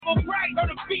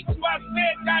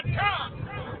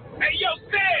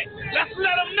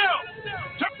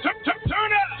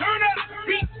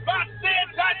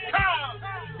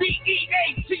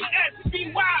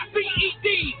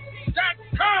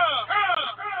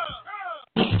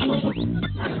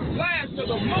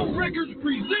of Mo Records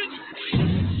presents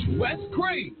Wes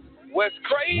Craig. Wes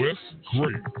Craig? Wes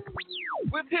Craig.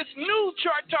 With his new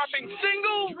chart-topping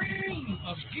single, Dream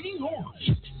of Getting Hard.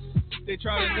 They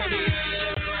try to tell me that I'm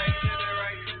living right.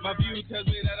 My view tells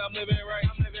me that I'm living right.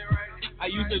 I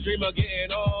used to dream of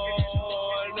getting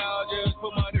on. Now I just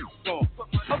put my new on.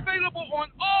 available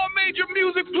on all major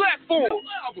music platforms.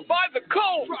 Buy the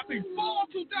code. Dropping fall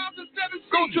 2017.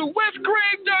 Go to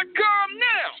wescraig.com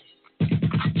now.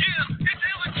 Yeah, it's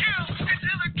Illa Kill. It's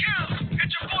Illa Kill.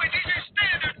 It's your boy DJ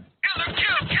Standard. Illa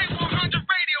Kill. K100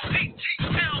 Radio.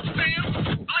 ATL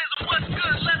fam. Blazer, what's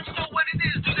good? Let them know what it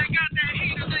is. Do they got that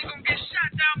heat or they gonna get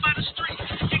shot down by the street?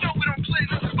 You know we don't play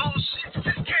no bullshit.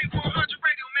 This K100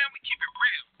 Radio, man. We keep it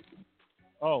real.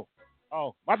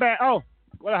 Oh, my bad. Oh,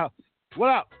 what up? What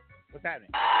up? What's happening?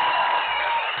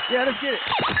 Yeah, let's get it.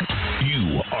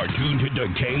 You are tuned to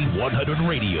K100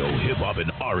 Radio, Hip Hop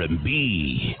and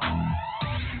R&B.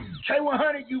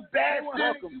 K100, you bad.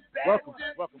 Welcome.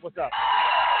 What's up?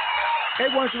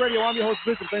 K100 Radio, I'm your host,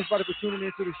 Bishop. Thanks for tuning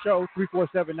in to the show.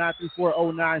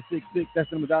 347-934-0966. That's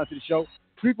the number down to the show.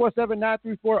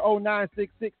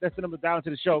 347-934-0966. That's the number down to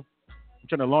the show. I'm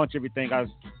trying to launch everything. I was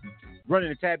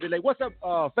running a tad bit late. What's up,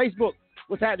 Facebook?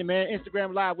 What's happening, man?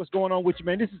 Instagram Live, what's going on with you,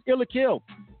 man? This is Illa Kill.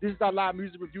 This is our live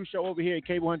music review show over here at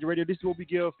K100 Radio. This is what we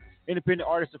give independent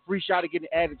artists a free shot at getting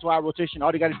added to our rotation.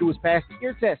 All they got to do is pass the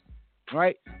ear test, all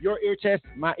right? Your ear test,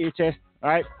 my ear test, all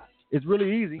right? It's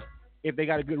really easy if they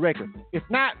got a good record. If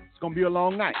not, it's going to be a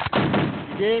long night.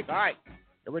 You dig? All right.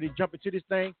 You ready to jump into this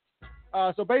thing?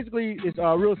 So basically, it's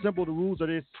real simple. The rules are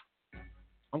this.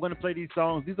 I'm going to play these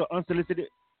songs. These are unsolicited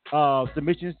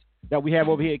submissions that we have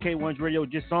over here at K100 Radio,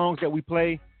 just songs that we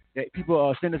play that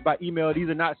people send us by email. These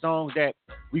are not songs that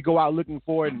we go out looking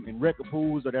for in record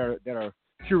pools or that are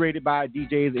curated by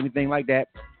DJs or anything like that.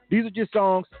 These are just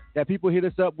songs that people hit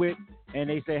us up with, and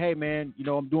they say, hey, man, you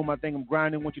know, I'm doing my thing. I'm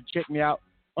grinding. I want you to check me out.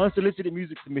 Unsolicited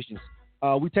music submissions.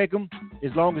 We take them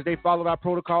as long as they follow our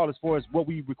protocol as far as what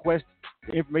we request,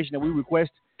 the information that we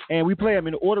request, and we play them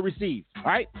in the order received, all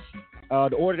right?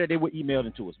 The order that they were emailed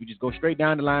into us. We just go straight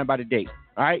down the line by the date,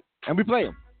 all right? And we play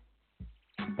them.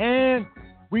 And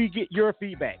we get your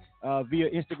feedback via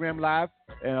Instagram Live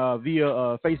and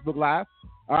via Facebook Live,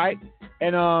 all right?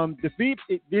 And this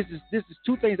is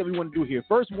two things that we want to do here.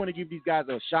 First, we want to give these guys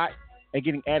a shot at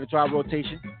getting added to our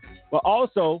rotation, but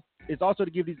also it's also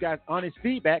to give these guys honest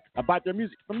feedback about their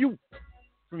music from you,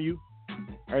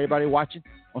 everybody watching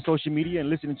on social media and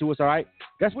listening to us, all right?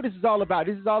 That's what this is all about.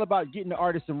 This is all about getting the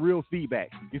artists some real feedback.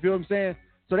 You feel what I'm saying?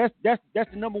 So that's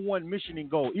the number one mission and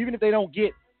goal. Even if they don't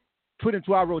get put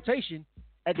into our rotation,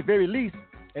 at the very least,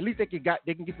 at least they can get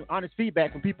some honest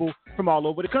feedback from people from all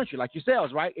over the country, like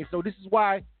yourselves, right? And so this is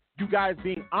why you guys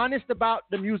being honest about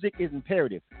the music is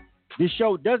imperative. This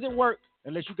show doesn't work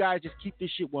unless you guys just keep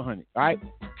this shit 100, all right?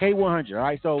 K100, all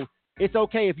right? So it's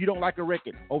okay if you don't like a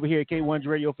record over here at K100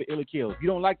 Radio for Illa Kill. If you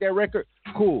don't like that record,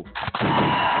 cool. All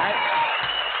right?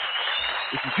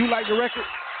 If you do like the record,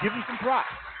 give them some props.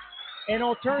 And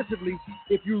alternatively,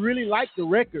 if you really like the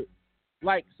record,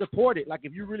 like, support it. Like,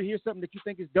 if you really hear something that you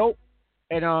think is dope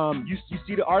and you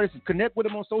see the artist, connect with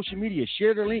them on social media.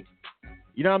 Share the link.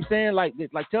 You know what I'm saying? Like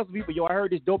tell some people, yo, I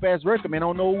heard this dope-ass record, man. I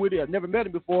don't know who it is. I've never met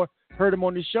him before. Heard him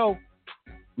on this show.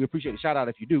 We appreciate the shout-out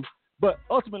if you do. But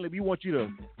ultimately, we want you to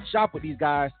shop with these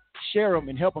guys, share them,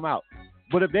 and help them out.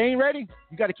 But if they ain't ready,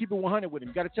 you got to keep it 100 with them.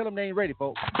 You got to tell them they ain't ready,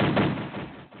 folks.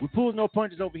 We pull no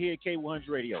punches over here at K100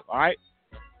 Radio, all right?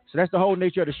 So that's the whole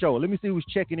nature of the show. Let me see who's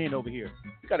checking in over here.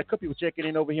 We got a couple people checking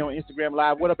in over here on Instagram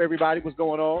Live. What up, everybody? What's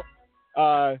going on?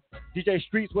 DJ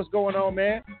Streets, what's going on,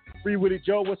 man? Free Willie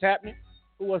Joe, what's happening?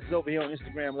 Who else is over here on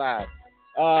Instagram Live?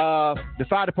 The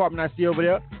fire department I see over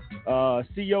there.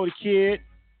 CEO the Kid.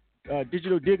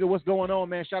 Digital Digger, what's going on,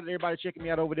 man? Shout out to everybody checking me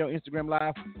out over there on Instagram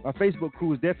Live. Our Facebook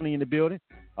crew is definitely in the building.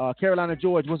 Carolina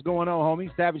George, what's going on, homie?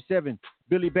 Savage 7,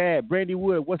 Billy Bad, Brandy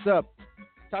Wood, what's up?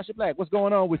 Tasha Black, what's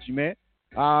going on with you, man?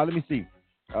 Let me see.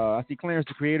 I see Clarence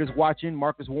the Creator's watching.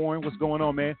 Marcus Warren, what's going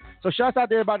on, man? So shouts out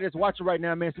to everybody that's watching right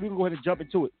now, man. So we can go ahead and jump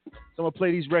into it. So I'm going to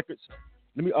play these records.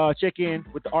 Let me check in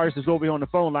with the artist that's over here on the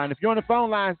phone line. If you're on the phone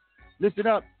line, listen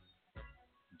up.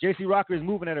 JC Rocker is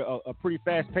moving at a pretty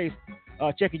fast pace,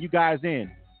 checking you guys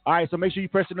in. All right, so make sure you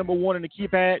press the number 1 on the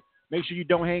keypad. Make sure you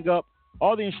don't hang up.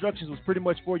 All the instructions was pretty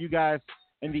much for you guys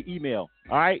in the email.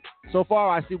 All right, so far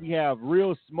I see we have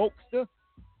Real Smokester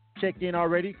checked in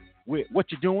already with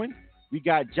What You Doing. We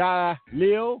got Ja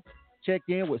Lil checked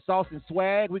in with Sauce and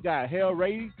Swag. We got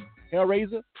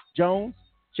Hellraiser Jones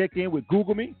checked in with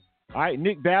Google Me. All right,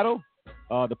 Nick Battle,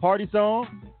 The Party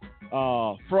Song,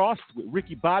 Frost with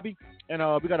Ricky Bobby. And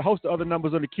we got a host of other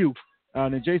numbers on the queue.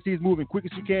 And then JC's moving quick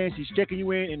as she can. She's checking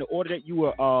you in the order that you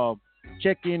were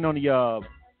checked in on in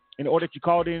the order that you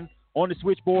called in on the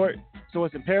switchboard. So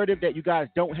it's imperative that you guys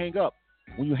don't hang up.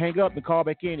 When you hang up and call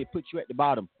back in, it puts you at the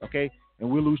bottom, okay? And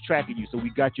we'll lose track of you. So we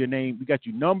got your name, we got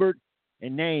you numbered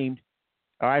and named.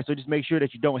 All right, so just make sure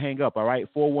that you don't hang up, all right?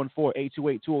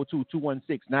 414-828-202,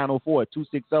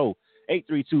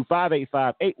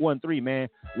 216-904-260-832-585-813, man.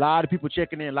 A lot of people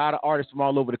checking in, a lot of artists from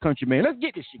all over the country, man. Let's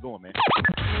get this shit going, man.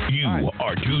 You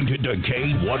are tuned to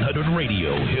K100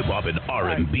 Radio, Hip Hop and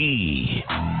R&B.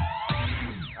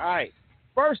 All right,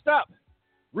 first up,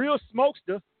 Real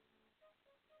Smokester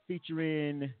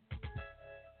featuring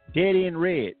Dead End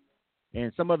Red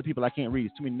and some other people I can't read.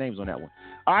 There's too many names on that one.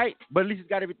 All right, but at least he's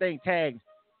got everything tagged.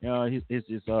 His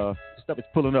stuff is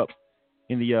pulling up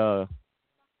in the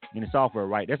software,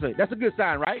 right? That's a good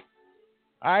sign, right?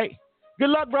 All right, good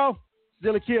luck, bro.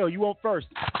 Zilla Kill, you on first.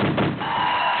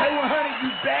 K100, you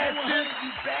bastard.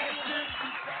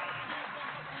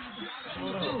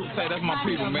 Say that's my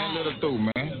people, man. Let her through,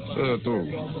 man. Let her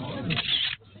through.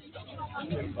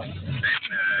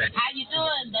 How you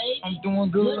doing, babe? I'm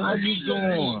doing good. How you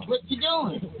doing? What you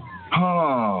doing?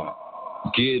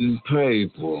 Getting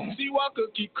paper. See, Walker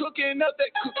keep cooking up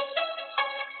that cook.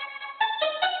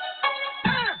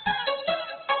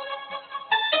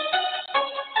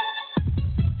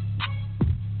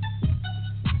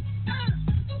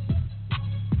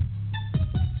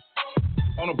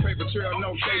 On a paper trail,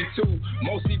 no K2.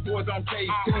 Most these boys on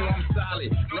K2, I'm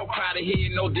solid. No powder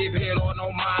head, no dip head, or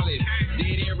no mileage.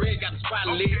 Dead End Red got the spot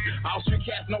lit. All street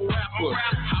cats, no rappers.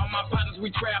 All my partners, we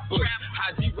trappers.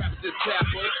 High G rappers, just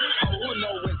tappers. Oh, who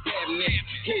know what's happening?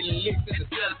 Hitting licks at the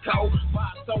cell toe.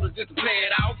 5 sodas just to play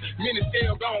it out. Mini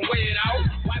scale gon' weigh it out.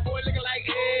 White boy looking like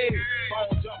egg.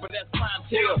 Phone jumper, that's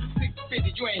clientele.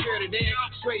 650, you ain't heard of that.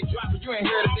 Straight dropper, you ain't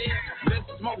heard of that. Less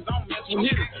smokers, don't mess with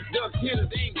hitters. Duck hitters,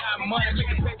 they ain't got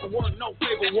money. Paperwork, no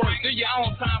paperwork. Do your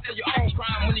own time for your own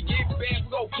crime. When you get bad,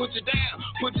 we gon' put you down.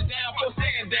 Put you down for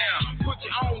stand down. Put you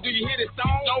on. Do you hear this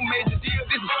song? No major deal.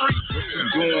 This is free.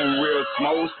 Doing real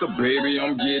Smokester, baby.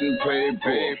 I'm getting paid for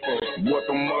what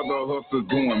the mother hustlers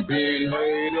doing. Being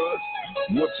haters.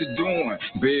 What you doing?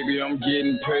 Baby, I'm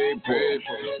getting paid for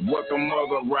what the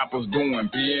mother rappers doing.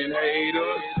 Being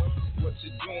haters. What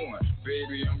you doing?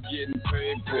 Baby, I'm getting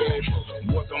paid for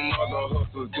what the mother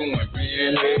hustlers doing.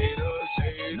 Being haters.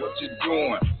 What you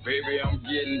doing? Baby, I'm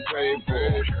getting paid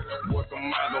for what the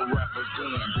mother rappers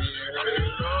doing. Being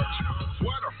haters.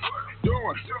 What I'm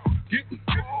doing? Getting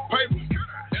paper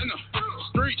in the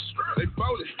streets. They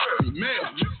voted mail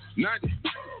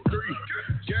 93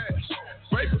 gas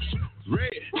papers,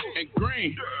 red and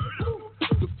green.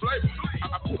 The flavor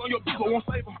I put on your people won't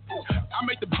save them. I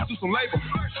make the bitch do some labor.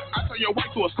 I turn your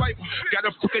wife to a slave. Got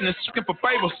her fucking and chicken for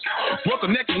favors. Broke a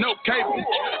neck and no cable.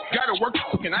 Got her working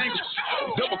fucking angles.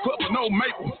 Double cup with no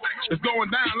maple. It's going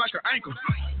down like an ankle.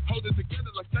 Hold it together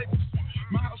like staples.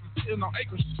 My house is sitting on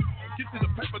acres. Get to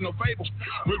the paper, no fable.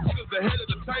 We're the head of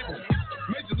the table.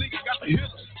 Major League got the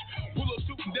hitters. Pull up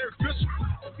shooting Derek Fisher.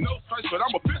 No face, but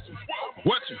I'm official.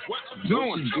 What you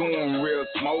doing? Doing real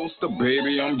Smokester,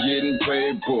 baby. I'm getting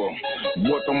paid for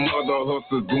what the mother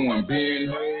hustlers doing. Being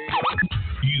haters.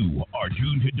 You are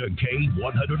tuned to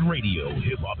K100 Radio,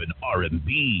 Hip Hop and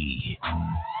R&B.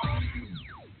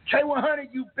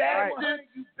 K100, you bastard.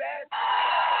 You bastard.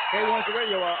 K100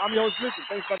 Radio. I'm your host, Listen.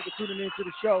 Thanks for tuning in to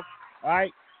the show. All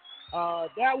right.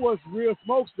 That was Real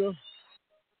Smokester. What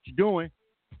you doing?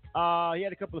 He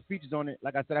had a couple of features on it.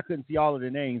 Like I said, I couldn't see all of the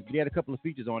names, but he had a couple of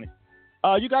features on it.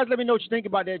 You guys let me know what you think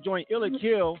about that joint, Illa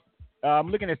Kill. I'm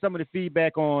looking at some of the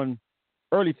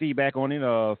early feedback on it,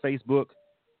 Facebook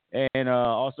and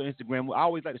also Instagram. I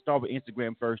always like to start with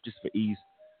Instagram first, just for ease.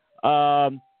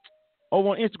 Over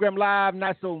on Instagram Live,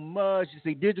 not so much. You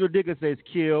see, Digital Digger says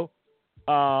kill.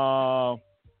 The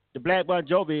Black Bon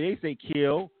Jovi, they say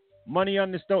kill. Money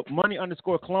underscore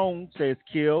clone says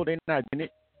kill. They're not in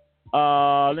it.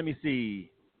 Let me see.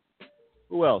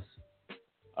 Who else?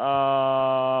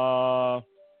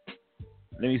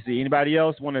 Let me see. Anybody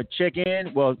else want to check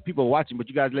in? Well, people are watching, but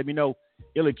you guys let me know.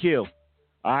 Illa Kill.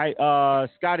 All right.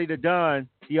 Scotty the Don,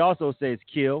 he also says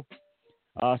kill.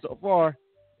 So far,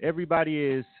 everybody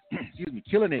is,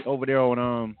 killing it over there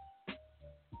on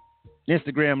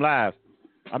Instagram Live.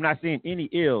 I'm not seeing any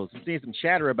ills. I'm seeing some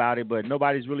chatter about it, but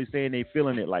nobody's really saying they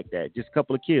feeling it like that. Just a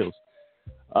couple of kills.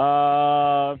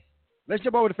 Let's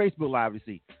jump over to Facebook Live to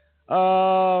see.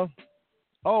 Oh,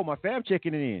 my fam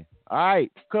checking it in. All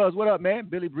right. Cuz, what up, man?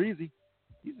 Billy Breezy.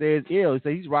 He says ill. He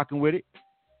says he's rocking with it.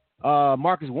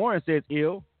 Marcus Warren says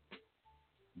ill.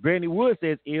 Brandy Wood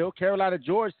says ill. Carolina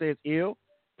George says ill.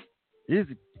 This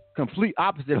is complete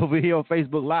opposite over here on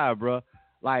Facebook Live, bro.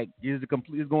 Like, it's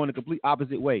going the complete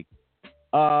opposite way.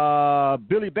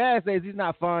 Billy Bass says he's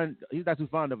not too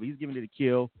fond of it. He's giving it a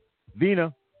kill.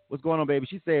 Vina, what's going on, baby?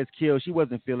 She says kill. She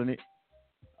wasn't feeling it.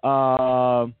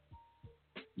 Let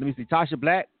me see. Tasha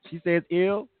Black, she says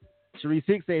ill. Sharice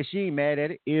Hicks says she ain't mad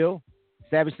at it. Ill.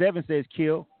 Savage 7 says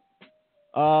kill.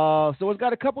 So it's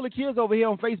got a couple of kills over here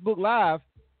on Facebook Live.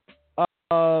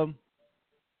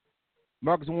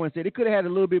 Marcus Warren said they could have had a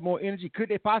little bit more energy. Could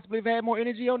they possibly have had more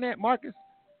energy on that, Marcus?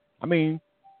 I mean,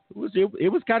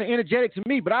 it was kind of energetic to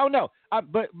me, but I don't know.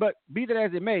 But be that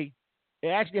as it may, it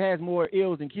actually has more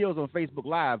ills and kills on Facebook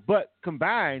Live. But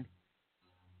combined,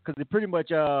 because it pretty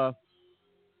much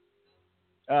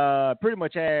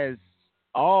has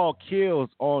all kills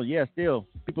on. Yeah, still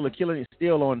people are killing it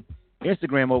still on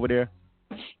Instagram over there.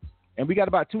 And we got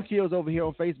about 2 kills over here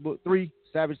on Facebook. 3,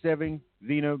 Savage 7,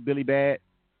 Vina, Billy Bad.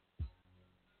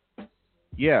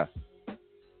 Yeah.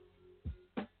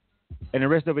 And the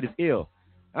rest of it is ill.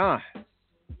 Dang,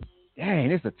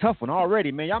 it's a tough one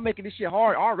already, man. Y'all making this shit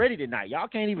hard already tonight. Y'all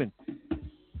can't even.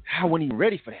 I wasn't even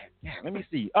ready for that. Yeah, let me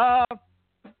see. Because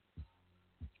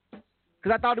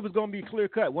I thought it was going to be clear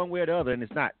cut one way or the other, and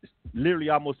it's not. It's literally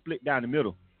almost split down the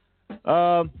middle.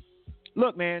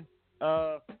 Look, man.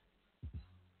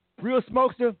 Real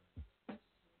Smokester,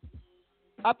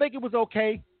 I think it was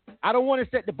okay. I don't want to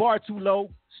set the bar too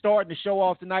low, starting the show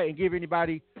off tonight and give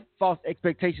anybody false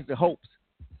expectations and hopes.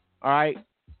 All right?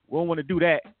 We don't want to do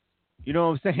that. You know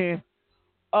what I'm saying?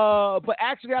 But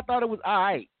actually, I thought it was all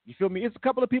right. You feel me? It's a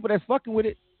couple of people that's fucking with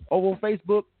it over on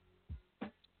Facebook.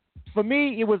 For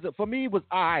me, it was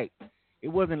all right. It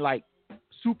wasn't like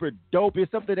super dope.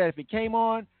 It's something that if it came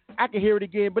on, I could hear it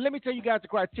again. But let me tell you guys the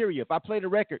criteria. If I play the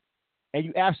record and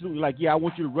you absolutely like, yeah, I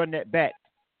want you to run that back,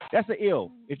 that's an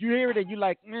ill. If you hear it and you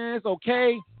like, it's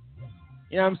okay,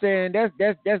 you know what I'm saying?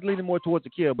 That's leaning more towards a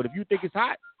kill. But if you think it's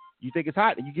hot,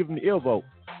 and you give them the ill vote.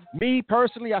 Me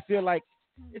personally, I feel like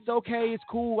it's okay, it's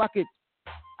cool. I could,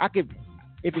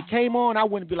 if it came on, I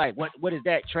wouldn't be like, what is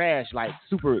that trash? Like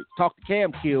super talk to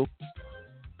Cam kill.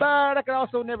 But I could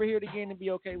also never hear it again and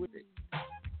be okay with it.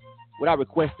 Would I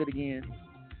request it again?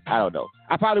 I don't know.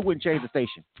 I probably wouldn't change the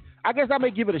station. I guess I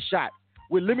may give it a shot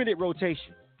with limited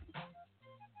rotation.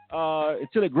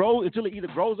 Until it either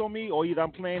grows on me or either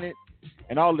I'm playing it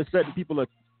and all of a sudden people are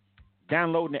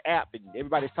downloading the app and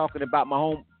everybody's talking about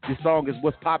this song is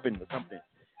what's popping or something.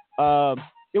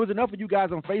 It was enough of you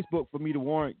guys on Facebook for me to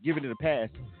warrant giving it a pass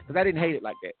because I didn't hate it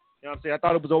like that. You know what I'm saying? I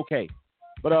thought it was okay.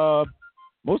 But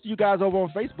most of you guys over on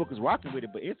Facebook is rocking with it,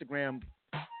 but Instagram,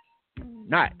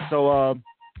 not. So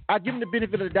I give them the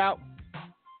benefit of the doubt.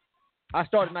 I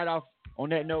start the night off on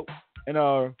that note. And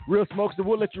Real Smokester,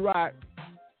 we'll let you ride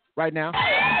right now.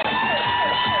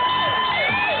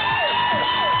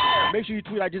 Make sure you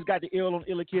tweet, I just got the ill on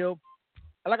Illa Kill.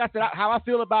 Like I said, how I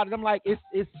feel about it, I'm like, it's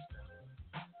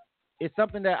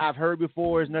something that I've heard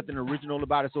before. There's nothing original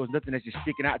about it, so it's nothing that's just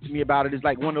sticking out to me about it. It's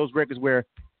like one of those records where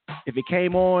if it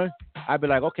came on, I'd be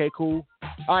like, okay, cool.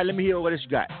 All right, let me hear what else you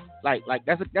got. Like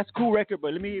that's a cool record,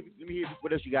 but let me hear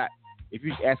what else you got. If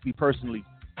you ask me personally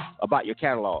about your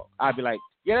catalog, I'd be like,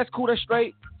 yeah, that's cool, that's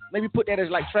straight. Maybe put that as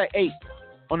like track 8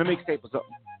 on the mixtape or something.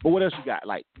 But what else you got?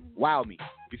 Like, wow me.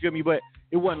 You feel me? But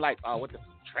it wasn't like, what the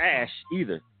trash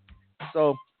either.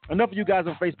 So enough of you guys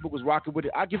on Facebook was rocking with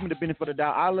it. I'll give them the benefit of the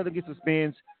doubt. I'll let them get some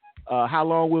spins. How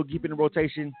long we'll keep it in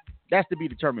rotation, that's to be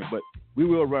determined. But we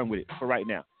will run with it for right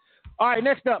now. All right,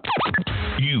 next up.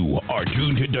 You are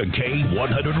tuned to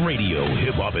K100 Radio,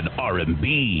 Hip Hop and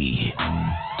R&B.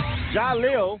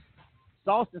 Jalil,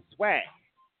 Sauce and Swag.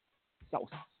 Sauce.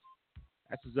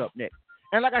 That's what's up next.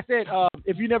 And like I said,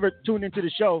 if you never tuned into the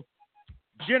show,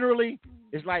 generally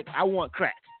it's like I want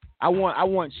crack. I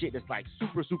want shit that's like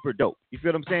super, super dope. You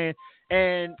feel what I'm saying?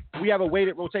 And we have a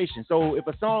weighted rotation. So if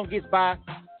a song gets by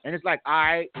and it's like, all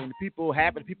right, and people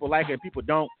happy, people like it, and people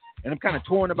don't, and I'm kind of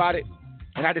torn about it,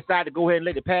 and I decide to go ahead and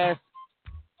let it pass,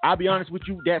 I'll be honest with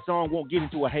you, that song won't get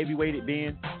into a heavy-weighted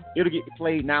bin. It'll get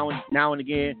played now and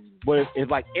again. But if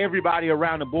like everybody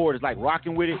around the board is like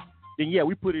rocking with it, then yeah,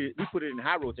 we put it in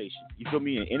high rotation. You feel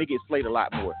me? And it gets played a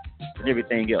lot more than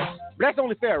everything else. But that's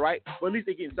only fair, right? Well, at least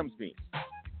they're getting some spins.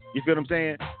 You feel what I'm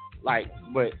saying? Like,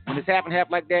 but when it's half and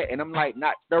half like that, and I'm like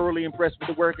not thoroughly impressed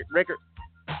with the record,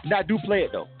 I do play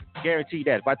it though. Guarantee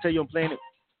that. If I tell you I'm playing it,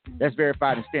 that's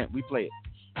verified and stamped. We play it.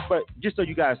 But just so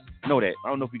you guys know that, I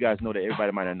don't know if you guys know that.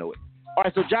 Everybody might not know it. All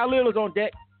right, so Jalil is on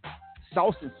deck.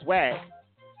 Sauce and Swag.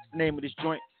 That's the name of this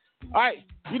joint. All right,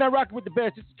 you're not rocking with the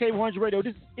best. This is K100 Radio.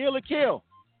 This is Illa Kill,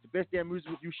 the best damn music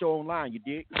review show online. You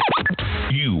dig?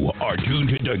 You are tuned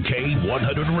to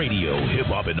K100 Radio, Hip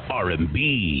Hop and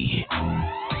R&B.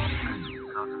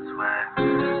 swag.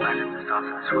 I got the sauce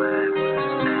and swag.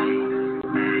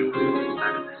 Hey, hey. I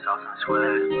got the sauce and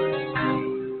swag. Hey,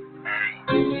 hey.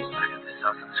 I got the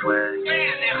sauce and swag.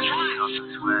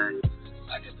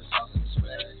 I got the sauce and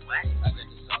swag. I got the sauce and swag. I got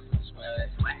the sauce and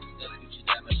swag. That's what you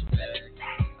damn your bag.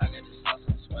 I got the sauce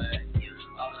and swag.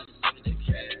 All of this limited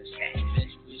cash. Bet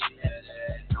you wish you had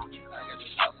that. I got the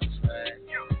sauce and swag.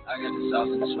 I got the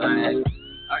sauce and swag.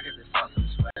 I got the sauce and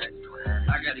swag.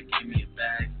 I gotta give me a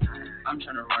bag. I'm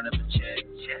tryna run up a check.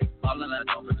 All in that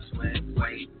over the sweat.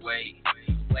 Wait.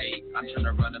 I'm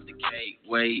tryna run up the cake.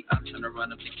 Wait, I'm tryna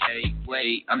run up the cake.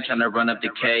 Wait, I'm tryna run up the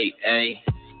cake. Ayy.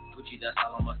 Gucci, that's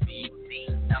all on my feet.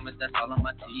 Diamonds, that's all on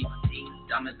my teeth.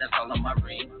 Diamonds, that's all on my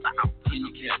ring. Can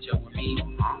you catch up with me?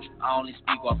 I only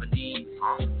speak off of knees.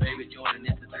 Baby Jordan,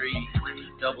 it's a 3.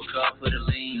 Double cup for the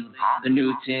lean. The new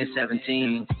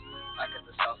 1017. I got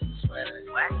the sauce and swag.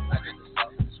 I got the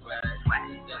sauce and swag.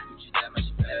 That's what you damn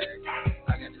your bag.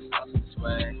 I got the sauce and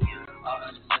swag. All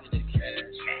of this limited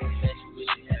cash. Bet you wish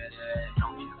you had that.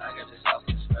 I got the sauce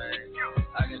and swag.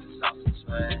 I got the sauce and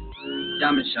swag.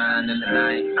 Diamond shine in the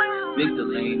night. Mix the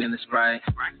lean and the Sprite.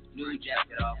 New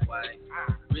jacket off white.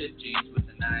 Ripped jeans with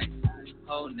the knife.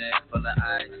 Whole neck full of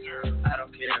ice. I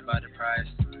don't care about the price.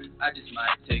 I just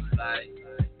might take flight.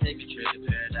 Take a trip to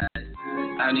paradise.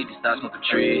 I need to stop smoking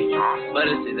tree. But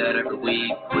I say that every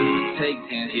week. Take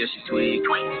 10, yeah, she sweet.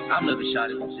 I'm living shot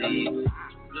with seeds.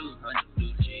 Blue honey,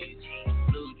 blue cheese.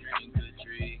 Blue dream, good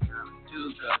tree.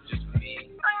 2 cups just for me.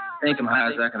 Think I'm high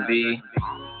as I can be.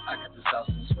 I got the sauce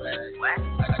and swag. I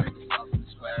got the sauce and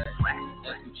swag.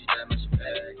 That's what you damn your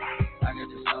bag. I got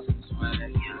the sauce and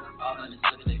swag. All in this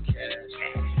limited cash.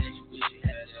 Then you wish you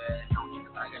had that.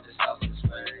 I got the sauce and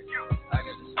swag. I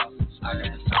got the sauce and swag. I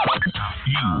got the sauce.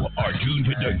 You are tuned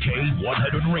to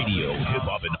K100 Radio, Hip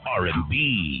Hop and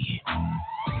R&B.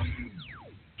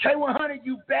 K100,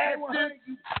 you bastard.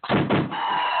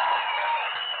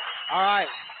 All right.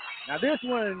 Now this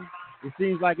one, it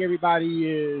seems like everybody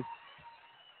is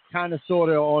kind of sort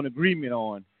of on agreement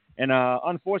on. And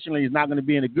unfortunately, it's not going to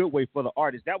be in a good way for the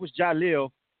artist. That was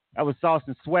Jalil. That was Sauce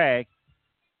and Swag.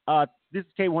 This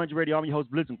is K100 Radio. I'm your host,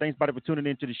 Blizzum. Thanks, everybody, for tuning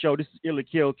into the show. This is Illa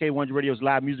Kill, K100 Radio's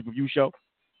live music review show.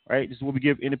 All right, this is where we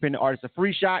give independent artists a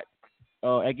free shot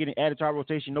at getting added to our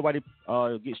rotation. Nobody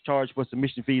gets charged for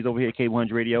submission fees over here at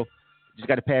K100 Radio. Just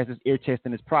got to pass this ear test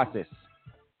in this process.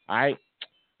 All right.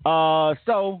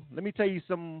 So let me tell you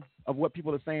some of what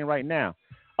people are saying right now.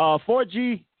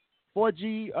 4G, 4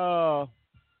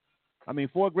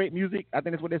 Great Music. I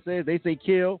think that's what it says. They say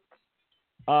kill.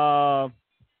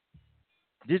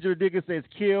 Digital Digger says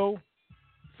kill.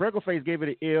 Freckleface gave it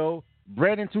an ill.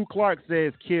 Brandon 2 Clark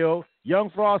says kill.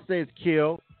 Young Frost says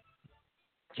kill.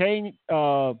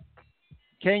 Kanyo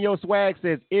Swag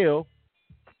says ill.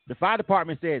 The fire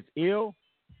department says ill.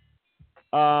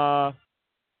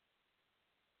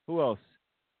 Who else?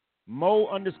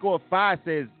 Mo_5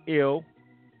 says ill.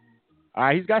 All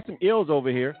right, he's got some ills over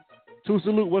here. To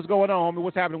Salute, what's going on, homie?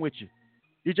 What's happening with you?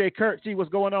 DJ Kurt T, what's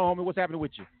going on, homie? What's happening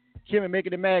with you? Kim and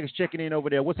Making the Mag is checking in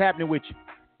over there. What's happening with you?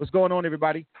 What's going on,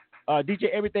 everybody? DJ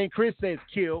Everything Chris says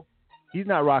kill. He's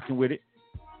not rocking with it.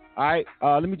 All right,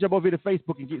 let me jump over here to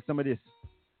Facebook and get some of this.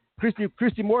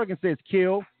 Christy Morgan says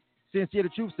kill. Sincere the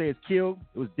Truth says kill.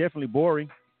 It was definitely boring.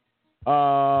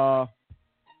 Let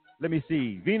me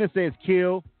see. Vina says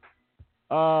kill.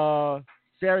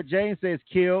 Sarah Jane says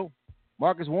kill.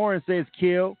 Marcus Warren says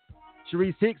kill.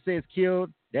 Sharice Hicks says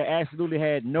killed. That absolutely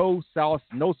had no sauce,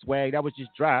 no swag. That was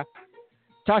just dry.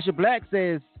 Tasha Black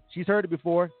says she's heard it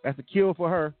before. That's a kill for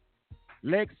her.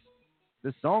 Lex,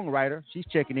 the songwriter, she's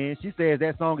checking in. She says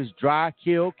that song is dry,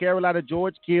 kill. Carolina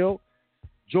George, kill.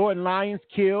 Jordan Lyons,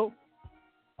 kill.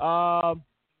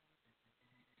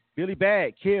 Billy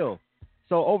Bag, kill.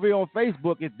 So over here on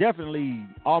Facebook, it's definitely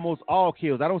almost all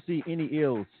kills. I don't see any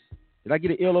ills. Did I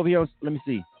get an ill over here? Let me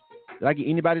see. Did I get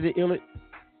anybody to ill it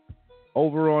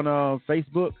over on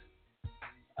Facebook?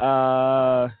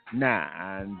 Nah,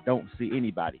 I don't see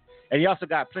anybody. And he also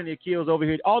got plenty of kills over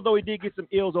here. Although he did get some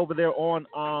ills over there on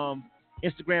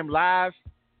Instagram Live.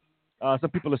 Some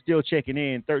people are still checking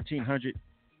in. 1300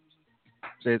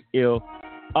 says ill.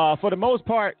 For the most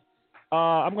part,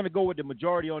 I'm going to go with the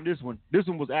majority on this one. This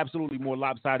one was absolutely more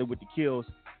lopsided with the kills.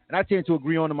 And I tend to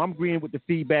agree on them. I'm agreeing with the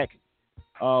feedback.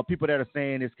 People that are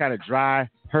saying it's kind of dry,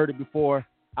 heard it before.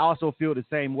 I also feel the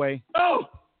same way. Oh!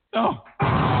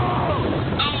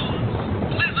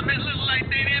 Elizabeth look like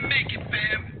they didn't make it,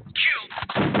 fam. Kill.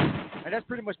 And that's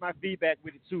pretty much my feedback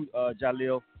with it too,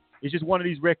 Jalil. It's just one of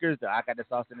these records that I got the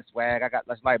sauce and the swag.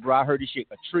 That's like, bro, I heard this shit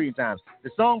a trillion times. The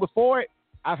song before it,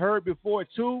 I've heard before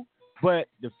too, But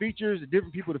the features, the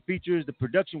different people, the features, the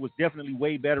production was definitely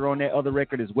way better on that other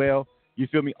record as well. You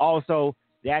feel me? Also,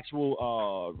 the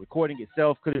actual recording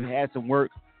itself could have had some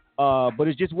work. But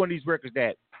it's just one of these records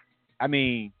that, I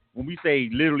mean, when we say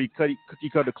literally cookie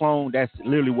cutter clone, that's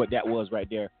literally what that was right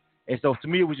there. And so to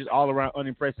me, it was just all around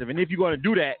unimpressive. And if you're going to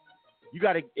do that, you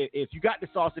got to, if you got the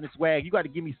sauce and the swag, you got to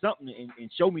give me something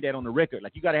and show me that on the record.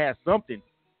 Like, you got to have something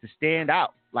to stand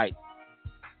out. Like,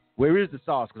 where is the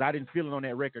sauce? Because I didn't feel it on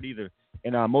that record either.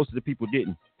 And most of the people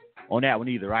didn't on that one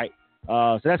either, right?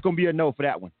 So that's going to be a no for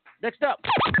that one. Next up.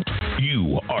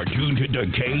 You are tuned to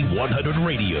K100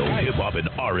 Radio, Hip Hop and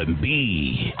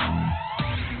R&B.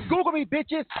 Google me,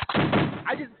 bitches.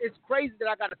 It's crazy that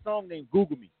I got a song named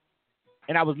Google Me.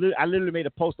 And I literally made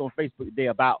a post on Facebook today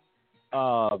about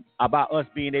us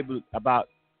being able, about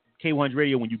K100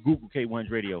 Radio when you Google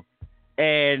K100 Radio.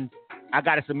 And I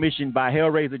got a submission by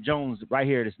Hellraiser Jones right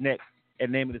here that's next.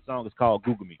 And the name of the song is called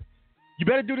Google Me. You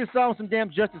better do this song some damn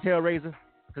justice, Hellraiser,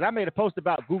 because I made a post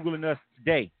about Googling us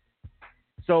today.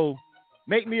 So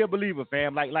make me a believer,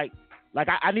 fam. Like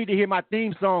I need to hear my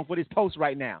theme song for this post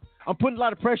right now. I'm putting a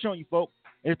lot of pressure on you, folks.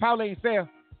 And it probably ain't fair,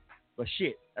 but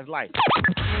shit, that's life.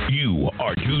 You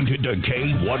are tuned to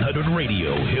K100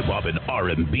 Radio, Hip Hop and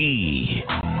R&B.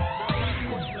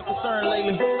 Concerned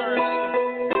lately.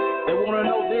 They want to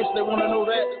know this, they want to know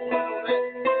that.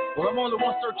 Well, I'm only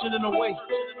one searching in a way.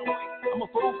 I'm a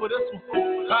fool for this one.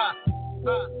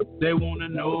 They wanna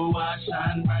know I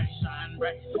shine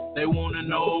bright. They wanna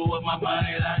know what my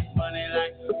money like.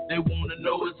 They wanna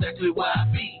know exactly why I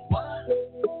be.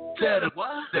 Tell them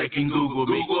they can Google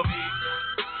me.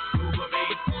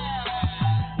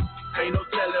 Ain't no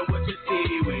telling what you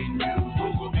see when you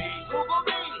Google me.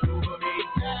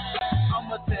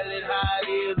 I'ma tell it how it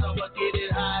is. I'ma get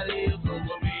it how it is.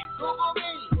 Google me.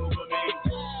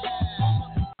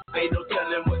 Ain't no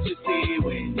telling what you see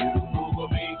when you Google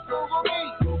me.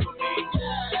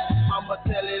 I'ma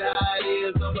tell it how it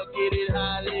is. I'ma get it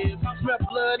how it is. I smell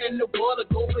blood in the water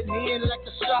going in like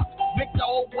a shot. Big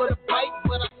dog with a bite,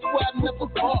 but I swear I never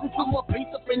caught. I'm a piece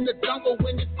up in the jungle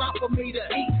when it's time for me to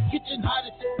eat. Kitchen hot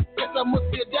as shit. Guess I must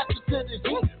be adapted to this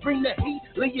heat. Bring the heat,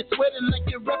 lay you sweating like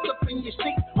you're wrapped up in your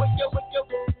sheet. Wake up.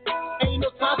 Ain't no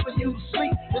time for you to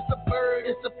sleep. It's a bird,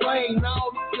 it's a plane.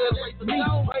 Now good like me.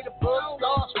 Right above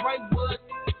stars, right where it's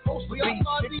supposed to be. If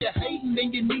you're hating,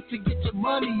 then you need to get your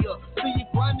money up. See you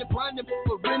grinding, but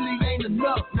really ain't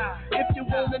enough. If you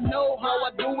wanna know how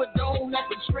I do it, don't ask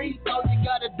the street. All you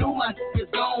gotta do, my is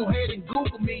go ahead and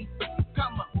Google me.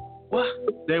 Come on. What?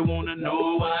 They wanna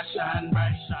know I shine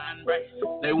bright.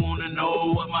 They wanna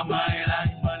know what my money like.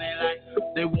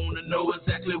 They wanna know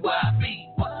exactly why I be.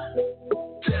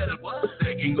 Tell them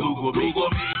they can Google me.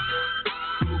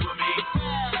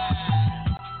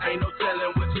 Ain't no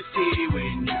telling what you see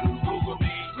when you Google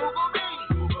me.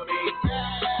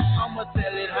 I'ma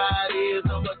tell it how it is.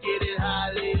 I'ma get it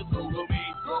how it is. Google me.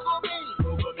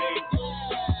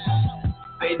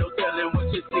 Ain't no telling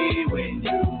what you see when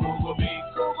you Google me.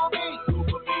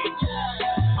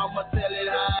 I'ma tell it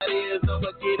how it is.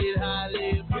 I'ma get it how it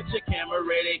is. Get your camera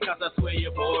ready, cause I swear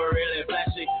your boy really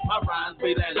flashy. My rhymes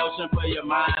be like lotion for your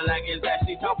mind, like it's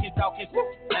actually talking,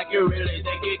 like you really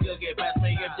think it could get past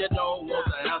me. If you don't want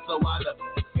to answer, why the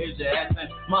is you asking?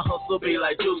 My hustle be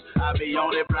like juice, I be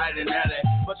on it bright and early.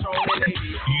 Patron and AD.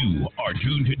 You are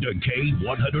tuned to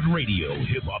K100 Radio,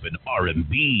 Hip Hop and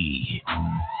R&B.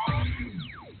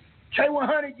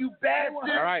 K100, you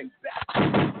bastard.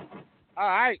 All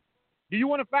right. Do you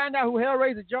want to find out who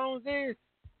Hellraiser Jones is?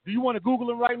 Do you want to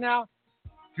Google him right now?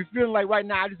 If you're feeling like right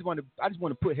now, I just want to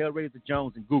put Hellraiser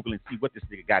Jones in Google and see what this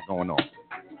nigga got going on.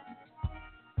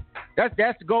 That's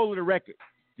the goal of the record.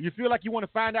 Do you feel like you want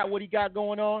to find out what he got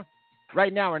going on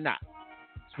right now or not?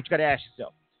 That's what you got to ask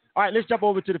yourself. All right, let's jump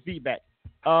over to the feedback.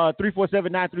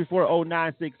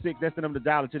 347-934-0966. That's the number to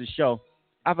dial into the show.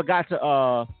 I forgot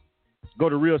to go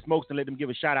to Real Smokester and let them give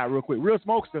a shout out real quick. Real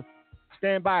Smokester,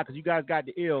 stand by because you guys got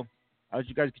the ill.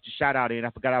 You guys get your shout out in. I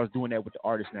forgot I was doing that with the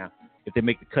artists now if they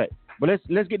make the cut. But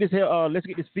let's get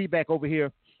this feedback over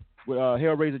here with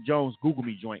Hellraiser Jones Google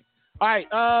Me joint. All right.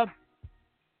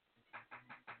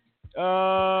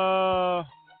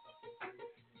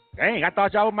 Dang, I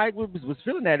thought y'all Mike was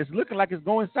feeling that. It's looking like it's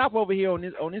going south over here on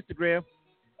Instagram.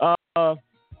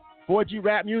 4G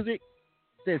Rap Music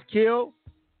says kill.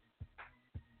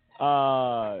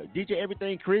 DJ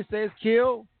Everything Chris says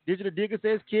kill. Digital Digger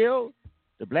says kill.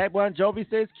 The Black Bon Jovi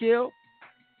says kill.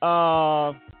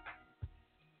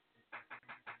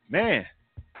 Man,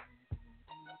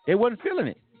 they wasn't feeling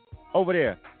it over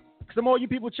there. Some more of you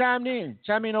people chime in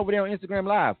over there on Instagram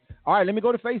Live. All right, let me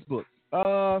go to Facebook.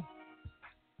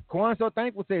 Quan So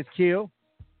Thankful says kill.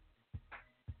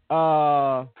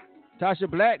 Tasha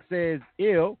Black says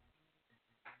ill.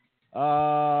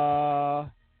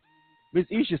 Miss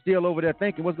Isha still over there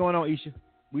thinking. What's going on, Isha?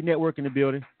 We network in the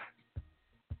building.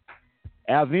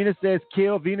 Alvina says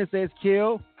kill. Vina says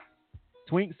kill.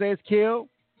 Twink says kill.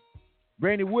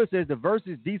 Brandy Wood says the verse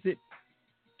is decent.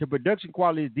 The production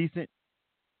quality is decent.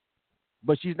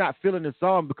 But she's not feeling the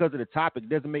song because of the topic.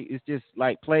 It's just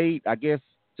like played, I guess,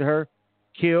 to her.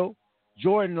 Kill.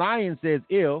 Jordan Lyon says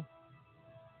ill.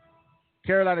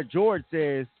 Carolina George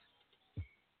says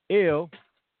ill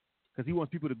because he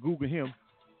wants people to Google him.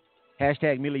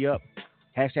 Hashtag Millie up.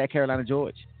 Hashtag Carolina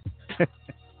George.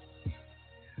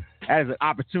 That is an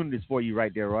opportunity for you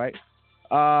right there, right?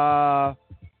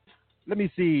 Let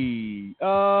me see.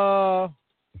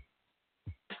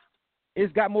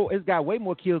 It's got way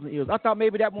more kills than ills. I thought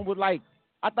maybe that one would I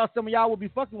thought some of y'all would be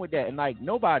fucking with that, and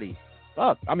nobody.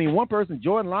 Fuck. I mean, one person,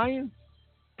 Jordan Lyons,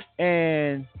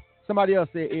 and somebody else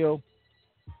said ill.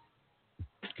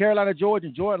 Carolina George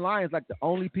and Jordan Lyons the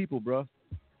only people, bro.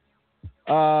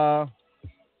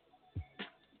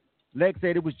 Lex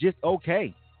said it was just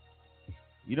okay.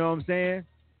 You know what I'm saying?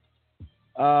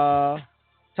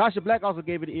 Tasha Black also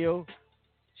gave it ill.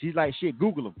 She's like, shit,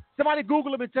 Google them. Somebody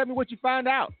Google them and tell me what you find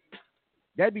out.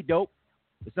 That'd be dope.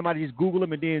 If somebody just Google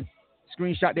them and then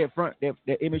screenshot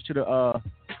that image to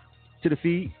the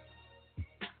feed.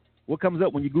 What comes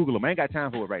up when you Google them? I ain't got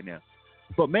time for it right now.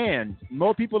 But man,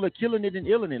 more people are killing it than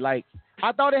illing it.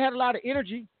 I thought it had a lot of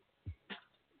energy.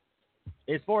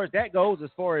 As far as that goes, as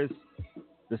far as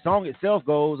the song itself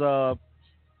goes,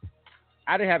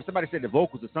 I didn't have somebody said the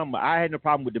vocals or something. But I had no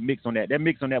problem with the mix on that. That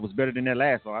mix on that was better than that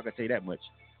last song. I can tell you that much.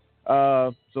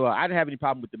 So I didn't have any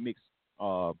problem with the mix,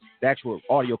 the actual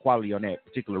audio quality on that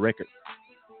particular record.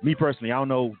 Me personally, I don't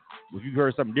know if you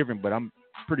heard something different, but I'm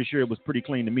pretty sure it was pretty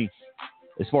clean to me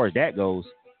as far as that goes.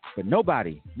 But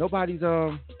nobody's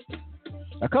a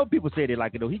couple people said they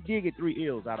like it though. He did get 3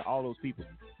 ills out of all those people.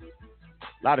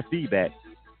 A lot of feedback.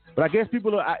 But I guess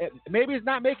people are maybe it's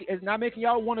not making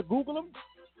y'all want to Google them,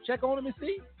 check on them and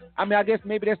see. I mean, I guess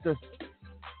maybe that's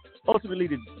ultimately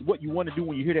what you want to do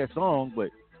when you hear that song. But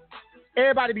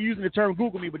everybody be using the term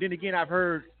Google me. But then again, I've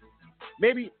heard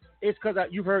maybe it's because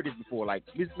you've heard this before.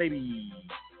 This maybe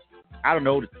I don't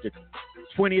know the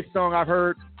 20th song I've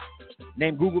heard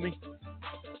named Google me.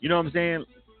 You know what I'm saying?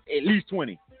 At least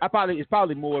 20. It's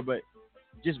probably more, but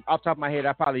just off the top of my head,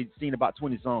 I've probably seen about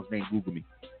 20 songs named Google me,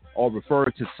 or refer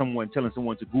to someone telling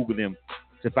someone to Google them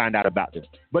to find out about them.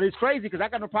 But it's crazy because I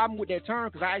got no problem with that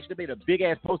term because I actually made a big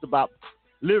ass post about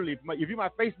literally. If you're my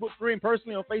Facebook friend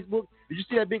personally on Facebook, did you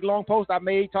see that big long post I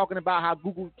made talking about how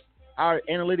our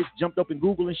analytics jumped up in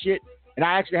Google and shit? And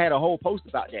I actually had a whole post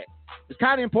about that. It's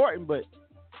kind of important, but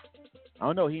I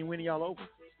don't know. He ain't winning y'all over.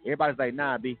 Everybody's like,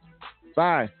 nah, B.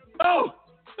 Fine. Oh!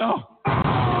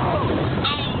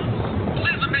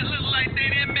 Elizabeth look like they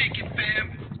didn't make it,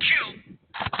 fam. Kill.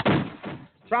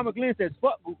 Trauma Glenn says,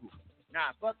 fuck Google.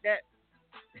 Nah, fuck that.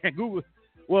 Google.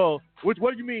 Well, what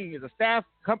do you mean? Is a staff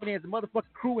company as a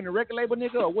motherfucking crew and a record label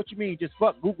nigga? Or what you mean just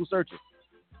fuck Google searches?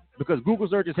 Because Google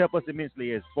searches help us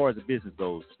immensely as far as the business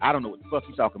goes. I don't know what the fuck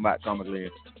you talking about, Trauma Glenn,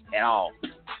 at all.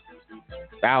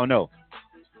 I don't know.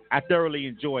 I thoroughly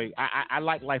enjoy, I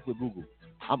like life with Google.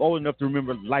 I'm old enough to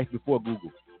remember life before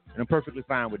Google, and I'm perfectly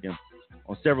fine with them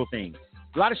on several things.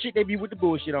 A lot of shit they be with the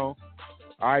bullshit on.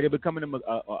 All right, they're becoming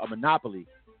a monopoly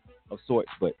of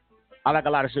sorts, but I like a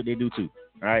lot of shit they do too.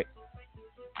 All right,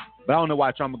 but I don't know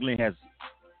why Trauma Glenn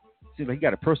seems like he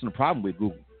got a personal problem with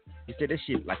Google. He said that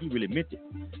shit like he really meant it.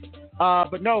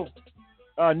 But no,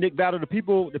 Nick Battle, the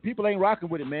people ain't rocking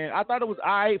with it, man. I thought it was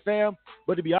all right, fam,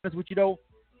 but to be honest with you though,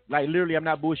 like literally, I'm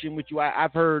not bullshitting with you.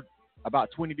 I've heard about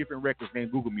 20 different records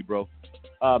named Google Me, bro.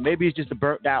 Maybe it's just a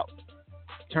burnt out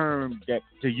term that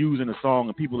to use in a song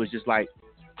and people is just like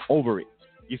over it.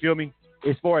 You feel me?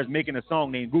 As far as making a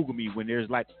song named Google Me when there's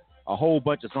like a whole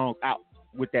bunch of songs out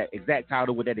with that exact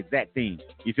title, with that exact theme.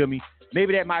 You feel me?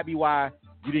 Maybe that might be why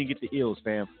you didn't get the ills,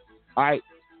 fam. All right.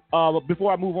 But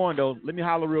before I move on though, let me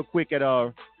holler real quick at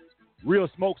Real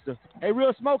Smokester. Hey,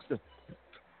 Real Smokester.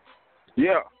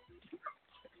 Yeah.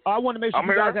 I want to make sure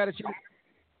you guys had a chance.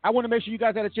 I want to make sure you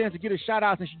guys had a chance to get a shout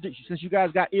out since you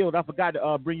guys got ill. I forgot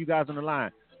to bring you guys on the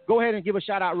line. Go ahead and give a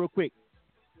shout out real quick.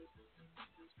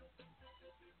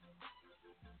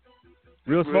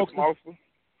 Real Smokester.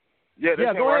 Yeah,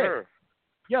 that's go ahead. Here.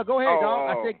 Yeah, go ahead,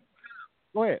 dog. I said,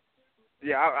 go ahead.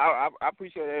 Yeah, I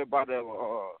appreciate everybody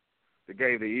that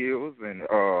gave the ills and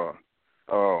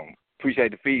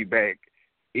appreciate the feedback,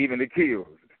 even the kills.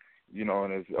 You know,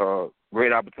 and it's a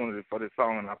great opportunity for this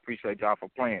song, and I appreciate y'all for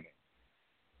playing it.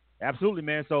 Absolutely,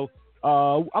 man. So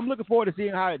I'm looking forward to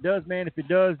seeing how it does, man. If it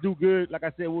does do good, like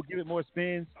I said, we'll give it more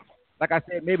spins. Like I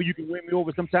said, maybe you can win me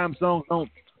over. Sometimes songs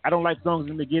I don't like songs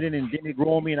in the beginning, and then they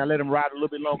grow on me, and I let them ride a little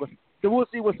bit longer. So we'll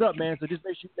see what's up, man. So just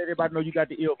make sure you let everybody know you got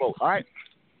the ill vote. All right?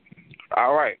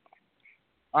 All right.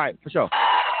 All right, for sure.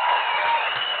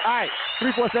 All right,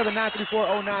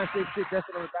 347-934-0966. That's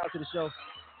the number to the show.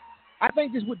 I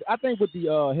think with the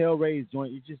Hellraise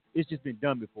joint, it's just been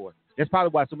done before. That's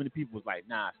probably why so many people was like,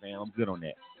 nah, man, I'm good on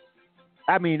that.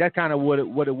 I mean, that's kind of what it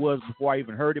was before I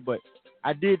even heard it, but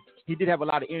he did have a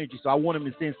lot of energy, so I want him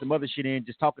to send some other shit in,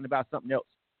 just talking about something else.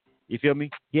 You feel me?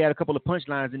 He had a couple of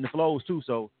punchlines in the flows too,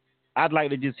 so I'd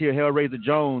like to just hear Hellraiser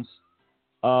Jones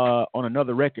on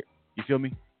another record. You feel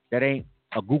me? That ain't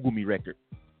a Google Me record.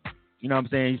 You know what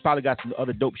I'm saying? He's probably got some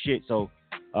other dope shit, so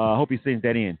I hope he sends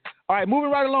that in. All right,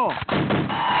 moving right along.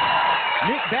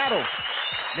 Nick Battle.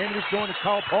 Name of this joint is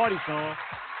called Party Song.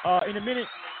 In a minute,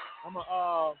 I'm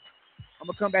gonna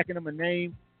come back and I'm gonna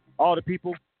name all the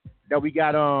people that we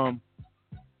got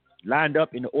lined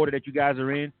up in the order that you guys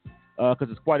are in, because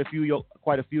there's quite a few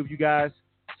of you guys,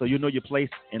 so you'll know your place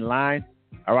in line.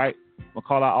 All right, I'm gonna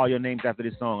call out all your names after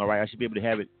this song. All right, I should be able to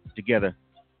have it together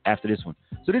after this one.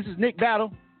 So this is Nick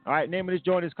Battle. All right, name of this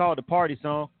joint is called The Party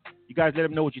Song. You guys let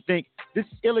them know what you think. This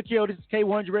is Illa Kill. This is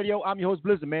K100 Radio. I'm your host,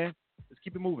 Blizzard, man. Let's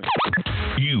keep it moving.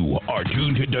 You are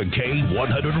tuned to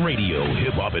K100 Radio,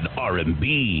 hip hop and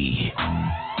R&B.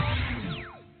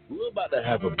 We're about to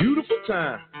have a beautiful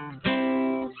time.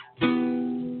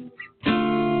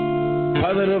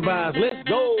 Positive vibes, let's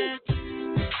go.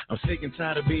 I'm sick and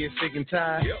tired of being sick and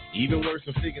tired. Yep. Even worse,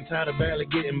 I'm sick and tired of barely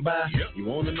getting by. Yep. You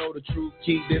want to know the truth?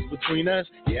 Keep this between us.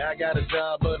 Yeah, I got a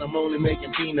job, but I'm only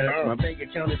making peanuts. My bank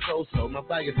account is so-so, my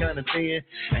pocket's kind of thin.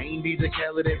 I ain't DJ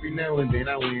Khaled every now and then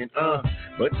I win.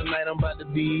 But tonight I'm about to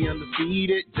be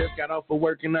undefeated. Just got off of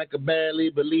work and I could barely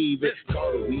believe it.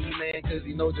 Call the weed man, cause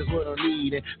he knows just what I'm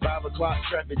needing. 5 o'clock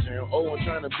traffic jam, I'm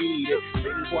trying to beat it.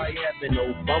 Things quite happen,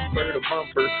 no bumper to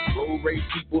bumper. Road race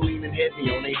people leaning heavy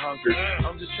on they hunkers.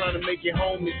 I'm just trying to make it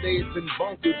home. They say it's in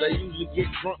bunkers. I usually get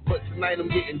drunk, but tonight I'm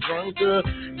getting drunker.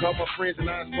 Called my friends and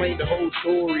I explained the whole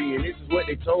story, and this is what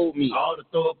they told me. All to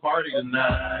throw a party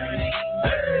tonight.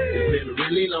 It's been a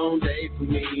really long day for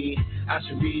me. I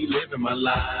should be living my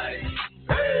life.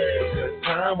 Cause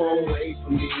time won't wait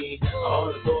for me.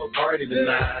 All to throw a party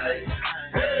tonight.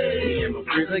 Me and my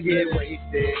friends will get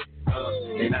wasted.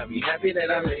 And I'll be happy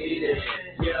that I made it.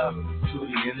 Yeah, to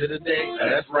the end of the day,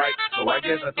 that's right. So I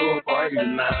guess I throw a party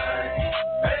tonight.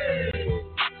 Hey,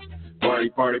 party,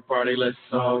 party, party, let's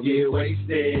all get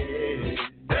wasted.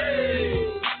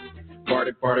 Hey,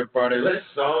 party, party, party,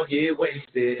 let's all get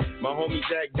wasted. My homie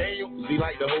Jack Daniels, he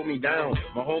like to hold me down.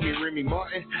 My homie Remy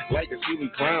Martin like to see me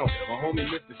clown. My homie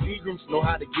Mr. Seagrams know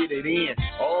how to get it in.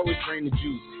 Always bring the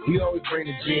juice, he always bring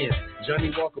the gin.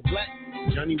 Johnny Walker Black,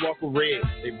 Johnny Walker Red.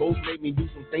 They both make me do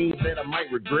some things that I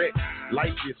might regret.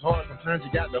 Life is hard, sometimes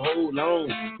you got to hold on.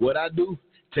 What I do?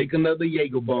 Take another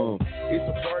Jaeger bomb. It's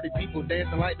a party, people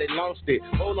dancing like they lost it.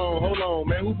 Hold on,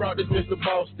 man, who brought this Mr.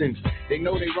 Boston's? They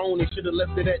know they wrong, they should have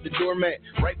left it at the doormat,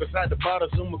 right beside the bottle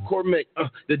of McCormick.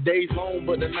 The day's long,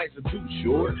 but the nights are too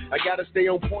short. I gotta stay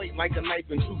on point like a knife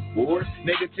and two boards.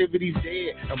 Negativity's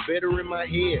dead, I'm better in my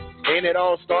head. And it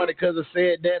all started cause I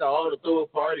said that I ought to throw a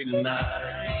party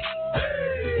tonight.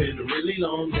 It's been a really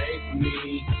long day for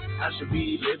me. I should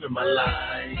be living my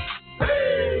life.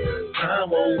 Hey, time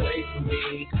won't wait for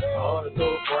me. I ought to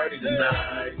throw a party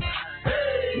tonight.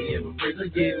 Hey, me and my friends will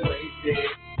get wasted.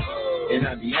 And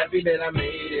I'll be happy that I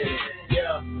made it.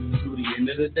 Yeah, to the end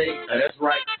of the day. That's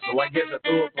right. So I guess I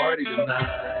throw a party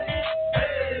tonight.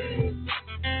 Hey,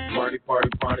 party, party,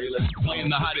 party. Let's playing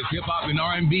the hottest hip hop and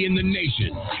R&B in the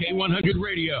nation. K100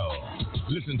 Radio.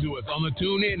 Listen to us on the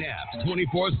TuneIn app,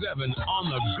 24/7 on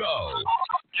the go.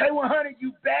 K100,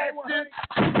 you bastard.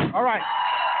 All right.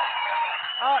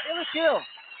 Illa Kill.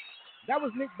 That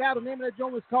was Nick Battle. Name of that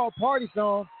joint was called Party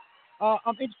Song.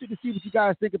 I'm interested to see what you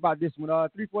guys think about this one.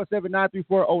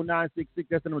 347-934-0966.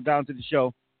 That's the number down to the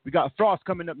show. We got Frost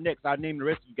coming up next. I'll name the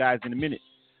rest of you guys in a minute.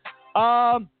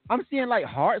 I'm seeing like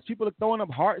hearts. People are throwing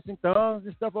up hearts and thumbs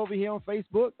and stuff over here on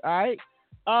Facebook. All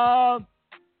right.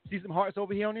 See some hearts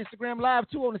over here on Instagram Live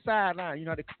too on the sideline. You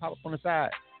know how they pop up on the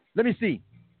side. Let me see.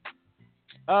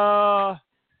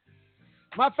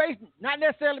 My face, not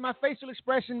necessarily my facial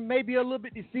expression, may be a little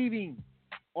bit deceiving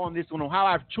on this one, on how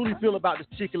I truly feel about this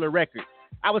particular record.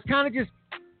 I was kind of just,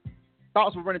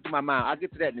 thoughts were running through my mind. I'll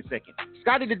get to that in a second.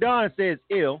 Scotty the Don says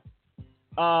ill.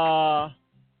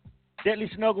 Deadly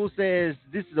Snuggle says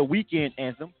this is a weekend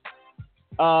anthem.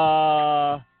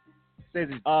 Let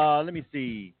me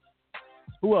see.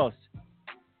 Who else?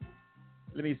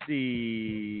 Let me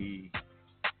see.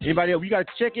 Anybody else? You got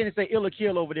to check in and say Ill or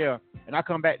Kill over there, and I'll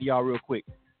come back to y'all real quick.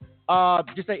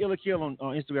 Just say Ill or Kill on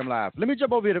Instagram Live. Let me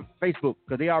jump over here to Facebook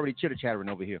because they already chitter-chattering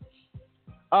over here.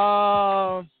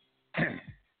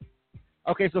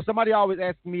 Okay, so somebody always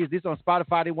asks me, is this on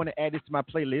Spotify? They want to add this to my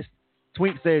playlist.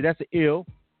 Twink says that's an ill.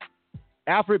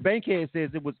 Alfred Bankhead says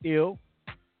it was ill.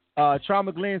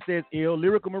 Trauma Glenn says ill.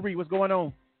 Lyrical Marie, what's going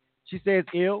on? She says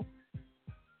ill.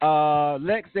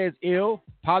 Lex says ill.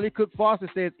 Polly Cook Foster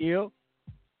says ill.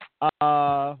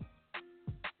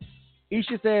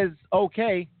 Isha says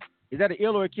okay. Is that an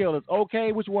ill or a kill? It's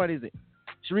okay. Which one is it?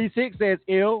 Sharice Hicks says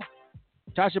ill.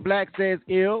 Tasha Black says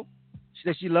ill. She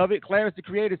says she love it. Clarence the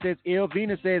Creator says ill.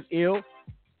 Venus says ill.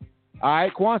 All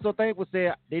right. Quan So Thankful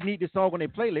said they need this song on their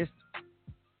playlist.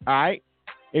 All right.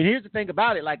 And here's the thing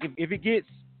about it. Like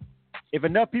if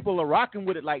enough people are rocking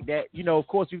with it like that, you know, of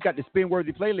course we've got the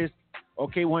spin-worthy playlist on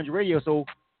K100 Radio, so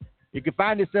you can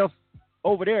find yourself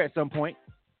over there at some point.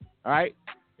 All right.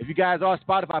 If you guys are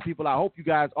Spotify people, I hope you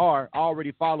guys are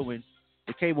already following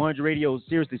the K100 Radio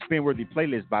Seriously Spin-Worthy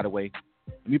playlist, by the way.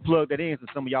 Let me plug that in to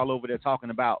some of y'all over there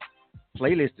talking about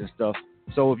playlists and stuff.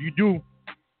 So if you do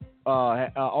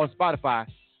on Spotify,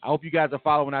 I hope you guys are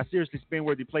following our Seriously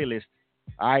Spin-Worthy playlist.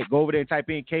 All right, go over there and type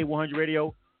in K100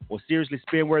 Radio or Seriously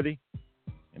Spin-Worthy,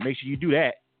 and make sure you do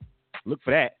that. Look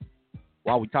for that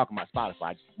while we're talking about Spotify.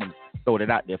 I just want to throw that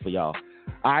out there for y'all.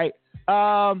 All right.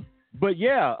 But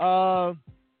yeah,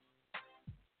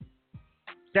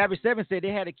 Savage 7 said they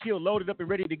had a kill loaded up and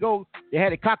ready to go. They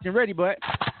had it cocked and ready, but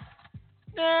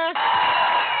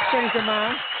changed their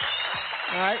mind.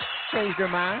 All right, changed their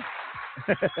mind.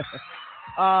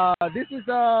 This is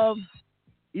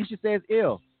Isha says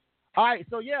ill. All right,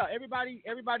 so yeah,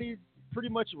 everybody's pretty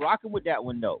much rocking with that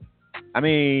one though. I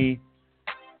mean,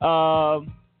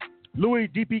 Louis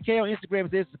DPK on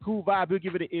Instagram says it's a cool vibe. He'll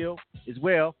give it an ill as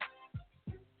well.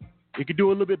 You could do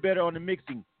a little bit better on the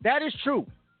mixing. That is true.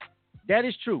 That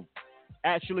is true.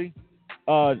 Actually,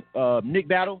 Nick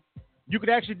Battle, you could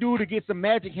actually do to get some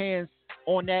magic hands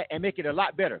on that and make it a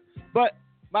lot better. But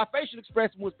my facial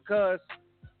expression was because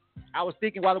I was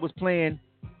thinking while it was playing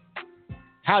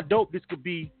how dope this could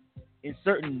be in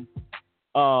certain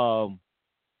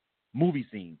movie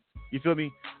scenes. You feel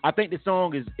me? I think the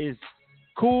song is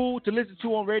cool to listen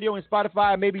to on radio and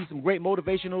Spotify. Maybe some great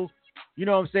motivational, you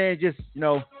know what I'm saying? Just, you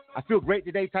know, I feel great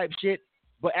today type shit.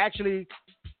 But actually,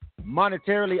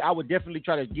 monetarily, I would definitely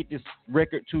try to get this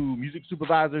record to music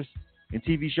supervisors and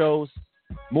TV shows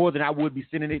more than I would be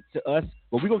sending it to us.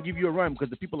 But we're going to give you a run because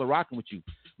the people are rocking with you.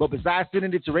 But besides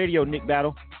sending it to radio, Nick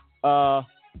Battle, I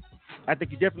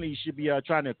think you definitely should be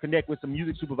trying to connect with some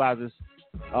music supervisors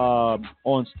on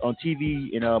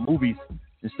TV and movies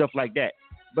and stuff like that.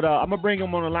 But I'm going to bring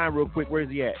him on the line real quick. Where is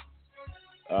he at?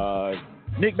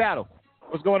 Nick Battle.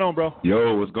 What's going on, bro?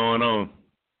 Yo, what's going on?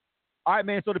 All right,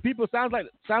 man. So the people sounds like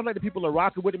the people are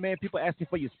rocking with it, man. People asking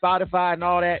for your Spotify and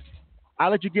all that.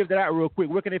 I'll let you give that out real quick.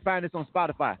 Where can they find this on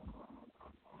Spotify?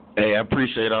 Hey, I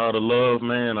appreciate all the love,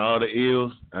 man, all the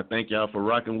ills. I thank y'all for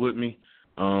rocking with me.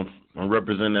 I'm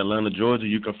representing Atlanta, Georgia.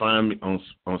 You can find me on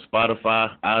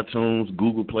Spotify, iTunes,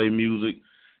 Google Play Music,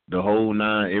 the whole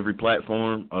nine, every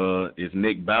platform. It's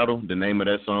Nick Battle. The name of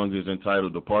that song is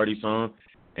entitled The Party Song,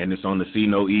 and it's on the See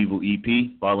No Evil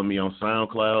EP. Follow me on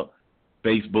SoundCloud,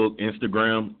 Facebook,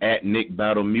 Instagram, at Nick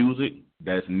Battle Music.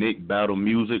 That's Nick Battle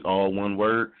Music, all one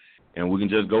word. And we can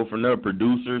just go from there.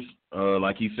 Producers,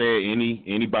 like he said,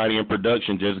 anybody in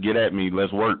production, just get at me.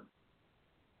 Let's work.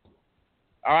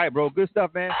 All right, bro. Good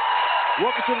stuff, man.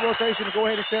 Welcome to the rotation. Go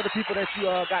ahead and tell the people that you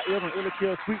got ill on Ill or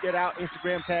Kill. Tweet that out,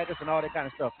 Instagram, tag us, and all that kind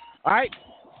of stuff. All right?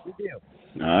 Good deal.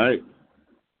 All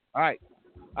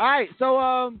right.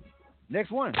 So,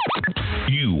 next one.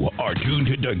 You are tuned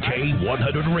to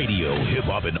K100 Radio, Hip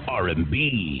Hop and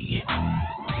R&B. All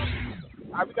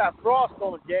right, we got Frost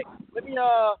on deck. Let me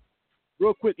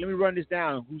real quick, let me run this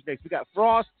down. Who's next? We got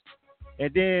Frost,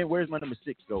 and then where's my number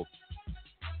 6 go?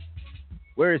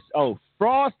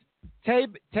 Frost, Tay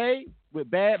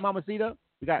with Bad Mamacita.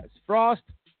 We got Frost,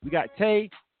 we got Tay,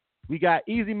 we got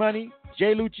Easy Money,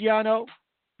 Jay Luciano,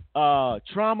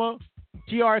 Trauma,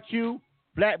 TRQ,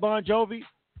 Black Bon Jovi.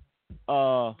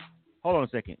 Hold on a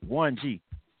second. 1G.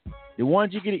 Did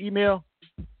 1G get an email?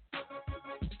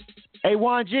 Hey,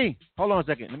 1G. Hold on a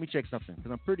second. Let me check something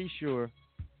because I'm pretty sure.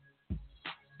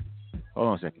 Hold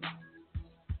on a second.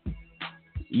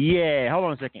 Yeah, hold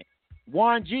on a second.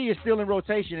 1G is still in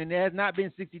rotation, and it has not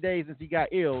been 60 days since he got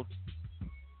ill.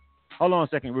 Hold on a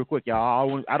second real quick,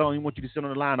 y'all. I don't even want you to sit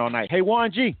on the line all night. Hey,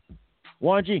 1G.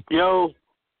 1G. Yo.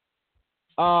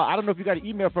 I don't know if you got an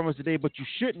email from us today, but you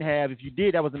shouldn't have. If you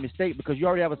did, that was a mistake because you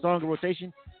already have a song in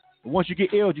rotation. But once you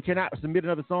get ill, you cannot submit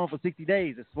another song for 60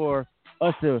 days. It's for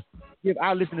us to give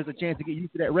our listeners a chance to get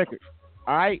used to that record.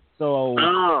 All right? So,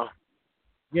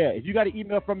 yeah, if you got an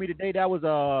email from me today, that was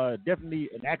definitely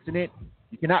an accident.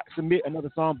 You cannot submit another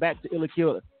song back to Ill or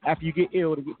Kill after you get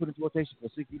ill to get put into rotation for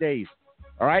 60 days.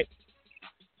 All right?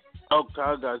 Okay,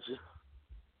 I got you.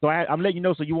 So I'm letting you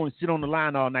know so you won't sit on the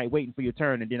line all night waiting for your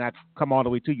turn, and then I come all the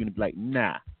way to you and be like,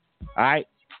 nah. All right?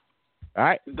 All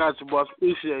right? Got you, boss.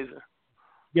 Appreciate it.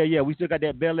 Yeah. We still got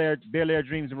that Bel Air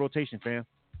Dreams in rotation, fam.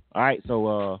 All right,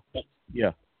 so,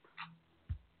 yeah.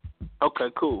 Okay,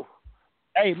 cool.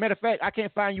 Hey, matter of fact, I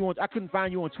couldn't find you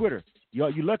on Twitter. You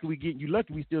lucky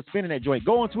we still spinning that joint.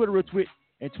 Go on Twitter real quick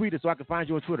and tweet it so I can find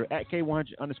you on Twitter at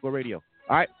K100_radio. All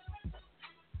right?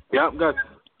 Yep, got you.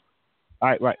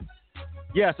 All right.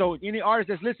 Yeah, so any artist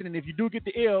that's listening, if you do get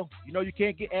the ill, you know you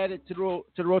can't get added to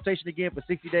the rotation again for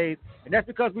 60 days. And that's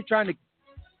because we're trying to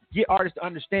get artists to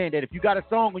understand that if you got a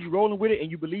song and you're rolling with it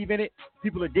and you believe in it,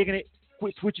 people are digging it,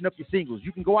 quit switching up your singles.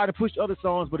 You can go out and push other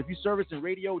songs, but if you're servicing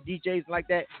radio, DJs like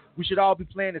that, we should all be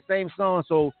playing the same song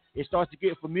so it starts to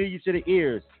get familiar to the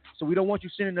ears. So we don't want you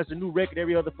sending us a new record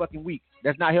every other fucking week.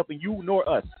 That's not helping you nor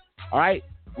us. All right?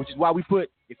 Which is why we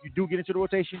put, if you do get into the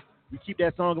rotation, we keep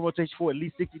that song in rotation for at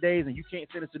least 60 days, and you can't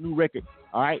send us a new record,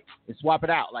 all right, and swap it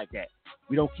out like that.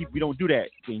 We don't do that.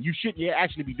 And you shouldn't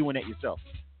actually be doing that yourself,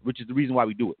 which is the reason why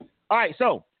we do it. All right,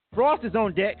 so Frost is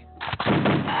on deck.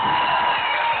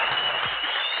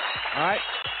 All right.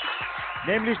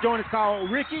 Name of this joint is called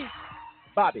Ricky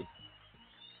Bobby.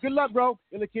 Good luck, bro.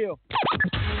 Ill or Kill.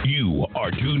 You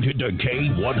are tuned to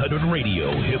K100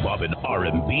 Radio, Hip Hop and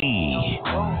R&B.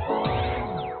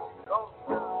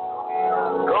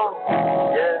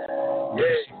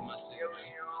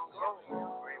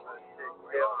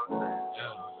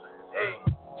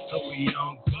 So we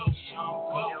on go,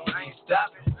 I ain't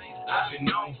stopping. I've been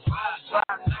on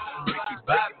fire, Ricky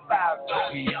Bobby. So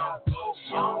we on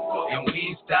go, and we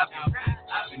ain't stopping.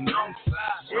 I've been on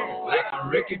fire, like I'm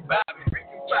Ricky Bobby.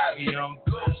 We on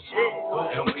go,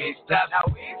 and we ain't stopping.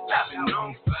 I've been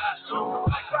on fire,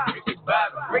 like I'm Ricky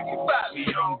Bobby.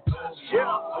 We on go,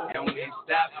 and we ain't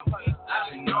stopping. I've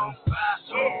been on fire,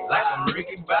 like I'm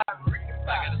Ricky Bobby.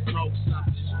 I gotta smoke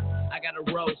something. I gotta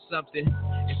roll something.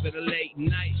 It's been a late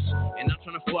night, and I'm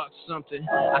tryna fuck something.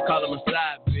 I call her my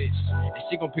side bitch, and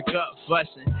she gon' pick up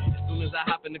fussin'. As soon as I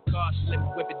hop in the car, she let me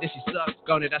whip it, then she sucks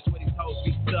on it. That's what these hoes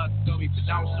be stuck on me, but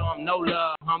I don't show them no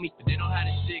love, homie. But they know how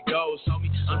this shit goes, homie.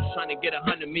 I'm just tryna get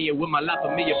 100 million with my life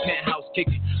of me, a penthouse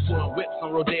kicking. Pouring whips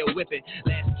on Rodeo whipping.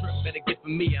 Last trip, better get for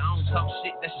me. I don't talk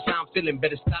shit, that's just how I'm feeling.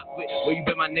 Better stop with where you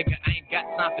been, my nigga. I ain't got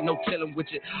time for no chillin'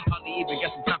 with you. Hardly even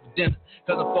got some time for dinner,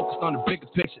 cause I'm focused on the bigger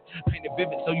picture. Paint it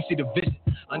vivid so you see the vision.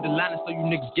 Underline it so you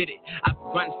niggas get it. I've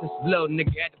been grinding since a little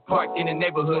nigga at the park in the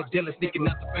neighborhood, dealing, sneaking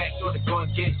out the back door to go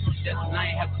and get it. That's when I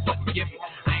ain't have to fucking give it.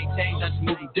 I ain't changed, I'm just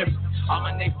moving different. All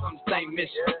my niggas on the same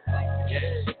mission. Yeah,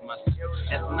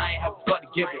 that's when I ain't have to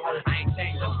fucking give it. I ain't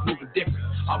changed, I'm just moving different.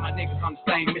 All my niggas on the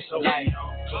same mission. Like,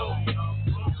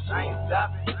 I ain't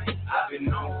stopping. I've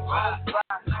been on fire.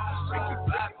 Ricky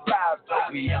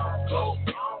Bobby, we on go.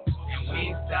 We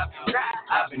ain't stopping.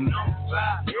 I've been on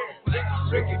fire.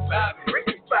 Ricky Bobby,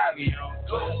 we on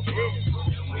go.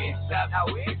 And we ain't stopping.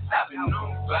 I've been on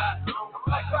fire.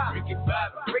 Like Ricky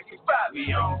Bobby,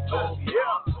 we on go.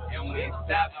 And we ain't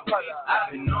stopping.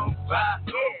 I've been on fire.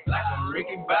 Like I'm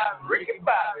Ricky Bobby.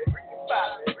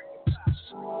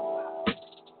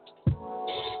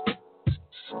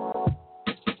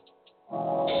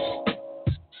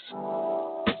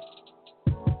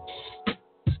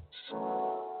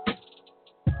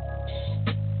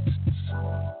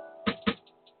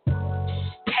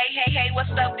 Hey, what's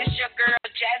up? This your girl,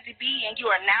 Jazzy B, and you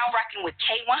are now rocking with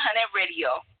K100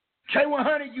 Radio.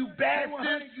 K100, you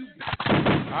bastard.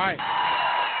 All right.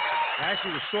 That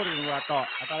actually was shorter than what I thought.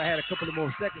 I thought I had a couple of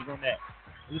more seconds on that.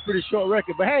 It was a pretty short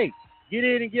record, but hey, get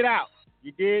in and get out.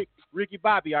 You dig? Ricky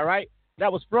Bobby, all right?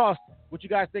 That was Frost. What you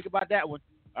guys think about that one?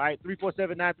 All right,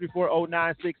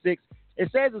 347-934-0966.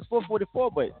 It says it's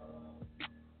 444, but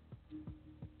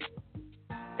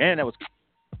and that was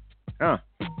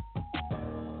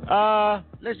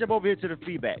let's jump over here to the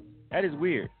feedback. That is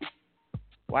weird.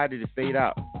 Why did it fade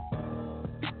out?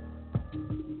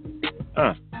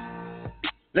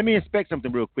 Let me inspect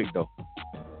something real quick though.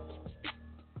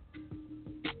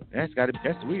 That's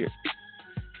weird.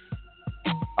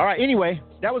 All right, anyway,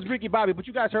 that was Ricky Bobby, but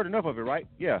you guys heard enough of it, right?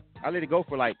 Yeah, I let it go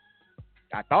for I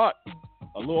thought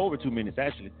a little over 2 minutes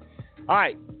actually. All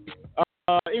right,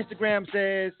 Instagram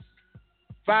says,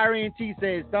 Fiery and T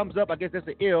says, thumbs up. I guess that's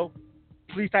an ill.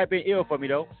 Please type in ill for me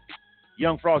though.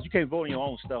 Young Frost, you can't vote on your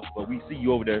own stuff, but we see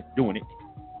you over there doing it.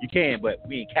 You can, but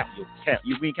we ain't counting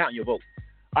we ain't counting your vote.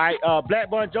 All right, Black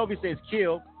Bon Jovi says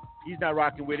kill. He's not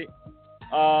rocking with it.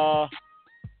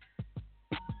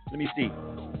 Let me see.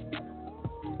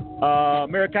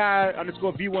 Marikai _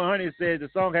 V100 says the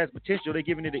song has potential. They're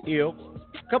giving it an ill.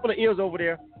 A couple of ills over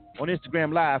there on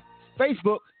Instagram Live.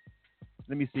 Facebook,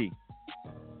 let me see.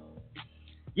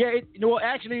 Yeah,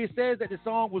 actually it says that the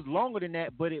song was longer than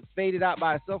that, but it faded out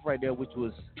by itself right there, which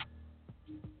was,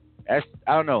 I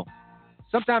don't know.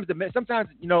 Sometimes, on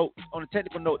a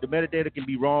technical note, the metadata can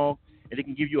be wrong, and it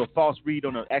can give you a false read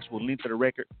on the actual length of the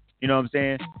record. You know what I'm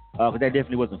saying? Because that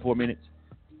definitely wasn't 4 minutes.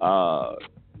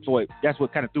 So that's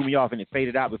what kind of threw me off, and it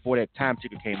faded out before that time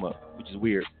ticker came up, which is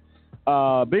weird.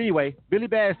 But anyway, Billy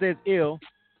Bass says ill.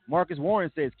 Marcus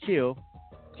Warren says kill.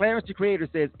 Clarence the Creator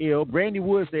says ill. Brandy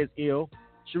Wood says ill.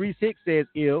 Sharice Hicks says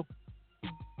ill.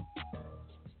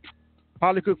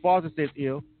 Polly Cook Foster says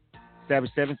ill.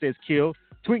 Savage 7 says kill.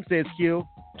 Twink says kill.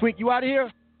 Twink, you out of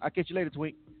here? I'll catch you later,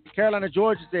 Twink. Carolina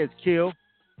Georgia says kill.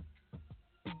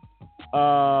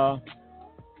 Yeah.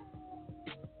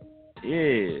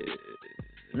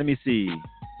 Let me see.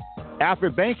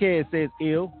 Alfred Bankhead says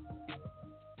ill.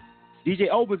 DJ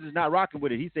Opens is not rocking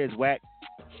with it. He says whack.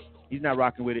 He's not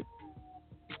rocking with it.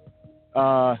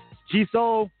 G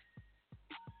Soul,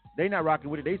 they not rocking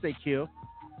with it. They say kill.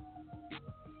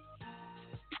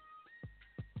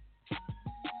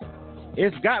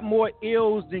 It's got more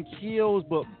ills than kills,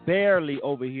 but barely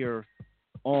over here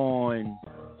on.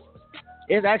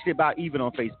 It's actually about even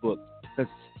on Facebook. Because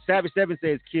Savage 7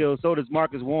 says kill. So does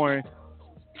Marcus Warren.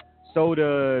 So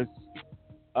does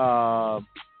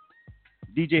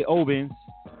DJ Owens,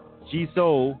 G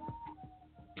Soul.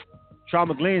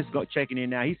 Trauma Glenn's checking in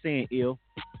now. He's saying ill.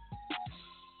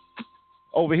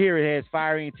 Over here it has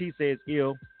Fire T says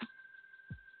ill.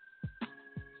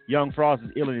 Young Frost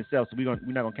is ill in itself, so we're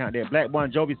not gonna count that. Black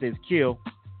Bon Jovi says kill.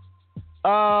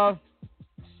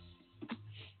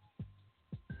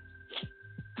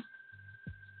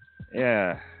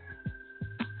 Yeah.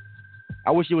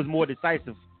 I wish it was more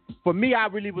decisive. For me, I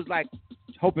really was like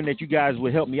hoping that you guys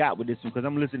would help me out with this one because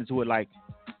I'm listening to it like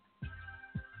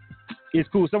it's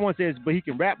cool. Someone says, but he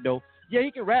can rap though. Yeah,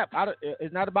 he can rap.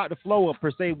 It's not about the flow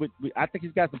per se. I think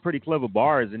he's got some pretty clever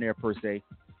bars in there per se.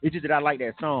 It's just that I like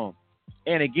that song.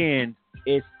 And again,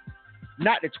 it's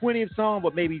not the 20th song,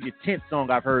 but maybe the 10th song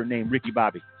I've heard named Ricky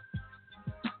Bobby.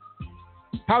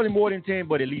 Probably more than 10,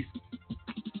 but at least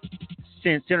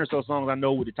 10 or so songs I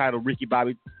know with the title Ricky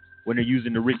Bobby when they're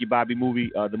using the Ricky Bobby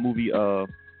movie, the movie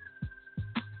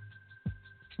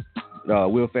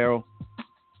Will Ferrell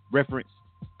reference.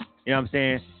 You know what I'm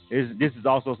saying? This is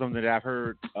also something that I've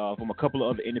heard from a couple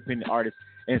of other independent artists.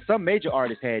 And some major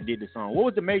artists did the song. What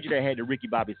was the major that had the Ricky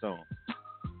Bobby song?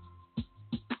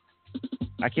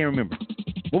 I can't remember.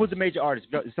 What was the major artist?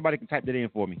 Somebody can type that in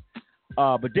for me.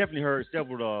 But definitely heard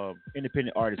several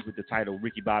independent artists with the title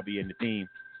Ricky Bobby and the theme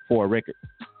for a record.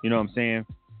 You know what I'm saying?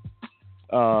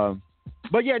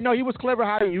 But yeah, no, he was clever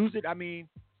how to use it. I mean,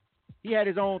 he had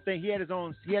his own thing. He had his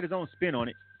own spin on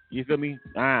it. You feel me?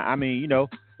 I mean, you know,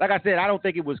 like I said, I don't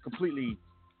think it was completely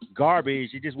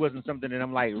garbage. It just wasn't something that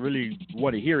I'm like really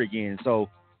want to hear again. So,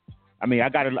 I mean, I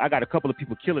got a couple of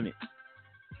people killing it.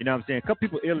 You know what I'm saying? A couple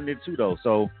people ill in it too, though.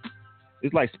 So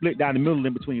it's like split down the middle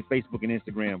in between Facebook and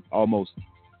Instagram almost.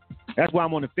 That's why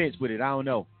I'm on the fence with it. I don't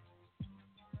know.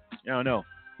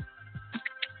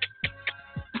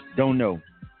 Don't know.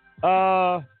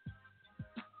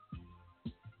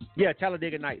 Yeah,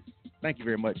 Talladega Nights. Thank you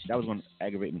very much. That was going to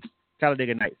aggravate me.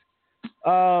 Talladega Nights.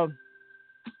 Yeah,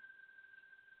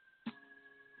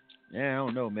 I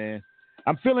don't know, man.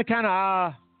 I'm feeling kind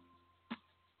of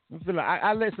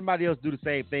I let somebody else do the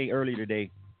same thing earlier today.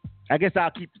 I guess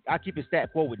I'll keep it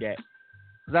stat quo with that.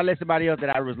 Because I let somebody else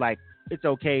that I was like, it's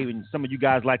okay, and some of you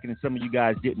guys like it and some of you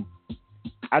guys didn't.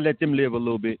 I let them live a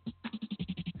little bit.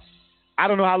 I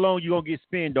don't know how long you're going to get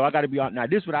spin, though. I got to be out now.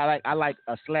 This one I like. I like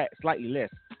a slightly less.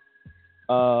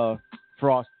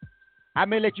 Frost. I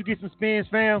may let you get some spins,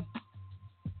 fam.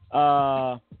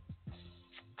 That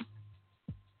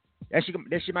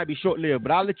shit might be short-lived,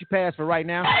 but I'll let you pass for right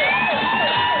now.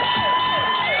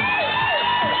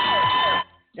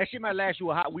 That shit might last you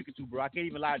a hot week or two, bro. I can't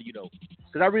even lie to you, though.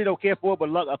 Because I really don't care for it, but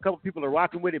look, a couple people are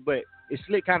rocking with it, but it's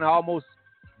slick, kind of almost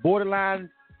borderline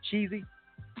cheesy.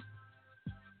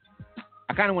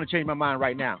 I kind of want to change my mind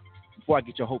right now before I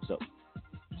get your hopes up.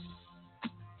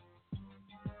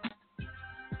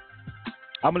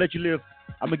 I'm going to let you live.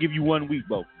 I'm going to give you 1 week,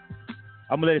 bro.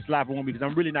 I'm going to let it slide for 1 week because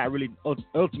I'm not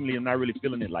really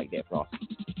feeling it like that, bro.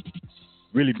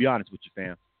 Really be honest with you,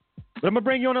 fam. But I'm going to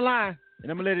bring you on the line,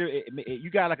 and I'm going to let it, you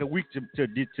got like a week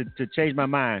to change my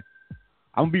mind.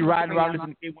 I'm gonna be riding around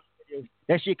listening to K100 Radio.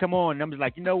 That shit come on, and I'm just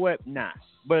like, you know what? Nah.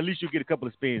 But at least you'll get a couple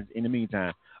of spins in the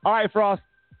meantime. All right, Frost.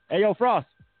 Hey, yo, Frost.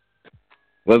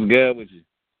 What's good with you?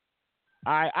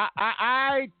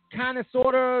 I kind of,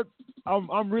 sort of,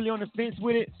 I'm really on the fence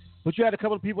with it. But you had a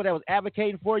couple of people that was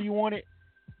advocating for you on it.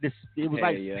 It was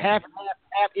half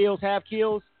ills, half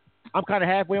kills. I'm kind of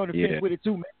halfway on the fence with it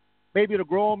too, man. Maybe it'll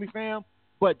grow on me, fam.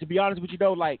 But to be honest with you,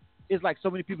 though, like, it's like so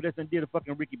many people that done did a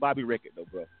fucking Ricky Bobby record, though,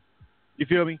 bro. You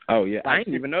feel me? Oh, yeah. Like, I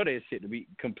didn't even know that shit, to be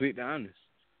completely honest.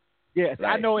 Yes,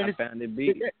 like, I know. And I found it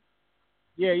beat.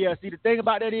 Yeah. See, the thing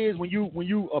about that is when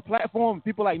you a platform,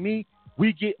 people like me,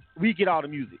 we get all the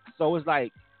music. So it's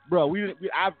like, bro,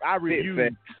 I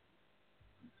reviewed.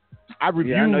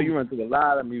 Yeah, I know you run through a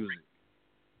lot of music.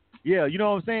 Yeah, you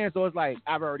know what I'm saying? So it's like,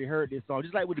 I've already heard this song,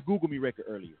 just like with the Google Me record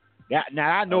earlier.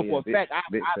 Now I know for a fact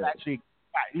I've actually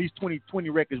got at least 20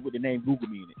 records with the name Google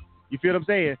Me in it. You feel what I'm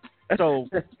saying? So,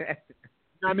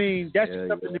 I mean, that's just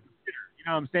something to consider. You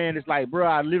know what I'm saying? It's like, bro,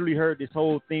 I literally heard this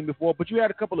whole thing before, but you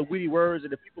had a couple of witty words,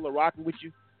 and the people are rocking with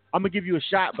you. I'm going to give you a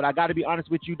shot, but I got to be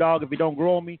honest with you, dog. If it don't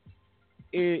grow on me,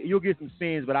 you'll get some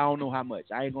spins, but I don't know how much.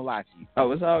 I ain't going to lie to you.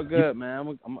 Oh, it's all good,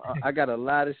 man. I got a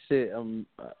lot of shit in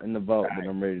the vault that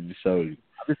I'm ready to show you.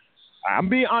 I'm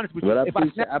being honest with you. But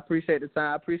I appreciate the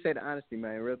time. I appreciate the honesty,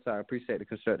 man. Real time. I appreciate the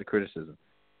constructive criticism.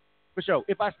 For sure.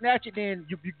 If I snatch it, then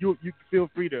you feel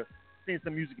free to send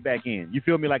some music back in. You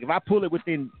feel me? Like if I pull it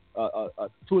within 2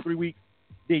 or 3 weeks,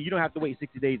 then you don't have to wait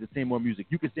 60 days to send more music.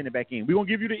 You can send it back in. We're going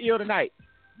to give you the ill tonight,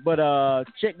 but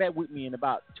check back with me in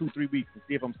about 2-3 weeks to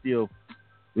see if I'm still.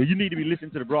 You need to be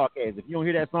listening to the broadcast. If you don't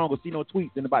hear that song or see no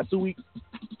tweets in about 2 weeks,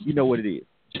 you know what it is.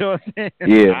 You know what I'm saying?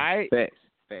 Yeah. All right? Facts.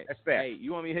 That's fact. Hey,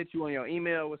 you want me to hit you on your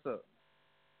email? What's up?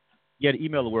 Yeah, the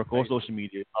email will work or social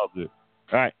media. All good.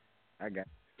 All right. I got it.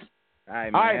 All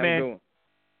right, man. All right, man.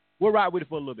 We'll ride with it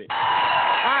for a little bit. All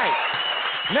right.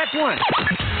 Next one.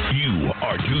 You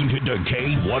are tuned to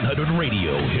K100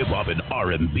 Radio, Hip Hop and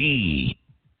R&B.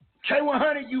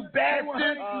 K100, you bad one.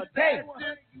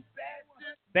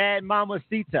 Bad Mama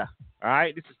Sita. All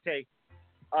right, this is Tay.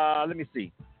 Let me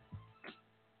see.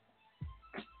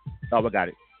 Oh, I got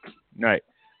it. All right.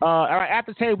 All right,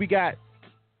 after Tay, we got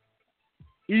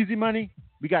Easy Money.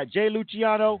 We got Jay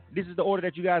Luciano. This is the order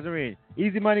that you guys are in.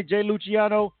 Easy Money, Jay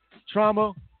Luciano,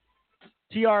 Trauma,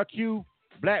 TRQ,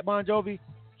 Black Bon Jovi,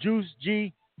 Juice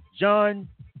G, John,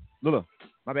 look,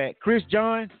 my bad, Chris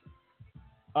John,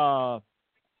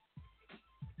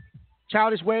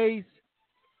 Childish Ways,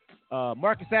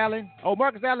 Marcus Allen. Oh,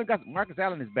 Marcus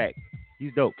Allen is back.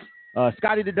 He's dope.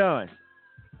 Scotty the Don,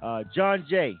 John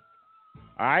Jay.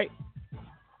 All right.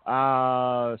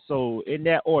 So in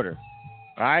that order.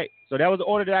 All right. So that was the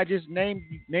order that I just named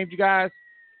you guys.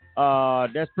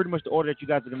 That's pretty much the order that you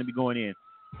guys are going to be going in.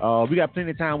 We got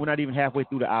plenty of time. We're not even halfway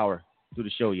through the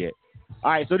show yet.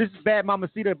 All right. So this is Bad Mama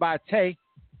Sita by Tay.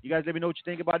 You guys let me know what you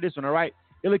think about this one. All right.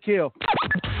 Illa Kill.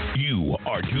 You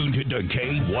are tuned to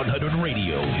K100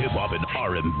 Radio, Hip Hop and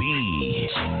R&B.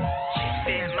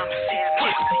 Bad Mama Sita.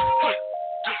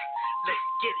 Let's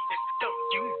get it. Don't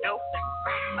you know?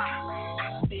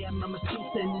 Bad Mama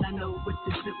Sita, and I know what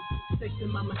to do. Sexy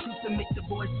Mama Sita, make the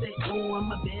boy say, oh,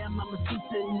 I'm a bad Mama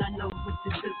Sita, and I know what to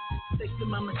do. Sexy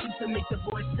Mama Sita, make the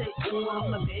boy say, oh,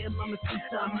 I'm a bad Mama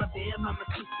Sita, I'm a bad Mama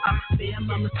Sita, I'm a bad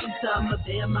Mama Sita, I'm a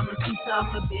bad Mama Sita,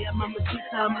 I'm a bad Mama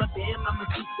Sita, I'm a bad Mama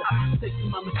Sita. Sexy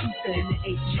Mama Sita, and it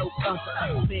ain't no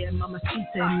other. Bad Mama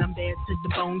Sita, and I'm bad to the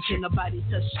bone. Can nobody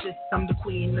touch this? I'm the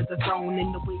queen of the throne,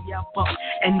 and the way I walk,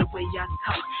 and the way I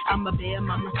talk. I'm a bad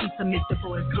Mama Sita, make the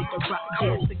boys take a rock.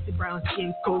 Yeah, 60 brown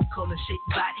skin, cold color, shaped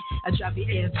body. I drive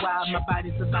your ass wild, my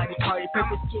body's a body party.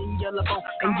 Purple skin, yellow bone,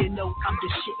 and you know I'm the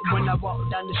shit. When I walk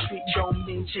down the street, don't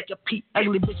mean shake a peep.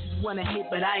 Ugly bitches wanna hate,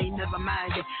 but I ain't never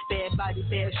mind it. Bad body,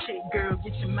 bad shape, girl,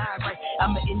 get your mind right.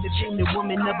 I'm an independent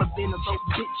woman, never been a broke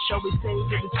bitch. Always say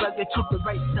that it's rugged, keep the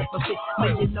right stuff of it.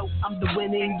 When you know I'm the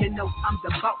winner, and you know I'm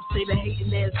the boss. Say the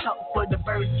hating ass talk, for the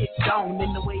birds get gone.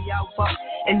 In the way I walk,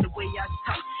 and the way I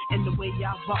talk, and the way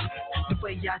I walk, the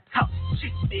way I talk.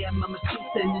 Shit, bad Mama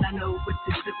Sita, and I know what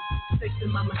to do. Sexy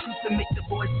Mama Sita, make the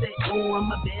boy say, oh,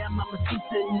 I'm a bad Mama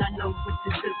Sita, and I know what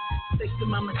to do. Sexy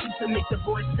Mama Sita, make the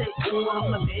boy say, oh,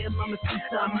 I'm a bad Mama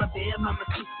Sita, I'm a bad Mama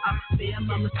Sita, I'm a bad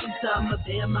Mama Sita, I'm a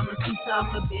bad Mama Sita,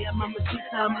 I'm a bad Mama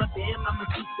Sita, I'm a bad Mama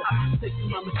Sita. Sexy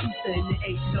Mama Sita, and it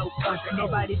ain't no other.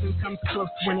 Nobody even comes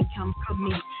close when it comes to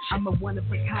me. I'm a one of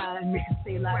a kind, nigga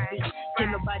say like this.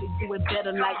 Can nobody do it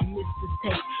better like Mr.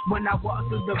 Tay? When I walk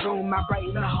through the room, I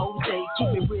brighten the whole day.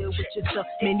 Keep it real with yourself,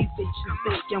 many bitches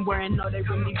fake and wearing all they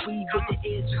really weave with the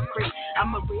edge of great.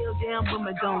 I'm a real damn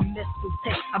woman, don't mess with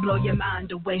Tay. I blow your your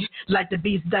mind away. Like the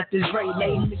beast Dr. Dre.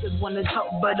 They niggas wanna talk,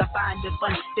 but I find it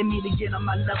funny. They need to get on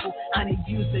my level. Honey,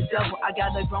 use the devil. I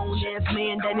got a grown ass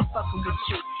man that is fucking with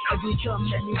you. If you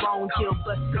come at me wrong, kill,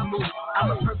 bust the move.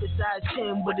 I'm a perfect size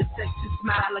 10 with a sexy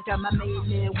smile. I got my main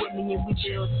man with me and we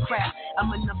build crap.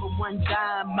 I'm a number one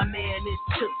dime, my man is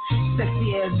took.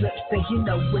 Sexy ass lips and you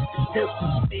know what to do.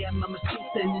 Yeah, mama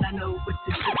sweet and I know what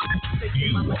to do.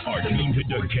 You are listening to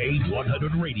the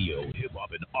K100 Radio, Hip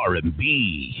Hop and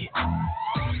R&B.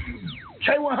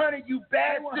 K100, you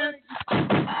bastard.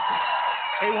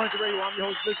 K100 Radio, I'm your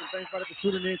host, Listen. Thanks for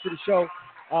tuning in to the show.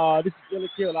 This is Illa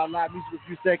Kill, our live music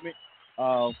review segment.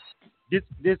 This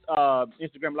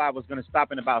Instagram Live was going to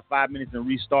stop in about 5 minutes and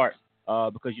restart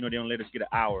because, you know, they don't let us get an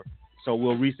hour. So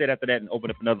we'll reset after that and open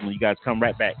up another one. You guys come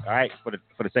right back, all right, for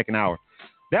the second hour.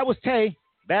 That was Tay,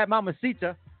 Bad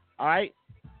Mamacita, all right.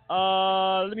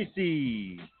 Let me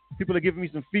see. People are giving me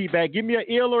some feedback. Give me an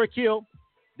ill or a kill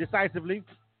decisively.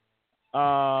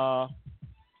 Mariki.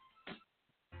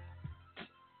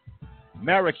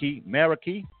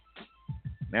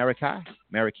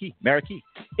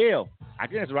 Ill. I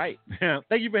think that's right.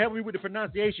 Thank you for helping me with the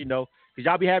pronunciation, though, because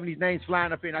y'all be having these names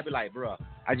flying up here, and I be like, bruh,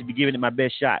 I just be giving it my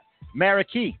best shot.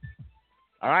 Mariki.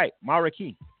 All right,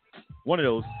 Mariki. One of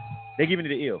those. They're giving it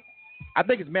the ill. I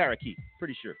think it's Mariki.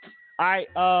 Pretty sure. All right.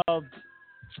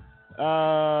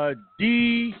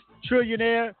 D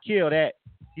Trillionaire. Kill that.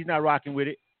 He's not rocking with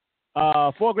it.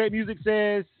 For Great Music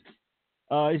says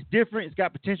it's different. It's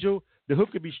got potential. The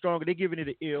hook could be stronger. They're giving it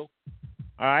an ill.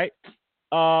 All right.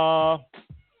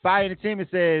 Fire Entertainment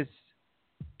says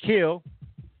kill.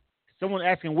 Someone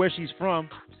asking where she's from.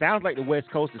 Sounds like the West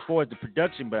Coast as far as the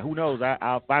production, but who knows?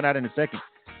 I'll find out in a second.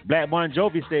 Black Bon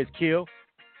Jovi says kill.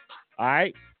 All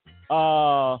right.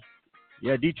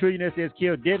 Yeah, D Trillionaire says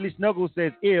kill. Deadly Snuggle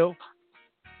says ill.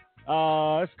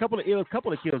 There's a couple of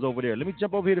kills over there. Let me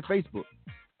jump over here to Facebook.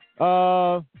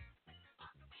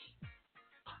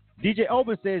 DJ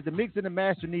Oben says the mix and the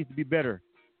master needs to be better.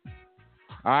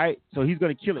 All right, so he's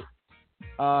going to kill it.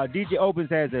 DJ Opens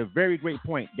has a very great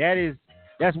point.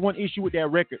 That's one issue with that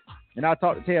record, and I'll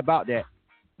talk to Tay about that.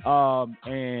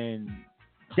 And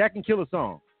that can kill a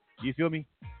song. You feel me?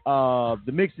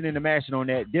 The mixing and the mashing on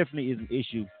that definitely is an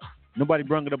issue. Nobody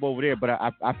brung it up over there, but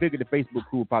I figured the Facebook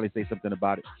crew would probably say something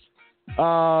about it.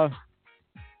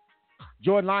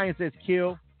 Jordan Lyon says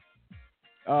kill.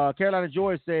 Carolina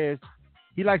George says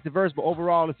he likes the verse, but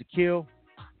overall it's a kill.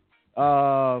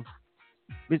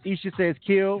 Miss Isha says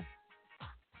kill.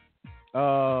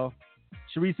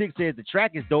 Cherie Six says the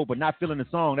track is dope, but not feeling the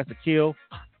song. That's a kill.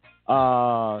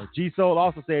 G Soul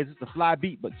also says it's a fly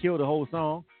beat, but kill the whole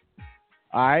song.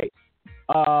 All right.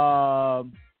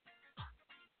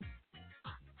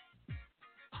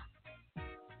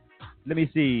 Let me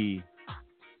see.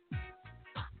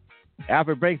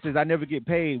 Alfred Banks says I never get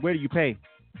paid. Where do you pay?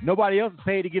 Nobody else is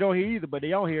paid to get on here either, but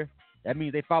they on here. That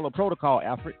means they follow protocol,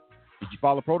 Alfred. Did you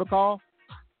follow protocol?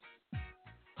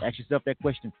 Ask yourself that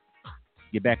question.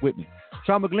 Get back with me.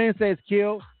 Trauma Glenn says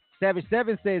kill. Savage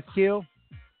 7 says kill.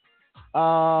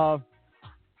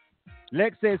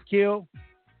 Lex says kill.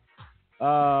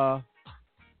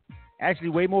 Actually,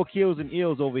 way more kills than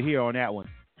ills over here on that one.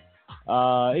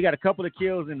 They got a couple of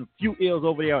kills and a few ills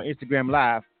over there on Instagram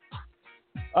Live.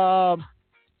 For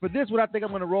this one, I think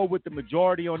I'm going to roll with the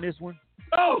majority on this one.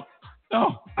 Oh!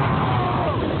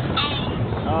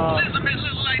 Elizabeth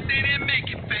look like they didn't make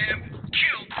it, fam.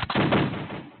 Kill.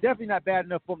 Definitely not bad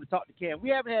enough for him to talk to Cam. We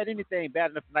haven't had anything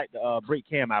bad enough tonight to break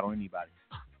Cam out on anybody.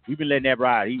 We've been letting that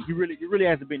ride. It really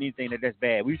hasn't been anything that's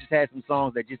bad. We just had some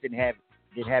songs that just didn't have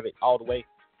it all the way,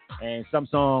 and some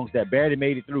songs that barely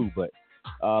made it through. But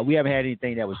we haven't had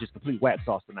anything that was just complete whack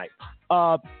sauce tonight.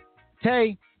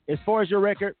 Tay, as far as your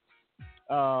record,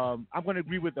 I'm going to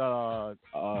agree with a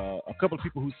couple of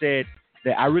people who said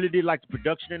that I really did like the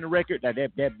production in the record.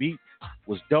 That beat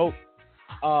was dope.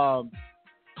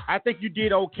 I think you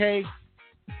did okay,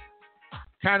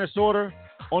 kind of, sort of,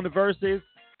 on the verses.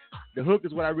 The hook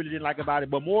is what I really didn't like about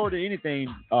it. But more than anything,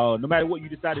 no matter what you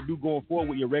decide to do going forward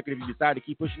with your record, if you decide to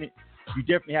keep pushing it, you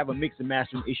definitely have a mix and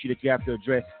mastering issue that you have to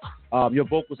address. Your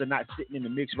vocals are not sitting in the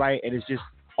mix right, and it's just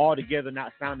all together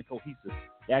not sounding cohesive.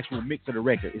 The actual mix of the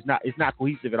record is not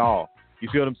cohesive at all. You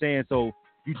feel what I'm saying? So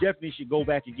you definitely should go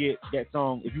back and get that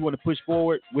song if you want to push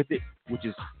forward with it, which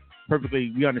is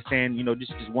perfectly, we understand. You know, this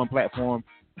is just one platform.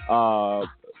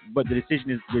 But the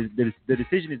decision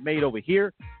is made over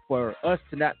here for us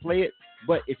to not play it.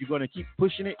 But if you're going to keep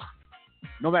pushing it,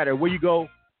 no matter where you go,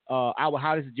 I would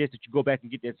highly suggest that you go back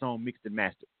and get that song mixed and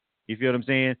mastered. You feel what I'm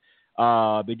saying?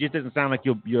 It just doesn't sound like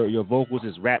your vocals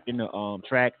is wrapped in the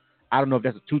track. I don't know if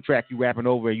that's a 2-track you rapping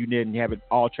over and you didn't have it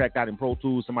all tracked out in Pro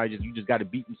Tools. You just got a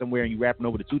beat from somewhere and you rapping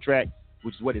over the 2-track,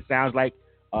 which is what it sounds like.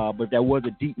 But if that was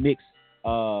a deep mix,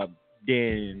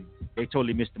 then they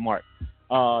totally missed the mark.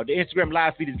 The Instagram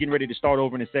live feed is getting ready to start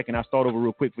over in a second. I'll start over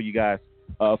real quick for you guys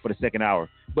for the second hour.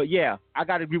 But yeah, I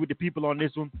got to agree with the people on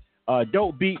this one.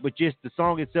 Dope beat, but just the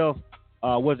song itself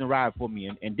wasn't right for me,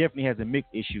 and definitely has a mix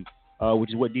issue,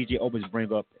 which is what DJ Opus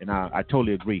bring up, and I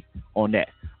totally agree on that.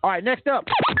 All right, next up.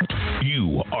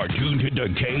 You are tuned into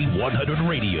K100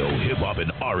 Radio, Hip Hop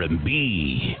and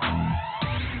R&B.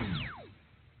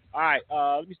 All right,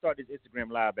 let me start this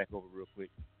Instagram live back over real quick.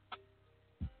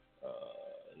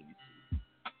 Let me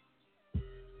see.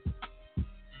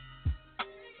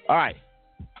 All right,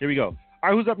 here we go. All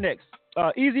right, who's up next?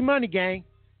 Easy Money Gang.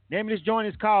 Name of this joint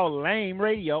is called Lame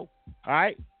Radio. All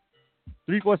right,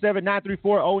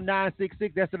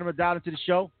 347-934-0966. That's the number dial into the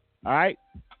show. All right,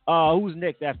 who's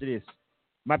next after this?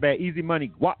 My bad, Easy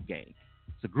Money Guap Gang.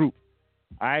 It's a group.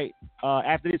 All right,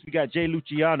 after this we got Jay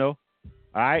Luciano.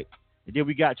 All right, and then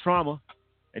we got Trauma,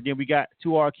 and then we got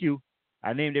 2RQ.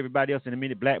 I named everybody else in a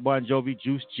minute. Black Bon Jovi,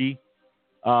 Juice G.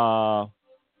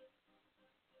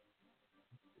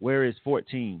 Where is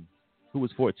 14? Who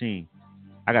was 14?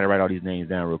 I got to write all these names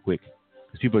down real quick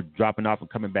because people are dropping off and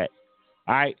coming back.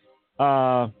 All right.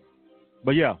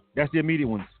 But yeah, that's the immediate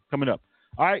ones coming up.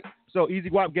 All right. So Easy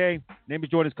Guap Gang. Name of the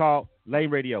joint is called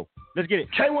Lame Radio. Let's get it.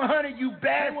 K100, you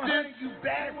bastard. You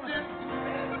bastard.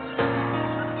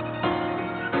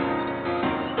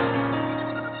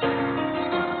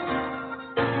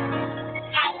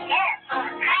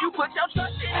 You put your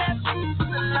trust in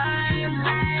that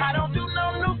line. I don't do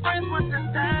no new friends with the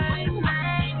time.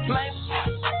 Blame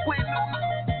with no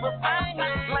but fine.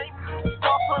 Blame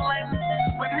for lame.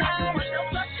 When you put your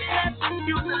trust in that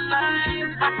you the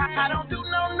line. I don't do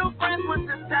no new friends with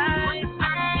the time.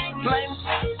 Blame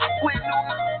with no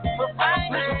but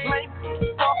fine. Blame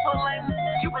for lame.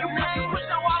 You put your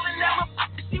all in never.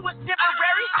 She was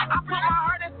temporary. I put my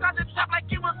heart inside the trap like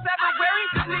it was February.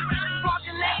 This nigga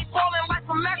flogging name falling like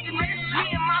from Mexican. Me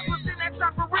and my was in that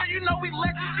trap for real. You know we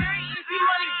legendary. Easy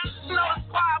money. You know it's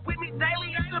squad with me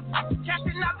daily.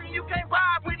 Catching nothing, you can't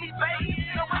ride with me, baby.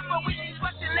 No whisper with me,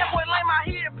 question that boy lame out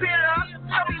here, appear.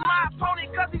 Tell me my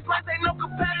opponent, cause these lights ain't no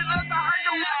competitors. I heard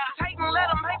them hating, let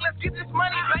them hate, let's get this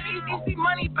money, baby. Easy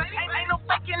money, baby. Ain't no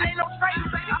faking, ain't no trading,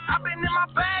 baby. I've been in my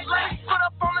bag, lady. Put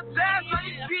up on the dash,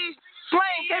 lady. Be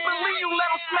slain, can't believe you let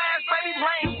them smash, baby.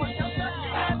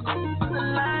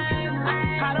 Lame.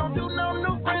 I don't do no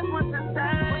new friends with the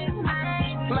time.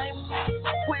 Blame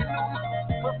with no,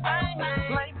 but fine.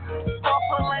 Blame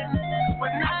for lame.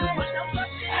 When I put your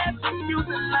trust in that, you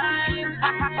the line.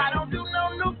 I don't do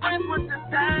no new friends with the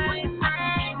time.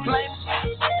 Blame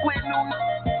with no,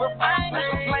 but fine.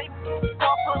 Blame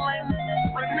for lame.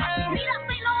 When I need a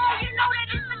thing no more, you know that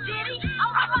it's a ditty.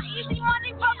 I'm a Easy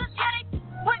Money brother, get it.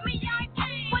 With me, I ain't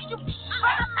with you.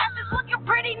 But the mess is looking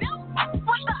pretty new.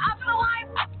 With the upper line,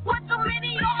 with the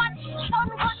mini on my show.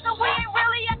 But the we ain't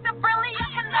really acting friendly. I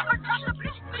can never trust a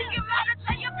bitch. You get mad and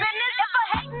say your business. If I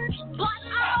hate, block, I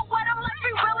don't know what I'm like. We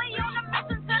really on a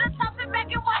mission to the top and back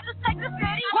and watch us take the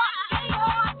city. Watch me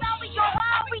on my belly, you're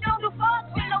wild. We don't do fuck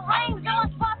in the rain,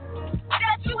 don't fuck.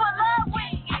 That you in love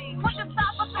with. Put the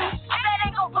stop us through. That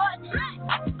ain't gon' budge.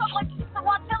 So like, so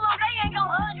I tell them they ain't gon'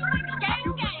 hug.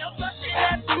 Gang. Don't touch it,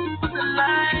 that's the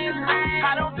line.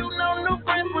 I don't do no new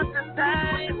friends with the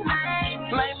time.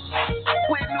 Blame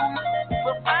with no,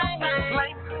 but fine.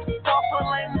 Blame for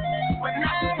lame. When I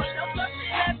put your trust in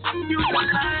that, you the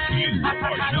line. You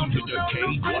are tuned to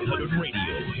K100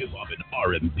 Radio, Hip Hop and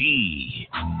R&B.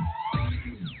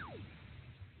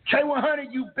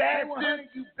 K100, you bastard.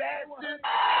 You bastard.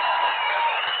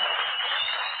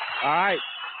 All right.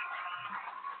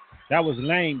 That was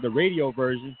Lame, the radio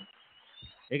version.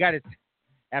 They got it.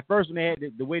 At first, when they had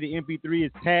the way the MP3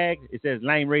 is tagged, it says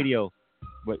Lame Radio.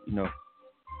 But,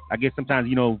 I guess sometimes, I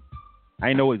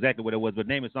didn't know exactly what it was, but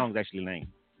the name of the song is actually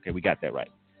Lame. Okay, we got that right.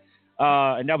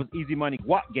 And that was Easy Money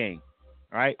Guap Gang.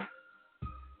 All right.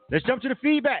 Let's jump to the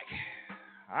feedback.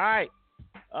 All right.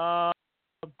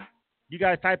 You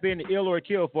guys type in the ill or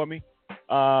kill for me.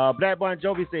 Black Bon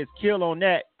Jovi says kill on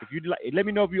that. If you let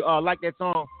me know if you like that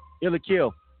song, ill or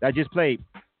kill that I just played.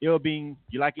 Ill being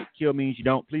you like it, kill means you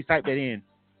don't. Please type that in.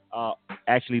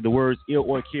 Actually, the words ill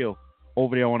or kill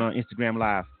over there on Instagram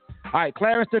Live. All right,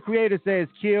 Clarence the Creator says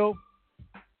kill.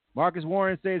 Marcus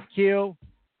Warren says kill.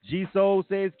 G Soul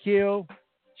says kill.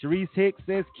 Sharice Hicks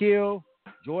says kill.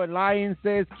 Jordan Lyons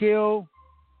says kill.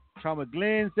 Trauma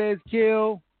Glenn says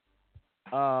kill.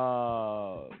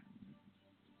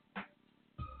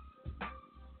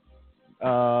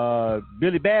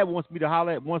 Billy Bad wants me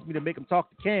to make him talk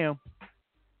to Cam.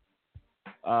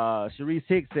 Sharice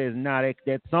Hicks says, nah,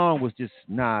 that song was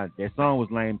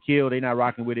lame. Kill, they not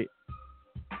rocking with it.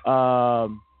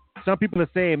 Some people are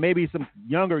saying maybe some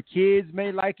younger kids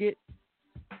may like it.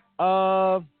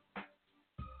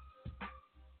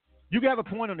 You can have a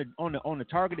point on the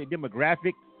targeted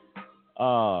demographic.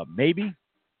 Maybe,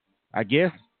 I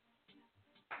guess.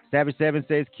 Savage 7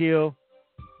 says kill.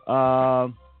 I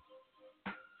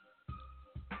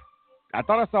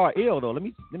thought I saw ill though. Let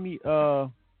me.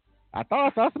 I thought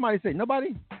I saw somebody say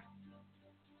nobody.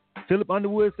 Philip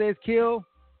Underwood says kill.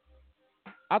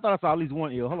 I thought I saw at least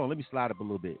one ill. Hold on, let me slide up a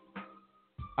little bit.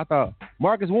 I thought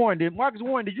Marcus Warren did. Marcus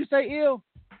Warren, did you say ill?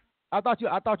 I see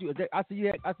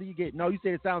you get. No, you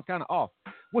said it sounds kind of off.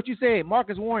 What you said,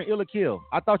 Marcus Warren, ill or kill?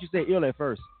 I thought you said ill at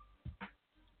first,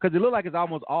 because it looked like it's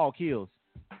almost all kills.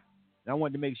 And I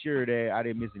wanted to make sure that I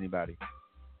didn't miss anybody.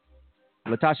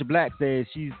 Latasha Black says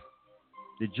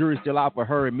the jury's still out for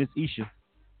her and Miss Isha.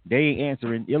 They ain't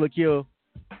answering. Ill or kill,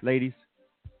 ladies.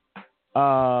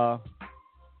 Born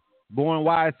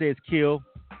Wise says kill.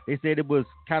 They said it was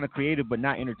kind of creative but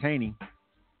not entertaining.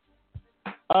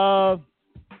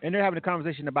 And they're having a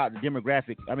conversation about the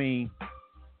demographic. I mean,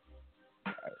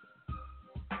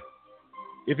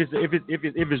 if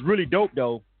it's really dope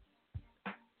though,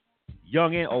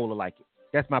 young and old will like it.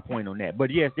 That's my point on that. But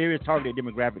yes, there is targeted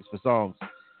demographics for songs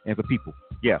and for people.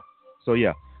 Yeah. So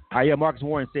yeah. All right, yeah, Marcus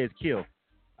Warren says kill.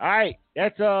 All right,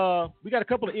 that's we got a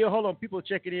couple of ill. Hold on, people are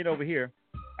checking in over here.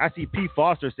 I see P.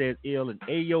 Foster says ill and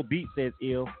Ayo Beat says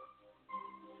ill.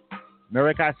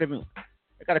 Marikai 7.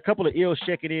 I got a couple of ills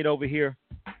checking in over here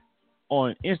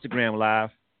on Instagram Live.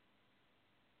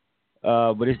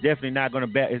 But it's definitely not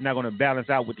gonna balance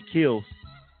out with the kills.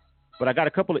 But I got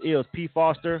a couple of ills. P.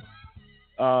 Foster,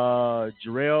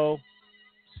 Jarrell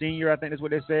Senior, I think that's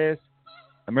what it says.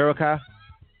 America.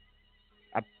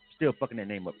 I'm still fucking that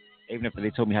name up, even if they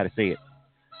told me how to say it.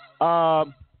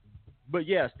 But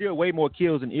yeah, still way more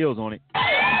kills than ills on it. Oh,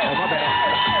 my bad.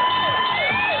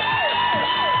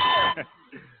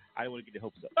 I didn't want to get the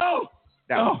hopes up.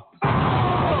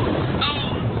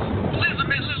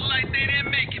 Elizabeth looked like they didn't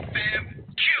make it, fam.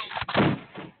 Kill.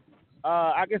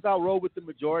 I guess I'll roll with the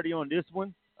majority on this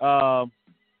one.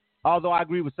 Although I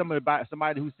agree with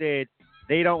somebody who said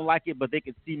they don't like it, but they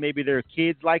can see maybe their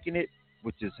kids liking it,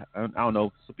 which is, I don't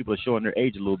know, some people are showing their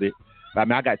age a little bit. But I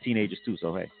mean, I got teenagers too,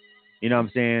 so hey, you know what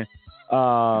I'm saying?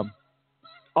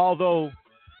 Although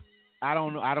I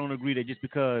don't agree that just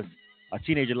because a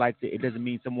teenager likes it, it doesn't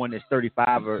mean someone that's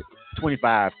 35 or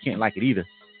 25 can't like it either.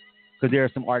 Because there are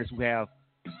some artists who have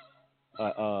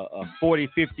 40,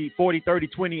 50, 40, 30,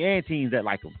 20, and teens that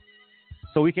like them.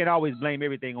 So we can't always blame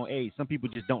everything on age. Some people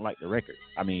just don't like the record.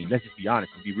 I mean, let's just be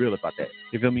honest and be real about that.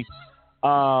 You feel me?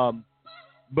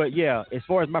 But yeah, as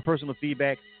far as my personal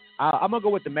feedback, I'm gonna go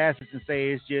with the masses and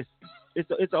say it's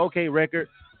an okay record.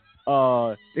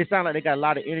 They sound like they got a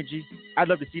lot of energy. I'd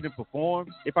love to see them perform.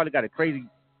 They probably got a crazy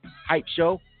hype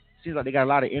show. Seems like they got a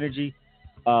lot of energy.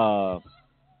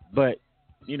 But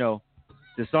you know,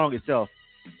 the song itself,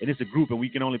 and it's a group, and we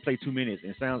can only play 2 minutes.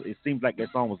 And it seems like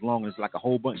that song was long, and it's like a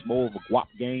whole bunch more of a guap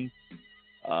game.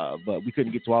 But we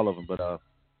couldn't get to all of them. But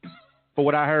for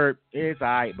what I heard, it's all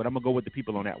right. But I'm gonna go with the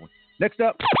people on that one. Next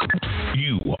up,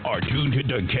 you are tuned to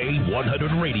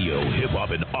K100 Radio, Hip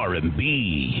Hop and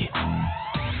R&B.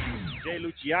 Jay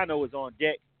Luciano is on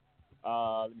deck.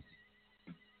 Let me see.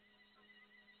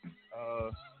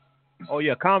 Oh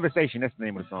yeah, Conversation. That's the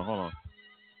name of the song. Hold on.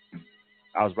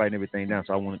 I was writing everything down,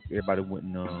 so I wanted everybody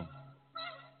wouldn't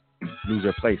lose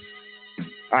their place.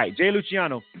 All right, Jay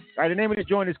Luciano. All right, the name of this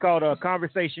joint is called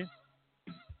Conversation.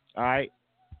 All right.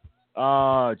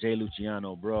 Jay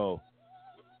Luciano, bro.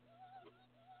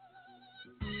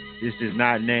 This is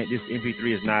not this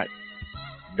MP3 is not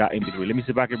 .mp3. Let me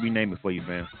see if I can rename it for you,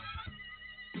 fam.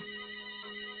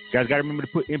 You guys gotta remember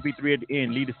to put MP3 at the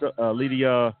end. Lead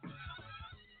the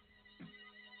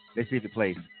let's see if it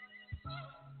plays.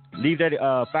 Leave that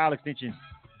file extension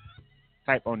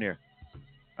type on there.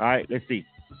 All right, let's see.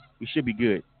 We should be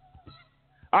good.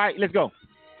 All right, let's go.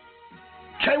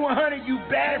 K100, you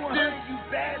bastard. You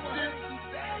bastard.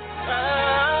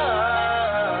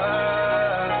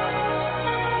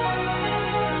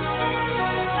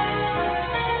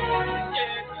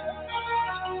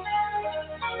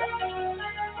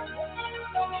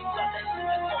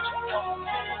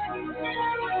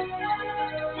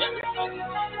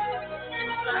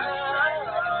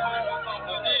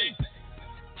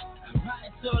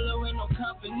 Solo ain't no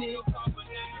company.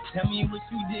 Tell me what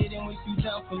you did and what you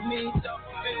done for me.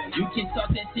 You can talk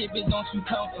that shit, but don't you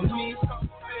come for me.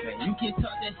 Man, you can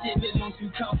talk that shit, but don't you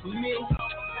come for me.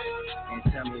 And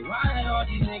tell me why all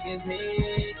these niggas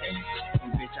hating.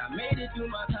 And bitch, I made it through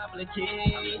my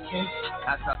complications.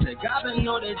 I talk to God and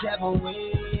know the devil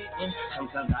waiting.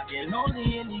 Sometimes I get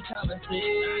lonely in these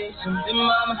conversations. And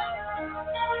mama,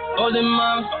 oh the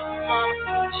mama,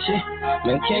 shit,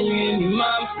 man, can you hear me,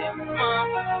 mama?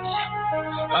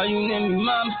 Are you near me,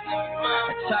 mama?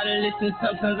 I try to listen,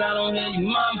 sometimes I don't hear you,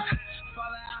 mama.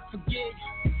 Father, I forget.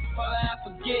 Father, I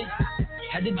forget.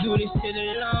 Had to do this shit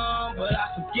alone, but I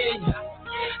forget.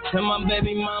 Tell my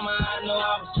baby mama I know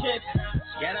I was tripping.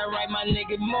 Gotta write my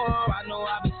nigga more, I know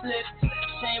I be slipping.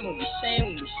 Shame on me, shame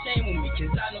on me, shame on me,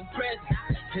 cause I know present.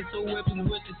 Pistol whipping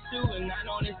with the shoe and I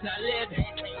know it's not living.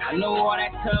 I know all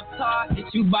that tough talk,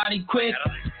 get you body quick.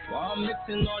 While I'm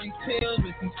mixing all these pills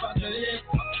with these fucking lips.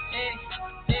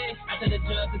 I tell the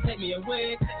judge to take me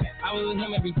away. I was with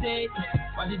him every day.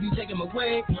 Why did you take him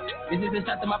away? This is a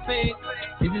shot to my face.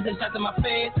 This is a shot to my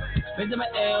face. Raise up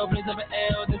an L, raise up an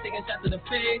L, then take a shot to the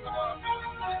face.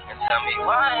 And tell me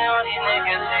why all these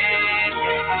niggas hate.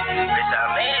 Bitch,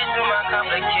 I made it through my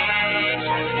complications.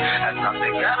 I talk to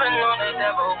God and know the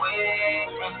devil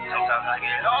wait. Sometimes I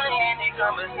get lonely in these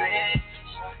conversations.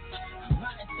 I'm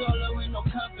riding solo with no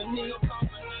company.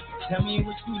 Tell me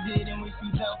what you did and what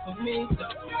you done for me.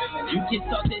 You can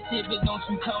talk that shit, but don't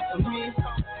you come for me.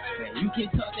 You can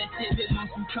talk that shit, but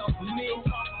don't you come for me.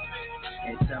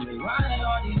 And tell me why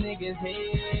all these niggas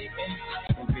hating.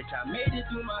 And bitch, I made it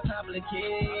through my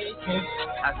complications.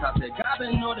 I talk to God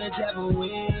and know the devil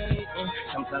waiting.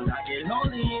 Sometimes I get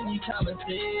lonely in these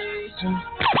conversations.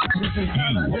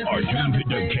 You are tuned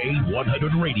to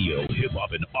K100 Radio, Hip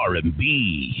Hop and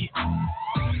R&B.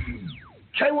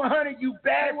 K100, you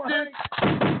bastard.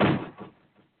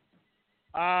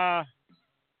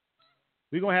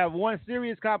 We're going to have one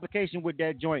serious complication with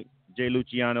that joint, Jay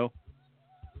Luciano.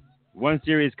 One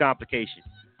serious complication.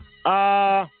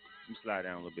 Let me slide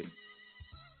down a little bit.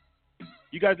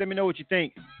 You guys let me know what you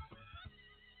think.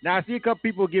 Now, I see a couple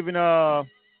people giving it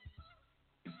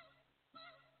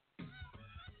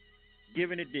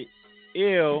the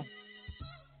ill.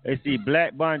 Let's see,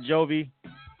 Black Bon Jovi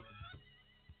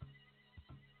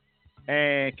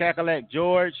and Cackalack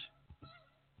George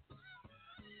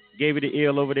gave it the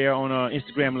ill over there on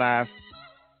Instagram Live.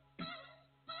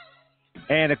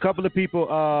 And a couple of people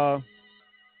over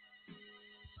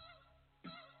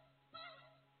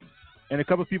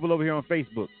here on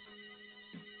Facebook.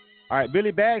 All right,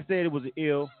 Billy Bag said it was an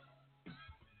ill.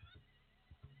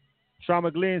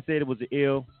 Trauma Glenn said it was an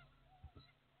ill.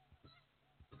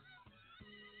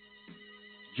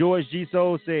 George G.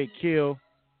 Soul said kill.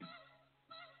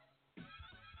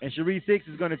 And Cherie Six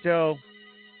is going to tell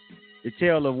the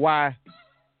tale of why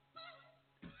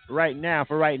right now,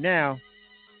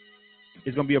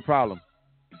 it's going to be a problem.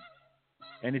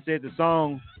 And it said the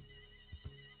sound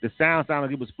sounded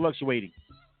like it was fluctuating.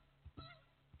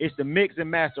 It's the mix and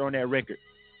master on that record.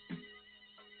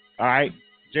 All right,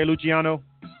 Jay Luciano.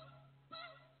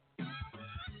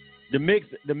 The mix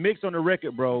on the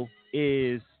record, bro,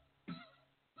 is,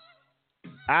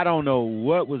 I don't know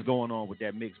what was going on with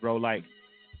that mix, bro. Like,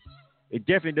 it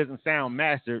definitely doesn't sound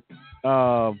mastered.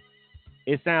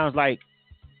 It sounds like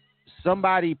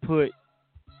somebody put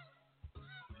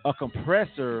a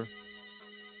compressor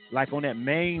like on that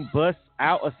main bus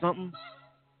out or something,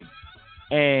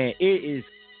 and it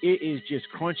is just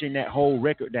crunching that whole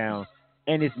record down,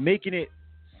 and it's making it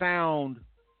sound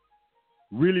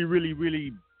really, really,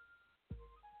 really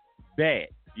bad.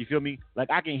 You feel me?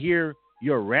 Like, I can hear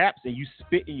your raps and you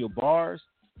spit in your bars,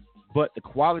 but the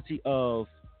quality of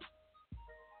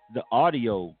the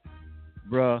audio,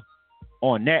 bruh,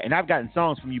 on that, and I've gotten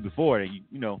songs from you before that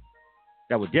you know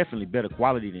that were definitely better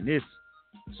quality than this.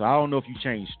 So I don't know if you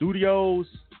changed studios,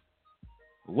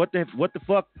 what the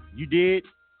fuck you did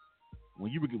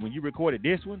when you recorded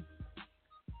this one.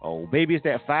 Oh, baby, it's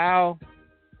that file.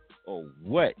 Oh,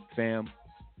 what, fam?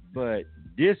 But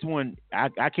this one, I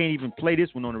can't even play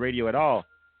this one on the radio at all,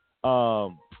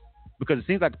 because it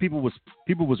seems like people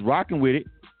was rocking with it.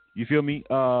 You feel me?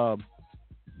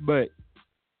 But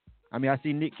I mean, I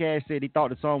see Nick Cash said he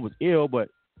thought the song was ill, but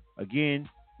again,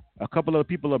 a couple of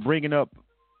people are bringing up,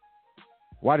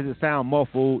 why does it sound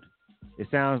muffled? It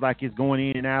sounds like it's going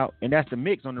in and out, and that's the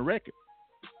mix on the record.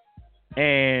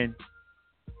 And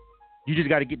you just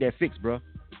got to get that fixed, bro.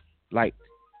 Like,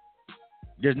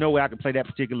 there's no way I can play that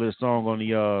particular song on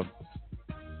the.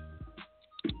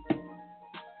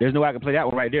 There's no way I can play that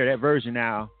one right there. That version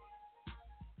now.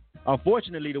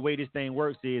 Unfortunately, the way this thing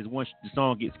works is once the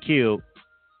song gets killed,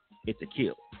 it's a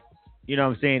kill. You know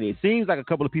what I'm saying? It seems like a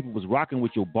couple of people was rocking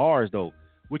with your bars, though,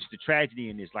 which is the tragedy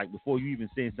in this. Like, before you even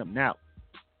send something out,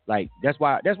 Like that's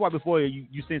why before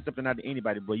you send something out to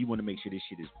anybody, bro, you want to make sure this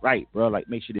shit is right, bro. Like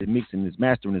make sure this mixing, this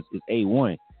mastering is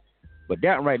A1. But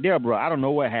that right there, bro, I don't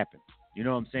know what happened. You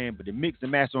know what I'm saying? But the mix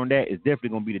and master on that is definitely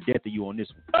gonna be the death of you on this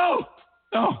one. Oh.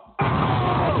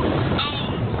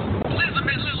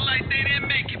 Elizabeth look like they didn't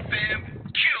make it, fam.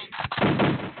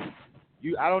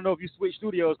 Killed. I don't know if you switch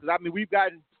studios, because I mean we've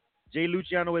gotten Jay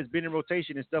Luciano has been in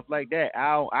rotation and stuff like that.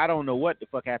 I don't know what the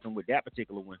fuck happened with that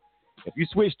particular one. If you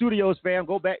switch studios, fam,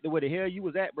 go back to where the hell you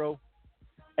was at, bro.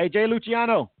 Hey, Jay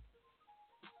Luciano.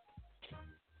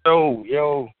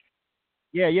 Yo.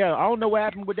 Yeah. I don't know what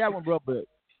happened with that one, bro, but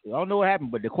I don't know what happened.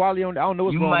 But the quality on, I don't know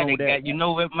what's going on with that. You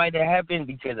know what might have happened?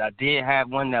 Because I did have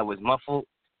one that was muffled,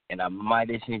 and I might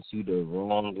have sent you the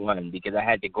wrong one because I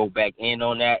had to go back in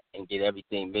on that and get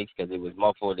everything mixed because it was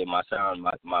muffled and my sound,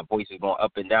 my voice was going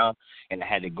up and down, and I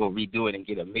had to go redo it and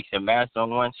get a mix and master on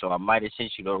one. So I might have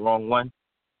sent you the wrong one.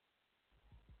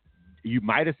 You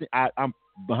might have. I'm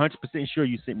 100% sure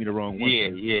you sent me the wrong one.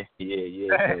 Yeah.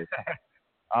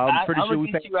 I'm pretty sure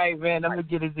we. Get you right, man. I'm gonna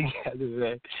get it together,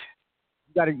 man.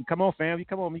 You gotta come on, fam. You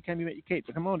come on. You can't even. You can't.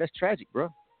 Come on. That's tragic, bro.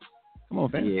 Come on,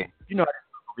 fam. Yeah. You know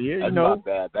over here. That's not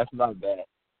bad. That's not bad.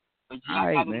 But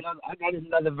I got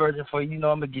another version for you. You know,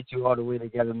 I'm gonna get you all the way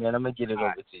together, man. I'm gonna get it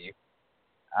over to you.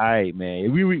 All right,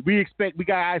 man. We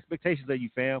got high expectations of you,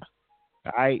 fam.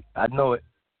 All right. I know it.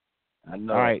 All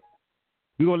right.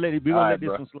 We're gonna let this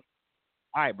one slide.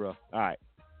 All right, bro. All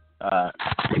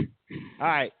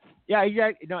right. Yeah,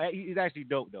 he's actually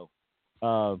dope though.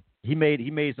 He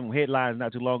made some headlines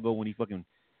not too long ago when he fucking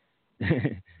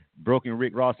broke in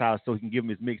Rick Ross' house so he can give him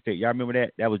his mixtape. Y'all remember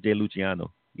that? That was Jay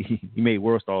Luciano. He made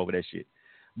World Star over that shit.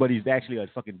 But he's actually a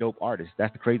fucking dope artist.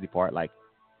 That's the crazy part. Like,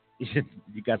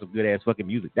 you got some good ass fucking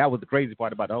music. That was the crazy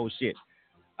part about the whole shit.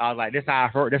 I was like, that's how I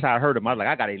heard him. I was like,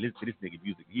 I gotta listen to this nigga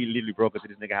music. He literally broke into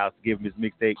this nigga house to give him his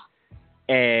mixtape.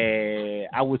 And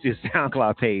I went to his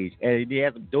SoundCloud page, and he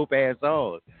had some dope ass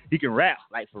songs. He can rap,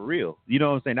 like for real. You know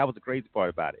what I'm saying? That was the crazy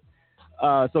part about it.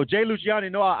 So Jay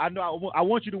Luciano, I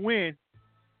want you to win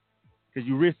because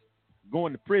you risk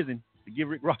going to prison to give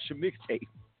Rick Ross your mixtape.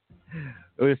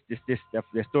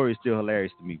 That story is still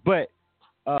hilarious to me. But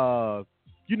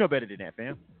you know better than that,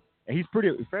 fam. And he's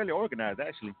fairly organized,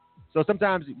 actually. So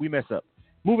sometimes we mess up.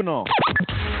 Moving on.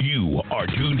 You are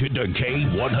tuned to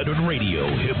K100 Radio,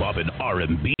 Hip Hop and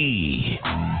R&B.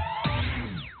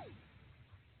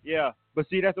 Yeah, but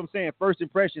see, that's what I'm saying. First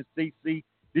impressions. See,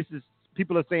 this is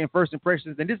people are saying first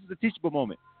impressions, and this is a teachable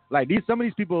moment. Like some of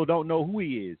these people don't know who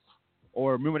he is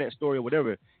or remember that story or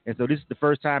whatever, and so this is the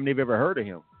first time they've ever heard of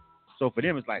him. So for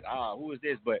them, it's like, who is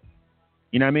this? But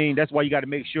you know what I mean? That's why you got to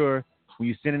make sure when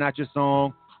you're sending out your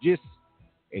song, just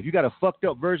if you got a fucked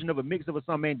up version of a mix of a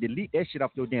song, man, delete that shit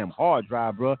off your damn hard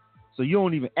drive, bro. So you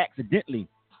don't even accidentally,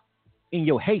 in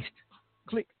your haste,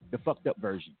 click the fucked up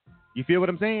version. You feel what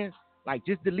I'm saying? Like,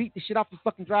 just delete the shit off your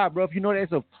fucking drive, bro. If you know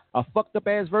that's a fucked up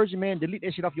ass version, man, delete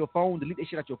that shit off your phone. Delete that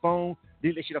shit off your phone.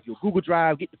 Delete that shit off your Google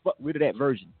Drive. Get the fuck rid of that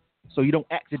version so you don't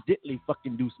accidentally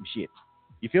fucking do some shit.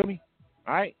 You feel me?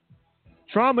 All right?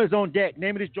 Trauma is on deck.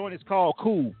 Name of this joint is called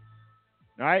Cool.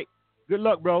 All right? Good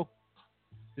luck, bro.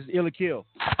 This is Ill or Kill.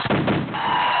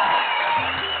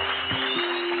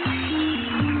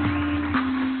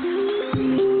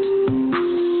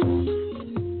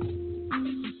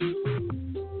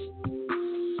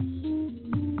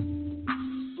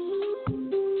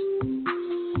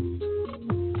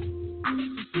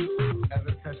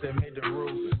 Ever since they made the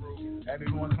rules,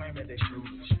 everyone claiming they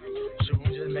shooting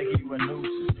just make you a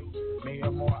nuisance. Me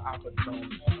or more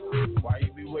opportunity. Why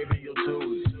you be waving your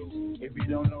tools if you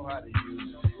don't know how to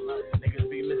use it? Niggas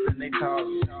be missing they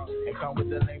targets and come with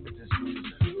the language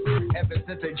excuses. Ever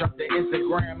since they dropped their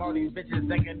Instagram, all these bitches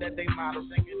thinking that they models.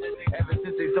 Ever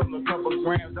since they sold a couple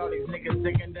grams, all these niggas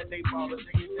thinking that they ballers.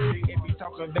 If you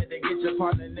talking better, get your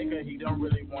partner, nigga, he don't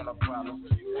really want a problem.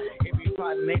 If you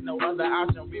plotting ain't no other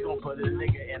option, we gon' put a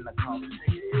nigga in the coffin.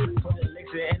 Put the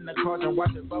elixir in the carton,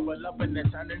 watch it bubble up and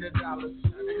then turn it to dollars.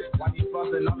 While you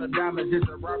fussing on the diamonds, it's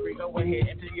a robbery, go ahead,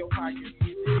 empty your pockets.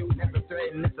 Never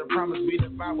threaten, it's a promise, we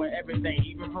devour everything,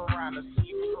 even piranhas.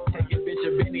 Take your bitch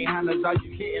a Benny Hannas, all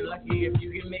you getting lucky if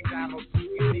you get McDonald's.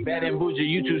 Bad and bougie,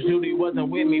 you too snooty, wasn't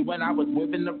with me when I was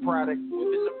whipping the product.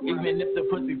 Even if the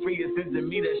pussy free is to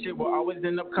me, that shit will always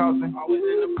end up costing.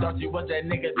 Thought you was that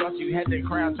nigga, thought you had the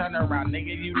crown, turn around,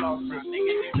 nigga, you lost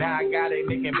it. Now I got it,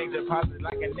 they can make deposits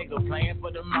like a nigga playing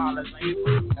for the Marlins.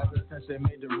 Ever since they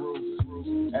made the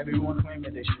rules, everyone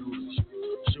claiming they shooters.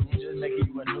 Shooting just making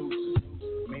you a nuisance.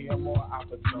 Me or more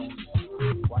opportunity.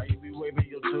 Why you be waving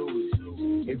your tools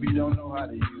if you don't know how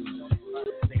to use it?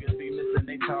 Niggas be missing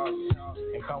they targets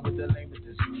and come with the language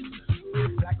excuses.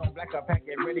 Black on black, I pack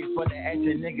it ready for the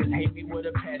action. Niggas hate me with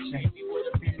a passion.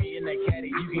 Beat me in the caddy.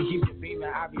 You can keep your beaming.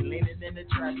 I be leaning in the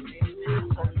traffic.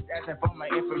 Police asking for my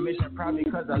information, probably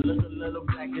cause I look a little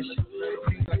blackish.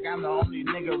 Seems like I'm the only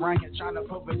nigga around here trying to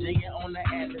put Virginia on the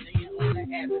atlas.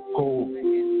 Cool.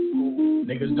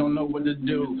 Niggas don't know what to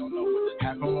do.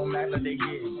 Half of them act like they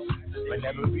get, but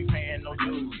never be paying no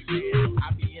dues.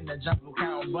 I be in the jungle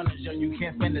counting bunnies, yo, you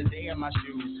can't spend a day in my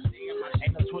shoes.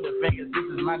 Ain't no Twitter fingers, this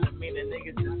is my demeanor,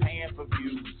 niggas just paying for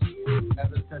views.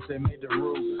 Ever since they made the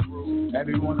rules,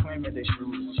 everyone claiming they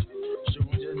shoes.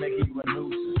 Shooting just making you a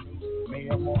nuisance. Me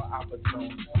a more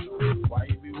opportune. Why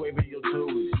you be waving your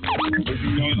tools?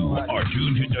 You are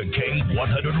tuned to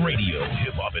K100 Radio,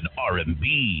 Hip Hop and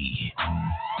R&B.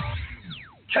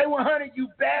 K100, you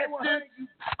bastard!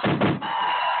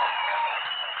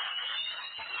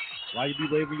 Why you be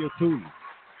waving your tools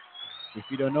if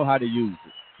you don't know how to use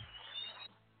it?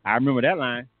 I remember that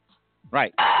line.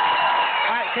 Right. All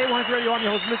right, K100 Radio, I'm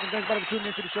your host, Listen. Thanks for tuning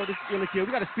into the show. This is Illa Kill.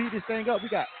 We got to speed this thing up. We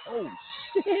got, oh,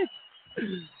 shit.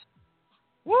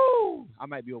 Woo! I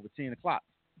might be over 10 o'clock.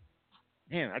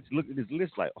 Man, I just looked at this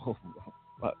list like, oh,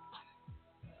 fuck.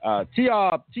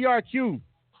 TRQ,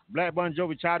 Black Bon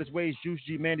Jovi, Childish Ways, Juice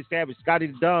G, Mandy Savage, Scotty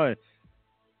the Dunn,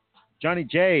 Johnny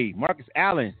J, Marcus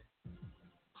Allen.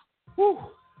 Woo!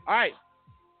 All right,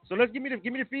 so let's give me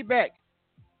the feedback.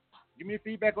 Give me the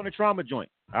feedback on the Trauma joint.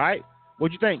 All right,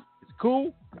 what'd you think? It's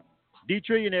cool. D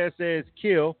Trillionaire says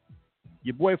kill.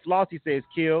 Your boy Flossie says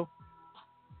kill.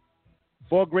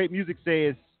 For Great Music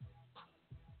says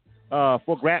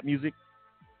for rap music.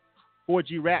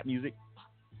 4G rap music.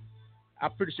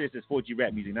 I'm pretty sure it says 4G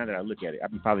rap music now that I look at it.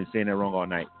 I've been probably saying that wrong all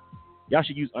night. Y'all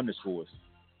should use underscores.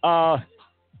 No,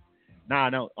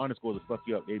 underscores will fuck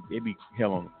you up. They be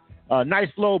hell on them.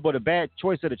 Nice flow, but a bad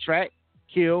choice of the track.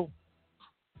 Kill.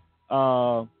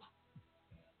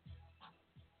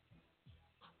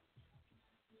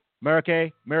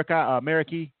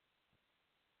 Mariki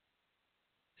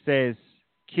says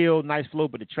kill, nice flow,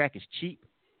 but the track is cheap.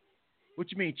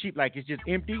 What you mean cheap? Like it's just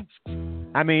empty?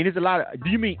 I mean, there's a lot of. Do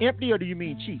you mean empty or do you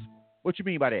mean cheap? What you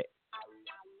mean by that?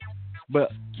 But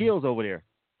kill's over there,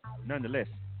 nonetheless.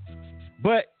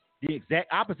 But the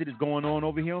exact opposite is going on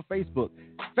over here on Facebook.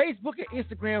 Facebook and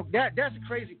Instagram, that's the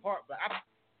crazy part. But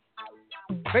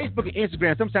Facebook and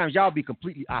Instagram, sometimes y'all be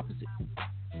completely opposite.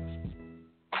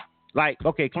 Like,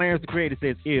 okay, Clarence the Creator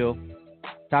says ill.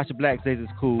 Tasha Black says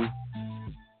it's cool.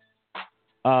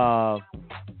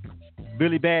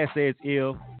 Billy Bass says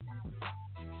ill.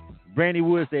 Brandy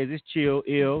Wood says it's chill,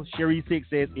 ill. Sherry Six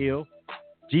says ill.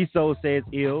 G-Soul says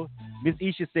ill. Miss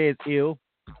Isha says ill.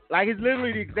 Like, it's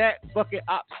literally the exact fucking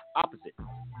opposite.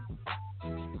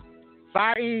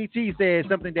 Fire EET says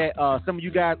something that some of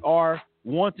you guys are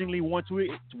wantingly want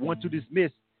to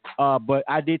dismiss, but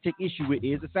I did take issue with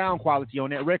is the sound quality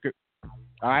on that record.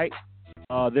 All right,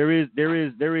 there is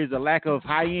a lack of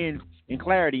high end and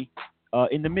clarity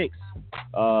in the mix.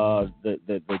 The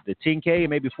 10K and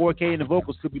maybe 4K in the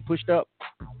vocals could be pushed up.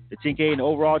 The 10K in the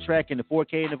overall track and the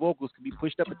 4K in the vocals could be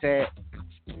pushed up a tad.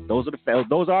 Those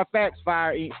are facts.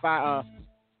 Fire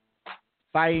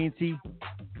ENT.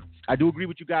 I do agree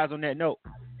with you guys on that note.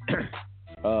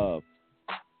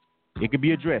 It could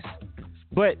be addressed,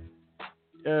 but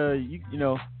you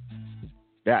know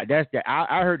that's that.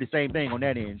 I heard the same thing on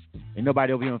that end, and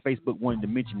nobody over here on Facebook wanted to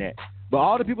mention that. But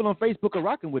all the people on Facebook are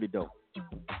rocking with it though.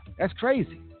 That's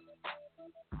crazy.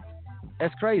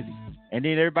 That's crazy. And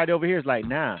then everybody over here is like,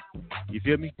 nah. You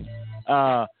feel me?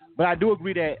 But I do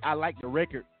agree that I like the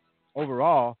record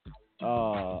overall.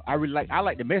 I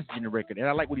like the message in the record, and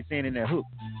I like what he's saying in that hook.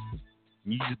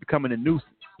 You just becoming a nuisance.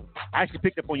 I actually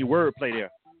picked up on your wordplay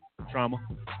there, Trauma.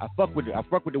 I fuck with the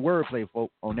wordplay,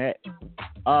 folk, on that.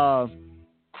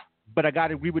 But I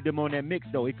gotta agree with them on that mix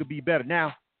though. It could be better.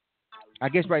 Now, I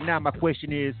guess right now my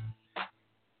question is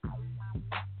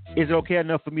it okay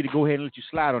enough for me to go ahead and let you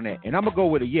slide on that? And I'm gonna go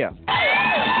with a yeah.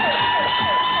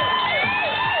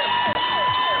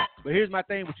 But here's my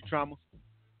thing with you, Trauma.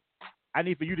 I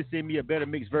need for you to send me a better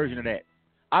mixed version of that.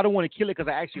 I don't want to kill it because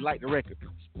I actually like the record.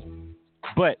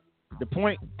 But the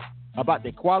point about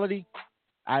the quality,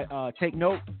 I take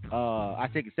note. I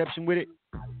take exception with it.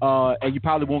 And you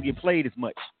probably won't get played as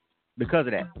much because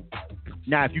of that.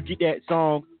 Now, if you get that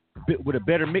song with a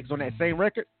better mix on that same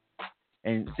record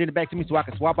and send it back to me so I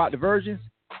can swap out the versions,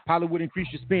 probably would increase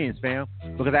your spins, fam.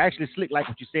 Because I actually slick like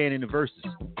what you're saying in the verses.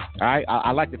 All right?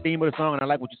 I like the theme of the song and I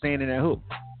like what you're saying in that hook.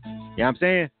 You know what I'm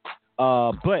saying?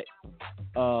 But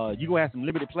you're going to have some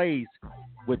limited plays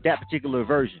with that particular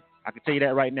version. I can tell you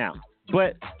that right now.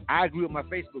 But I agree with my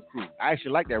Facebook crew. I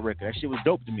actually like that record. That shit was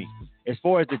dope to me. As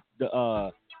far as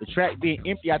the the track being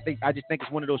empty, I just think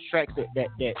it's one of those tracks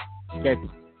that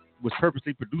was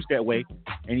purposely produced that way,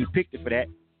 and he picked it for that.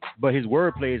 But his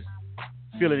wordplay is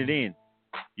filling it in.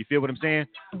 You feel what I'm saying?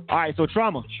 All right, so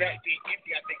Trauma. Track being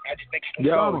empty, I just think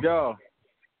Yo.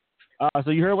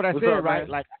 So you heard what I What's said, up, right? Man?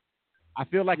 Like, I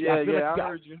feel like I got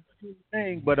heard you.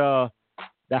 Thing, but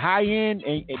the high end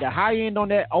and the high end on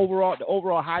that overall, the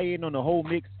overall high end on the whole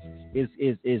mix is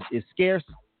scarce,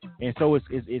 and so it's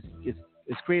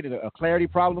created a clarity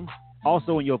problem.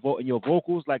 Also in your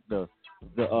vocals, like the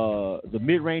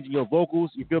mid range in your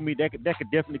vocals, you feel me? That could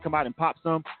definitely come out and pop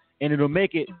some, and it'll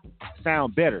make it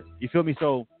sound better. You feel me?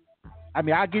 So, I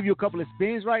mean, I'll give you a couple of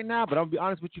spins right now, but I'm gonna be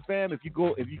honest with you, fam. If you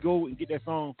go and get that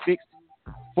song fixed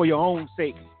for your own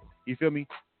sake, you feel me?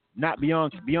 Not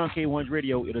beyond K1's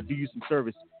radio, it'll do you some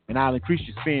service, and I'll increase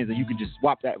your spins, and you can just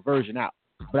swap that version out.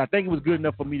 But I think it was good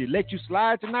enough for me to let you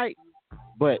slide tonight,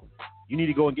 but you need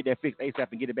to go and get that fixed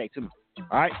ASAP and get it back to me.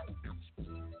 All right?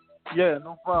 Yeah,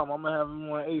 no problem. I'm gonna have him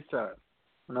on ASAP,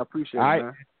 and I appreciate it,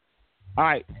 man. All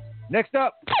right. Next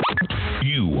up.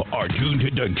 You are tuned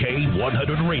to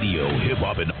K100 Radio, Hip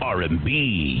Hop and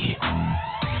R&B.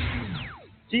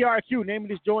 TRQ, name of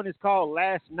this joint is called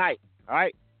Last Night. All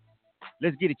right?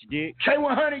 Let's get it, you dig?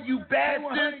 K100, you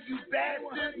bastard.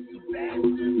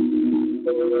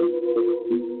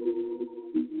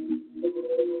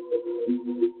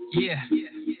 Yeah.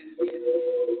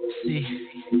 See,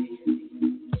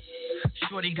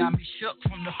 shorty got me shook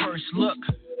from the first look.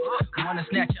 Wanna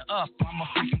snatch her up, I'm a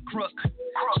freaking crook.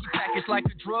 She packaged like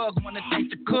a drug, wanna thank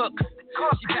the cook.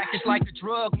 She packaged like a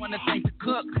drug, wanna thank the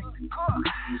cook.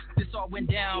 This all went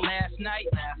down last night.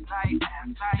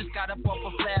 Just got up off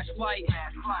a flash flight.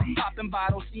 Popping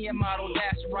bottles, seeing model,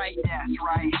 that's right.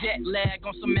 Jet lag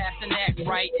on some ass and act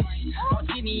right.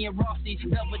 Martini and Rossi,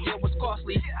 Belvedere was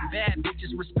costly. Bad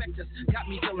bitches respect us, got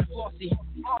me feeling flossy.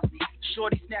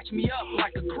 Shorty snatched me up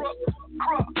like a crook.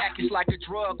 Packaged like a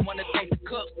drug, wanna thank the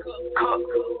cook.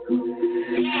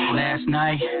 Last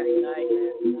night.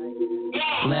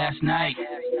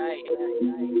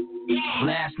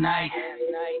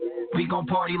 We gon'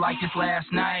 party like it's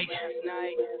last night.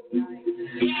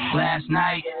 Last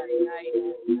night.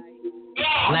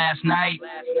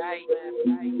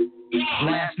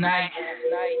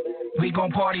 We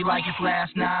gon' party like it's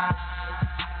last night.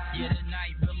 Yeah, the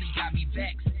night really got me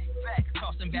vexed.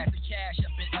 Tossing back the cash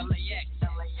up in LAX.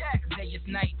 Day is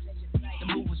night. The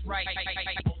move was right.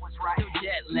 Still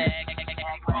jet lag.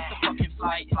 Off the fucking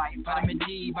flight. Vitamin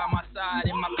D by my side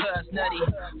and my cuz nutty.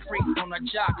 Freak on a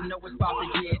jock, know it's about to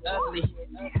get ugly.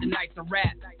 The night's a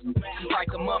wrap, just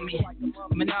like a mummy.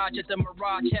 Menage at the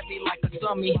Mirage, heavy like a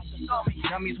dummy.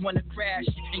 Dummies wanna crash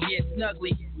and get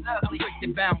snuggly. I'm quick to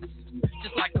bounce,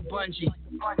 just like a bungee.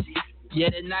 Yeah,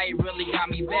 the night really got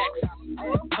me vexed.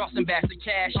 Tossing back the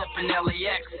cash up in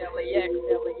LAX.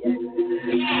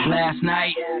 Last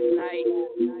night.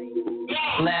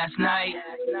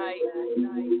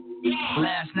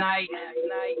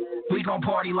 We gon'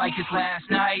 party like it's last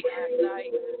night.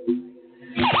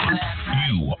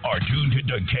 You are tuned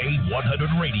to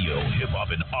K100 Radio, Hip Hop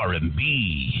and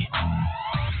R&B.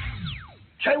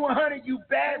 K100, you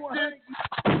bastard.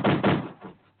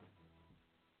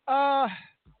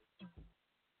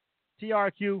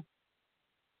 TRQ.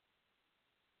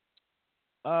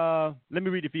 Let me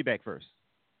read the feedback first.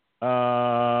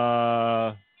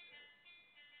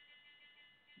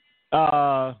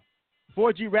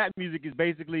 4G rap music is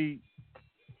basically,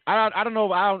 I don't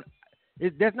know,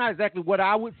 that's not exactly what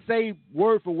I would say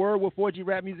word for word what 4G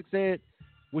rap music said,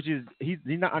 which is he's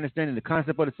not understanding the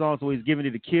concept of the song, so he's giving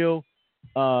it a kill.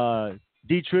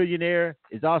 D Trillionaire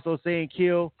is also saying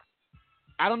kill.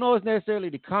 I don't know if it's necessarily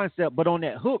the concept, but on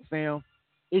that hook, fam,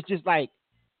 it's just like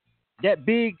that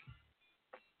big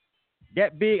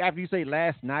after you say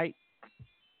last night,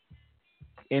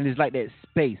 and it's like that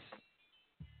space.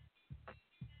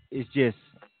 It's just,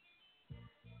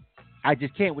 I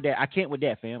just can't with that. I can't with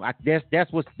that, fam.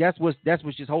 That's what's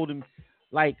just holding.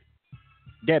 Like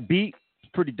that beat is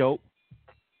pretty dope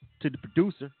to the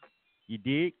producer. You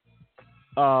dig?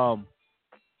 The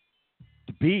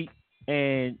beat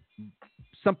and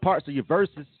some parts of your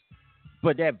verses,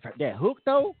 but that hook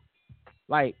though,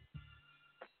 like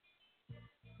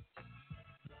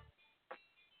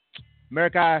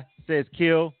America says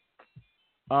kill.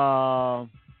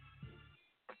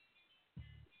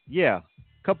 Yeah, a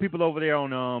couple people over there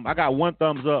on I got one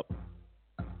thumbs up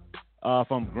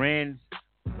from Grand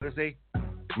Wizzy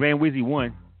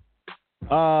 1.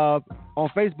 On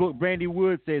Facebook, Brandy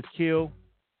Wood says kill.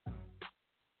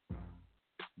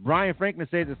 Brian Franklin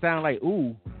says it sounds like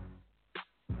ooh.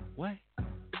 What?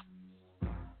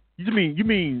 You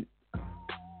mean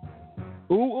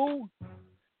Ooh.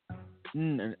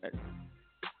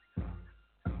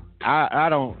 I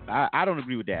don't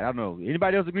agree with that. I don't know.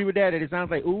 Anybody else agree with that? That it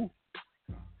sounds like ooh?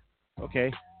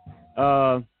 Okay.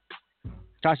 Tasha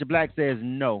Black says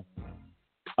no.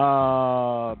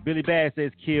 Billy Bad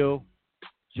says kill.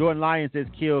 Jordan Lyon says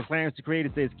kill. Clarence the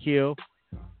Creator says kill.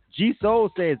 G Soul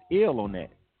says ill on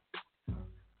that.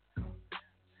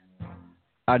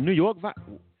 A New York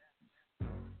vibe.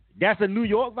 That's a New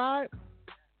York vibe?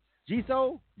 G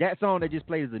Soul? That song that just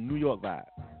plays is a New York vibe.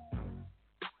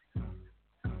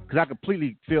 Because I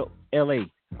completely feel LA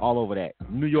all over that.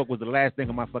 New York was the last thing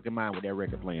on my fucking mind with that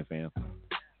record playing, fam.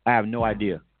 I have no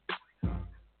idea.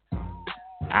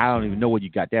 I don't even know where you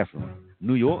got that from.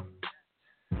 New York?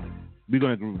 We're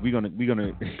gonna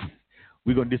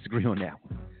disagree on that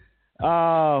one.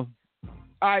 All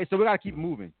right, so we gotta keep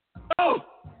moving. Elizabeth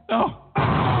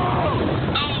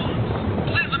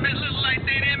look like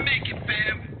they didn't make it,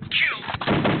 fam. Kill.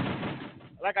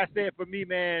 Like I said, for me,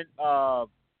 man, to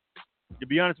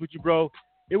be honest with you, bro,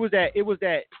 it was that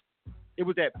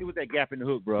gap in the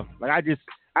hook, bro. Like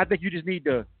I think you just need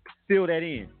to fill that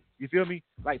in. You feel me?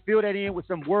 Like fill that in with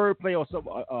some wordplay or some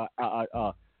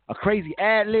a crazy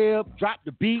ad lib, drop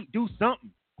the beat, do something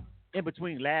in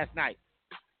between last night.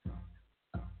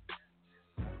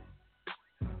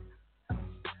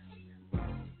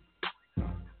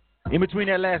 In between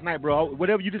that last night, bro.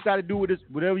 Whatever you decide to do with this,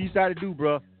 whatever you decide to do,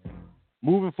 bro.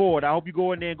 Moving forward, I hope you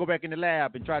go in there and go back in the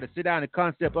lab and try to sit down and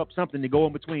concept up something to go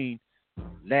in between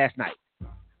last night.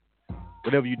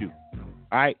 Whatever you do.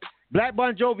 All right. Black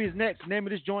Bon Jovi is next. The name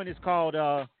of this joint is called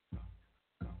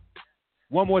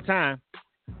One More Time.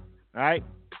 All right.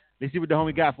 Let's see what the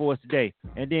homie got for us today.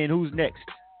 And then who's next?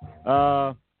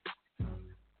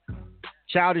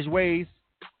 Childish Ways,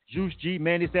 Juice G,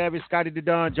 Manny Savage, Scotty the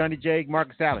Don, Johnny J,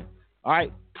 Marcus Allen. All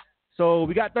right. So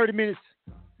we got 30 minutes.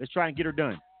 Let's try and get her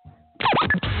done.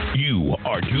 You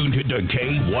are tuned to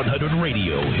K100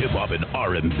 Radio, Hip Hop and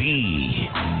R&B.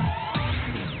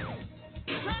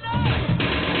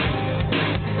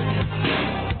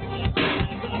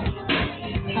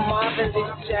 Marvin Lee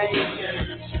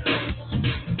James.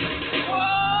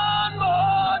 One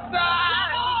more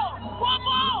time. One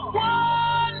more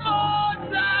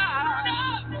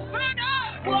time.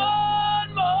 One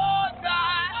more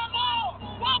time.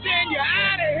 Then you're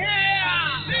out of here.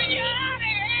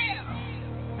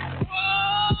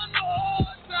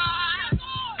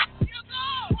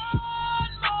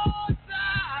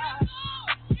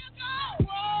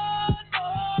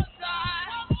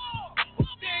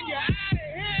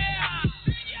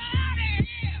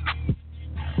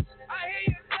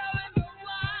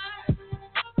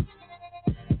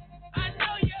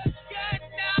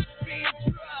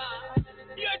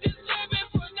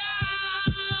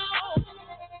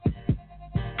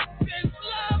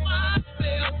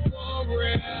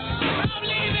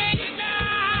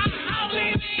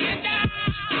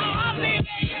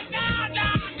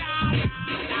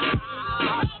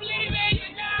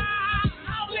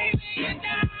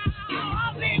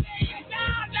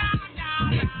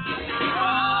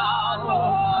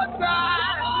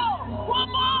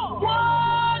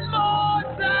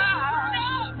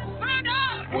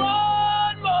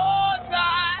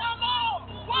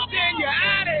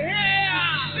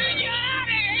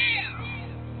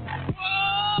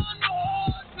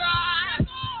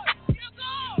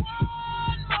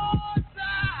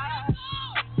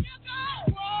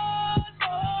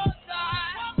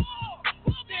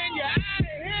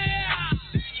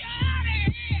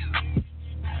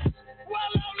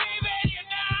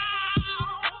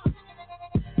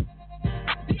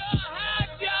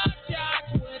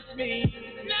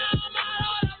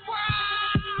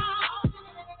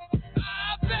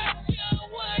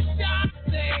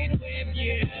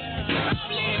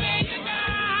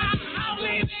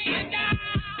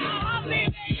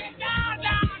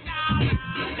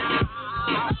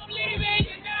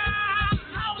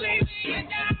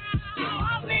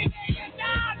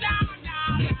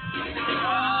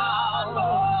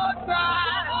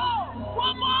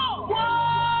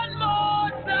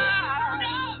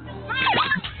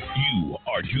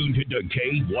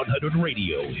 K100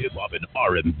 Radio, Hip Hop and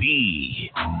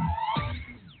R&B.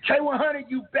 K100,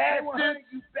 you bastard.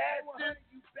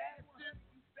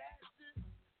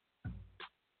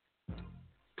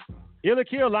 Ill or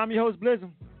Kill, I'm your host,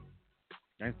 Blizzum.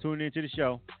 Thanks for tuning into the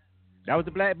show. That was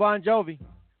the Black Bon Jovi.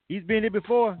 He's been here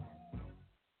before.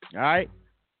 All right.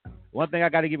 One thing I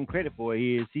got to give him credit for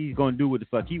is he's going to do what the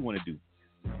fuck he want to do.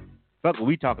 Fuck what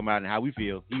we talking about and how we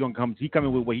feel. He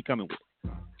coming with what he coming with.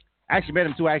 I actually met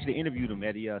him too. I actually interviewed him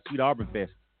at the Sweet Auburn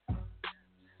Fest. All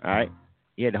right.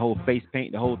 He had the whole face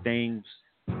paint, the whole thing.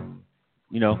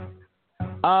 you know.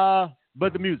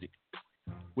 But the music.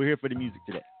 We're here for the music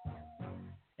today.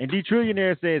 And D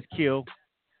Trillionaire says kill.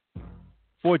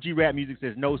 4G Rap Music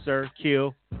says no sir,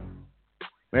 kill.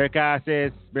 Key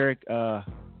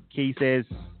says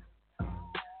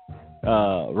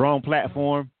wrong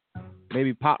platform.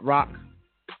 Maybe pop rock.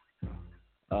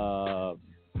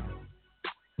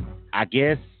 I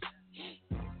guess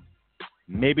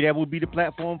maybe that would be the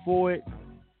platform for it.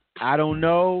 I don't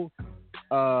know.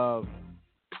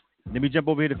 Let me jump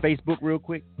over here to Facebook real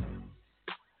quick.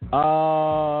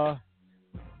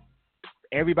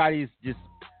 Everybody's just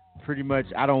pretty much,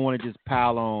 I don't want to just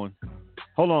pile on.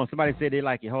 Hold on. Somebody said they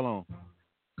like it. Hold on.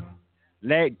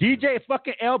 DJ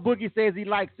fucking L Boogie says he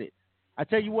likes it. I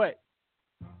tell you what,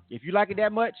 if you like it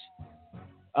that much,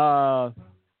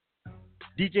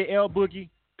 DJ L Boogie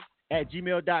at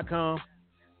gmail.com.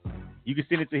 You can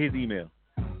send it to his email.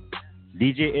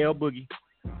 DJ L Boogie.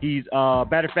 He's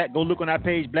matter of fact, go look on our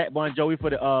page, Black Bon Jovi, for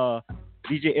the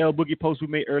DJ L Boogie post we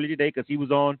made earlier today, because he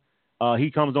was on.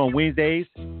 He comes on Wednesdays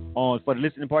for the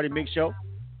Listening Party Mix Show.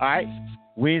 All right,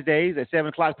 Wednesdays at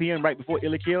 7:00 p.m. right before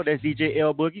Illa Kill. That's DJ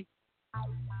L Boogie.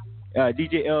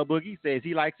 DJ L Boogie says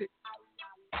he likes it.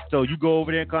 So you go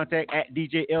over there and contact at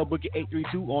DJ L Boogie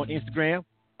 832 on Instagram,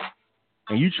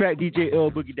 and you track DJ L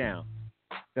Boogie down,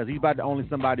 because he's about the only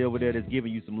somebody over there that's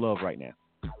giving you some love right now.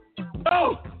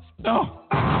 No.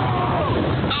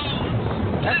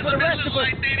 That's for the rest of us.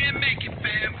 Like they didn't make it,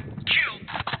 fam.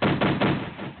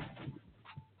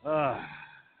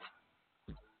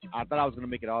 I thought I was gonna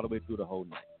make it all the way through the whole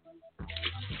night.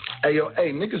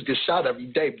 Hey, niggas get shot every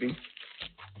day, B.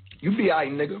 You be alright,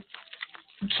 nigga.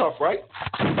 You tough, right?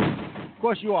 Of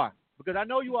course you are. Because I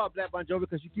know you are, Black Bon Jovi,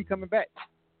 because you keep coming back.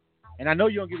 And I know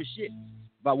you don't give a shit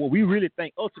about what we really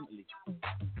think ultimately.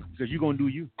 Because you're going to do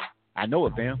you. I know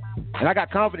it, fam. And I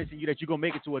got confidence in you that you're going to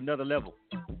make it to another level.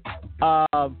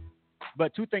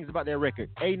 But two things about that record.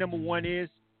 Number one is,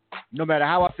 no matter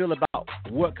how I feel about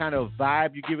what kind of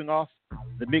vibe you're giving off,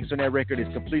 the mix on that record is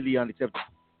completely unacceptable.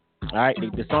 All right?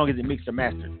 The song isn't mixed or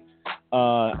mastered.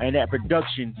 And that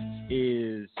production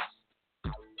is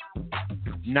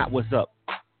not what's up,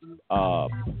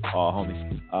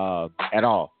 homie, at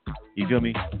all. You feel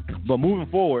me? But moving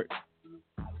forward,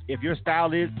 if your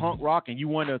style is punk rock and you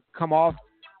want to come off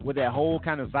with that whole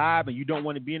kind of vibe and you don't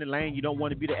want to be in the lane, you don't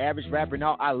want to be the average rapper and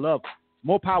all, I love it.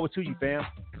 More power to you, fam.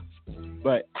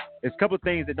 But there's a couple of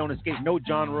things that don't escape no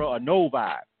genre or no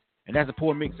vibe, and that's a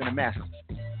poor mix and a master.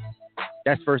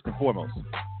 That's first and foremost.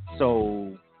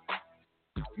 So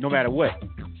no matter what,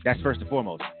 that's first and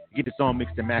foremost. Get the song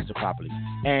mixed and mastered properly.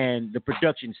 And the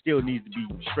production still needs to be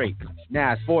straight.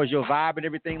 Now, as far as your vibe and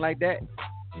everything like that,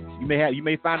 you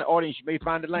may find the audience, you may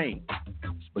find the lane,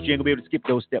 but you ain't gonna be able to skip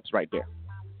those steps right there.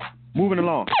 Moving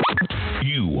along.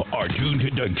 You are tuned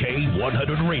to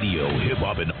K100 Radio, Hip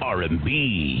Hop and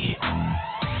R&B.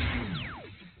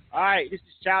 All right, this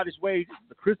is Childish Ways. This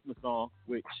is a Christmas song,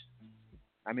 which,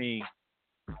 I mean,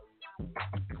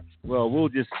 well, we'll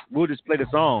just play the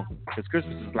song because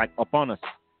Christmas is like upon us,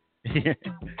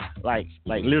 like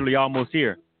literally almost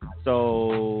here.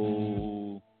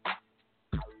 So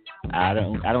I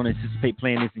don't anticipate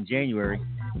playing this in January,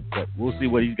 but we'll see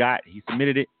what he's got. He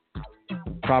submitted it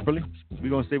properly. We're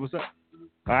gonna say what's up.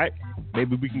 All right,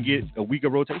 maybe we can get a week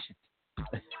of rotation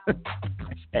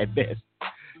at best.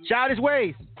 Childish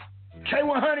Ways.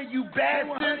 K100, you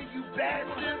bastard.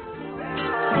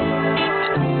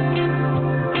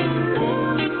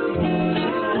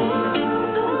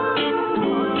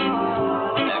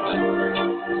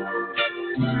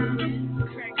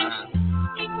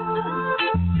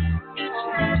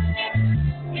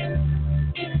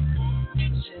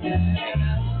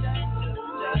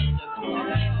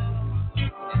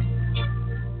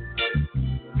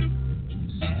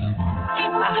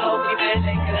 I hope you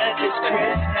feeling good this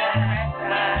Christmas.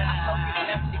 I hope you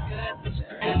feeling good this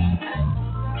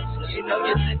Christmas. You know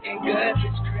you're looking good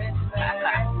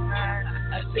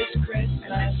this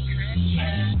Christmas.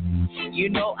 You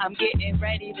know I'm getting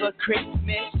ready for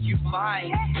Christmas. You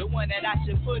mine, the one that I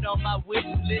should put on my wish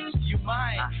list. You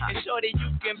mine, and shorty you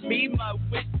can be my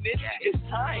witness. It's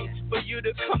time for you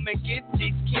to come and get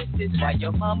these kisses while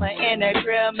your mama in the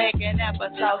grill making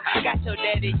applesauce. Got your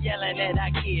daddy yelling at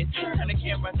our kids. Turn the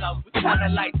cameras off, we kinda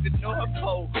like the North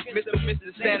Pole. Mr. and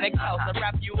Mrs. Santa Claus, I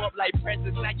wrap you up like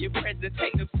presents. Now you're present,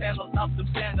 take them sandals off, them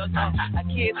sandals off. Our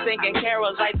kids singing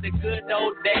carols like the good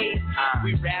old days.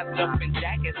 We wrapped up in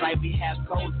jackets like we we have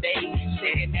cold days,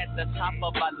 sitting at the top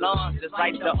of our lungs, just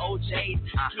like the OJs. Kids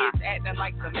acting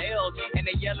like some L's, and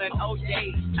they yelling, oh yeah.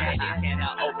 Daddy, can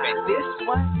I open this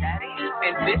one? Daddy,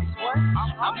 and this one?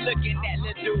 I'm looking at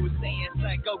the dude saying,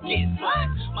 son, go get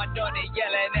one. My daughter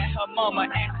yelling at her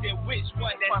mama, asking which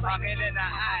one. That's smiling in her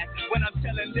eyes when I'm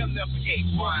telling them to pick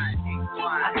one.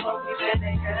 I hope you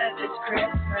feeling good this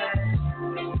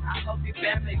Christmas. I hope you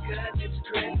feeling good this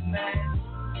Christmas.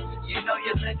 You know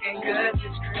you're looking good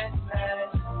this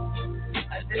Christmas.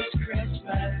 This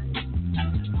Christmas. I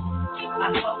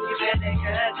hope you feeling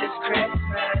good this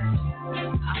Christmas.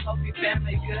 I hope you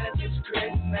feeling good this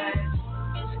Christmas.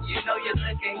 You know you're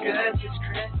looking good this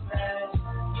Christmas.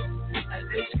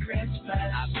 This Christmas.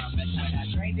 I promise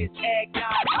I drink this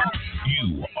eggnog.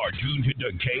 You are tuned to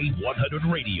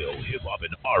K100 Radio, Hip Hop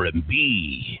and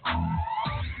R&B.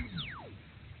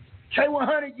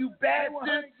 K100, you bastard.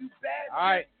 All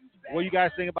right. What you guys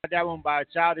think about that one by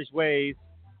Childish Ways?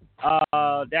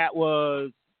 That was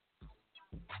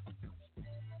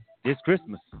This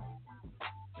Christmas.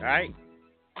 All right?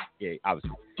 Yeah,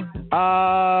 obviously.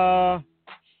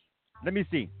 Let me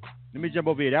see. Let me jump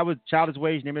over here. That was Childish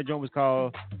Ways. Name of the joint was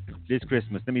called This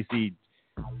Christmas. Let me see.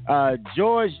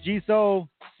 George G. Soul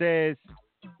says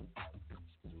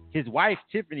his wife,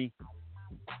 Tiffany,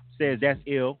 says that's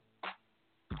ill.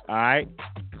 All right.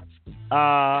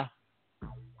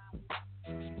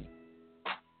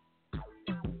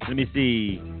 Let me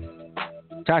see.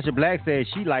 Tasha Black says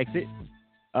she likes it.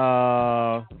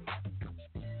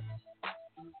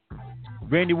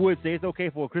 Randy Wood says it's okay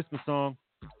for a Christmas song.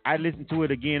 I listened to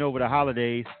it again over the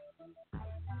holidays.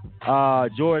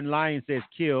 Jordan Lyon says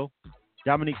kill.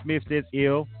 Dominic Smith says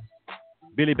ill.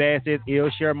 Billy Bass says ill.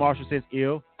 Sharon Marshall says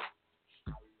ill.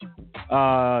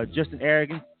 Justin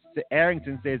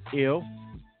Arrington says ill.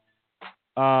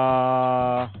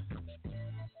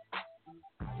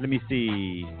 Let me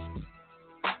see.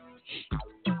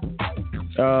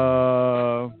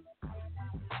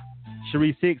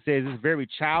 Cherie Six says it's very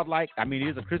childlike. I mean,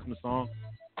 it is a Christmas song.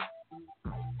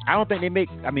 I don't think they make,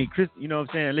 Chris, you know what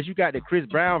I'm saying? Unless you got the Chris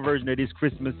Brown version of This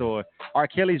Christmas or R.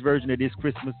 Kelly's version of This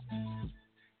Christmas.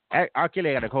 R.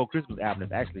 Kelly got a whole Christmas album.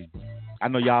 Actually, I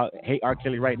know y'all hate R.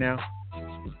 Kelly right now.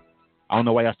 I don't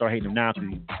know why y'all start hating him now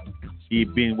because he's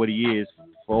been what he is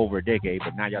for over a decade,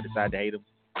 but now y'all decide to hate him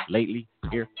lately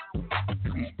here.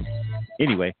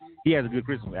 Anyway, he has a good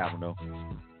Christmas album though.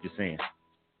 Just saying.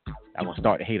 I want to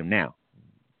start to hate him now.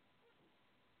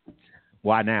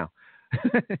 Why now?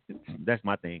 That's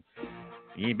my thing.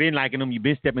 You ain't been liking them. You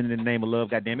been stepping in the name of love.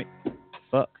 Goddammit.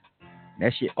 Fuck.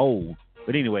 That shit old.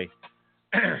 But anyway,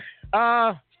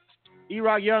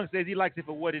 E-Rock Young says he likes it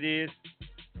for what it is.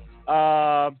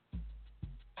 4G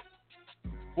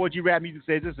Rap Music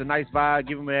says it's a nice vibe.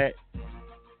 Give him that.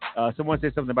 Someone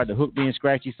said something about the hook being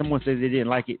scratchy. Someone says they didn't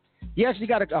like it. He actually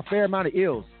got a fair amount of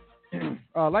ills.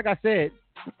 Like I said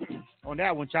on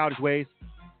that one, Childish Ways.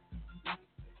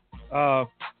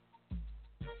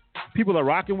 People are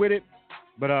rocking with it,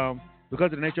 but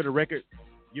because of the nature of the record,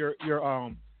 your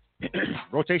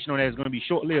rotation on that is going to be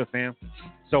short-lived, fam.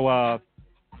 So,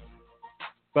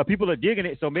 but people are digging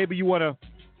it. So maybe you want to,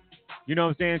 you know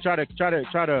what I'm saying, try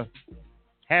to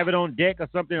have it on deck or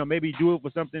something, or maybe do it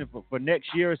for something for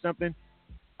next year or something.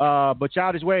 But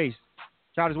Childish Ways.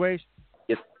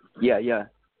 Yes. Yeah.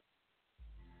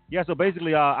 So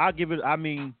basically, I'll give it. I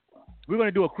mean, we're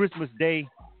gonna do a Christmas Day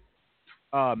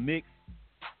mix,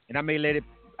 and I may let it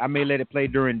play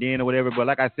during then or whatever. But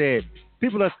like I said,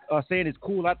 people are saying it's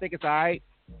cool. I think it's all right.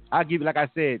 I'll give it. Like I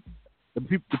said, the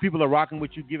people are rocking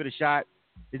with you. Give it a shot.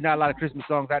 There's not a lot of Christmas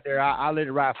songs out there. I'll let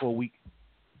it ride for a week.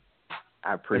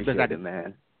 I appreciate it,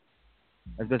 man.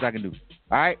 That's the best I can do.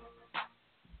 All right?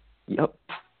 Yep.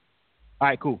 All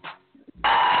right, cool.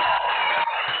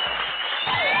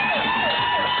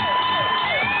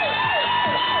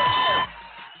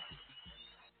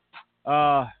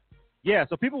 Yeah,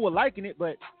 so people were liking it,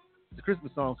 but it's a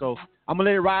Christmas song, so I'm going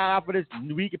to let it ride out for this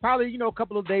week. Probably, a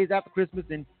couple of days after Christmas,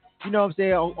 and you know what I'm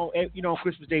saying, on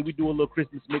Christmas Day, we do a little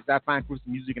Christmas mix. I find Christmas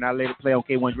music, and I let it play on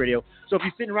K100 Radio. So if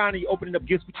you're sitting around and you're opening up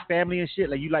gifts with your family and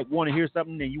shit, like you want to hear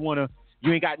something and you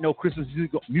ain't got no Christmas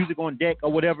music on deck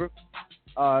or whatever,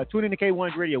 tune in to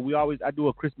K100 Radio. I do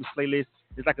a Christmas playlist.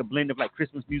 It's like a blend of like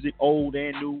Christmas music, old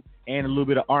and new, and a little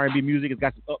bit of R&B music. It's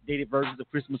got some updated versions of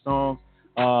Christmas songs.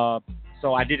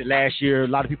 So I did it last year. A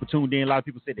lot of people tuned in. A lot of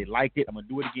people said they liked it. I'm going to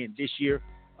do it again this year.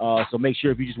 So make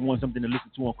sure if you just want something to listen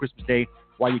to on Christmas Day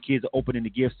while your kids are opening the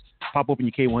gifts, pop open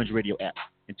your K100 Radio app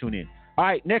and tune in. All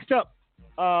right, next up,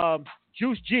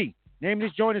 Juice G. Name of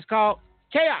this joint is called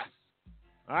Chaos.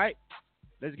 All right,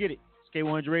 let's get it. It's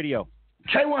K100 Radio.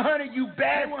 K100, you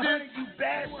bastard.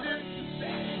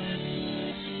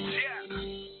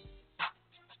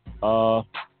 Hold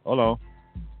on. All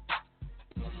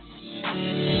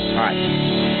right.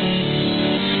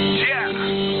 Yeah.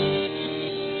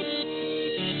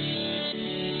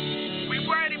 We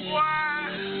ready, boy.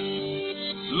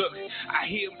 Look, I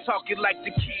hear him talking like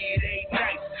the kid ain't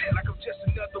nice. Like I'm just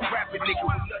another rapping nigga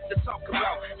with nothing to talk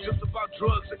about. Just about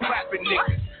drugs and clapping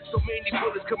niggas. So many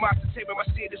bullets come out the table, my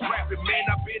shit is rapping, man.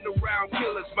 I've been around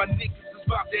killers, my niggas is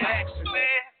about that action,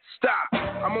 man. Stop,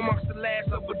 I'm amongst the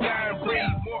last of a dying breed.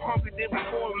 More hungry than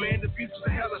before, man. The future's a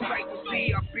hell of sight to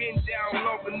see. I've been down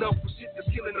long enough for shit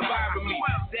that's killing the vibe of me.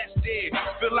 That's dead,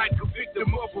 feel like a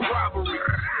victim of a robbery.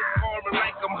 Armor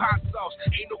like I'm hot sauce,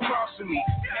 ain't no crossing me.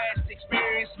 Past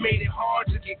experience made it hard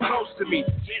to get close to me.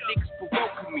 Yeah, niggas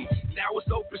provoking me. Now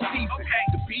it's open season,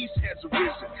 the beast has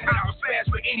arisen. Now it's fast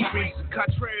for any reason.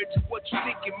 Contrary to what you're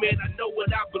thinking, man, I know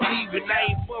what I believe in. I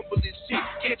ain't fumbling shit.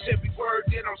 Catch every word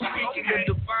that I'm speaking.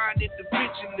 The divine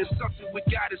intervention is something we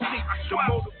gotta see. The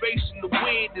motivation to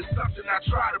win is something I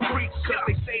try to preach. Cause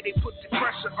they say they put the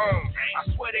pressure on.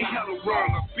 I swear they hella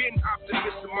wrong. I've been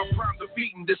optimistic, my prime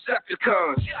defeating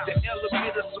Decepticons. The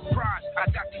element of surprise,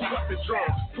 I got these weapons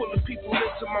drawn. Pulling people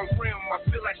into my realm, I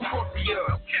feel like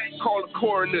Scorpion. Call a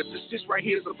coroner, this right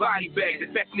here is a body bag. The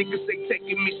fact niggas ain't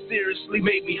taking me seriously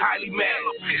made me highly mad.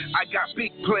 I got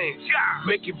big plans,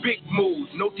 making big moves.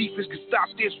 No defense can stop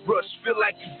this rush, feel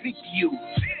like Ezekiel.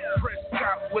 Press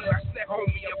stop when I snap,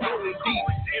 homie, I'm rolling deep.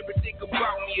 Everything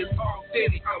about me is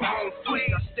authentic, I'm on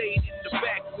fleek. I stayed in the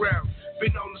background,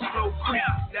 been on the slow creep.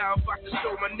 Now I'm about to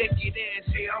show my naked ass,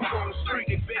 hey, I'm on the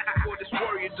street and begging for this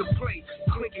warrior to play.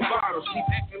 Clinking bottles, keep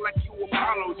acting like you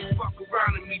Apollo. You fuck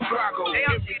around and me Drago.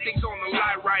 Everything's on the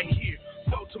line right here.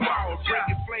 So tomorrow,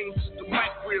 bringing flames to the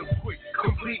mic real quick.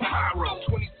 Complete pyro.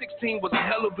 2016 was a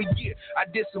hell of a year. I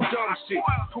did some dumb shit.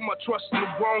 Put my trust in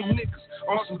the wrong niggas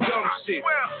on some dumb shit.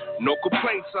 No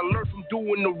complaints, I learned from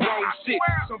doing the wrong shit.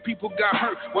 Some people got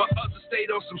hurt while others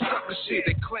stayed on some sucker shit.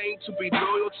 They claim to be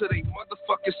loyal to their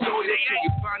motherfucking soil till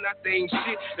you find out they ain't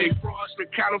shit. They frauds, they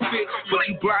counterfeit, but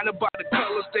you blinded by the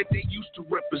colors that they used to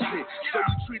represent. So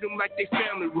you treat them like they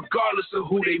family regardless of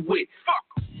who they with.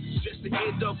 Fuck 'em. Just to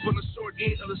end up on the short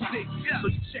end of the stick. So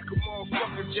you check them all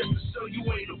fucking just to show you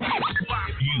ain't a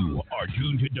bitch. You are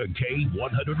tuned to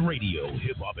K100 Radio,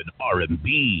 Hip Hop and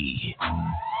R&B.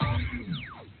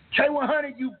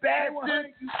 K100, you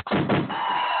bastard.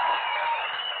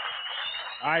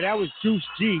 All right, that was Juice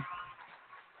G.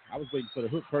 I was waiting for the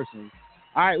hook personally.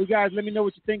 All right, you guys, let me know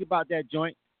what you think about that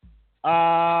joint.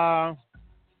 4G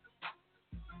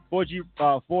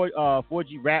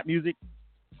rap music.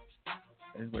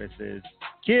 That's what it says.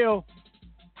 Kill.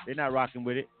 They're not rocking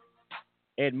with it.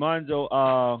 Edmonzo.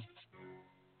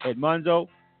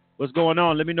 What's going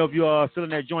on? Let me know if you're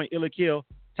feeling that joint. Illa Kill.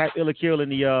 Type Illa Kill in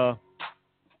the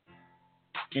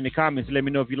comments. Let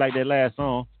me know if you like that last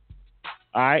song.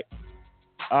 All right.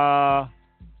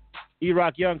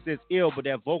 E-Rock Young says ill, but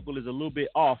that vocal is a little bit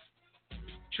off.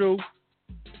 True.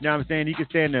 You know what I'm saying? He can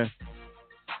stand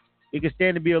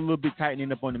to be a little bit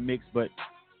tightening up on the mix, but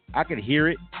I could hear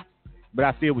it. But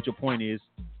I feel what your point is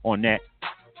on that.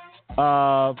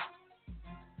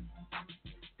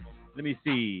 Let me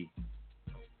see.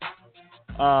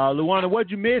 Luana,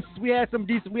 what'd you miss? We had some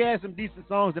decent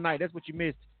songs tonight. That's what you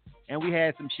missed. And we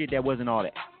had some shit that wasn't all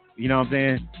that. You know what I'm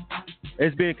saying?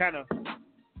 It's been kind of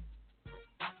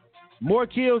more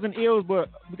kills and ills, but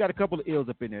we got a couple of ills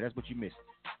up in there. That's what you missed.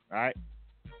 All right.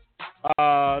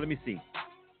 Let me see.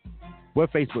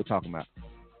 What Facebook talking about?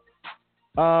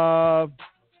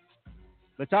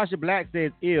 Latasha Black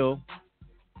says ill.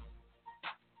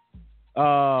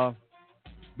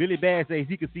 Billy Bass says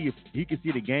he could see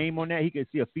the game on that. He could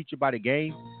see a feature by the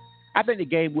game. I think the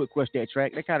game would crush that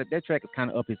track. That track is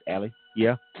kind of up his alley.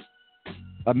 Yeah.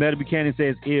 Meta Buchanan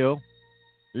says ill.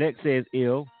 Lex says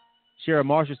ill. Shara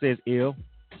Marshall says ill.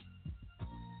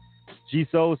 G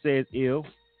Soul says ill.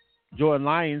 Jordan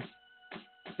Lyons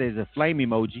says a flame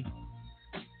emoji.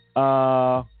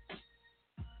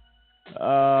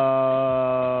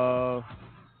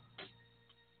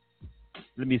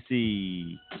 Let me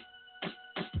see.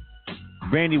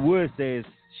 Brandy Wood says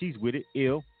she's with it,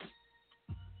 ill.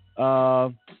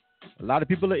 A lot of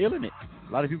people are ill in it.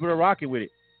 A lot of people are rocking with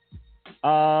it.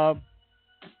 I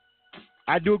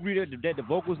do agree that the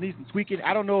vocals need some tweaking.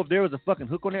 I don't know if there was a fucking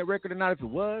hook on that record or not. If it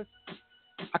was,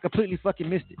 I completely fucking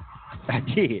missed it. I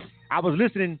did. I was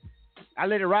listening. I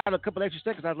let it ride a couple extra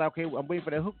seconds. I was like, okay, I'm waiting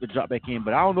for that hook to drop back in,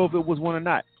 but I don't know if it was one or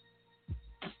not.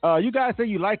 You guys say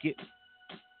you like it.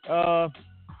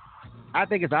 I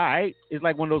think it's all right. It's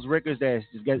like one of those records that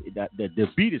the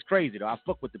beat is crazy though. I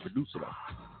fuck with the producer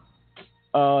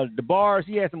though. The bars,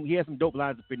 he has some dope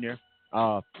lines up in there.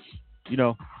 You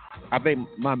know, I think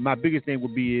my biggest thing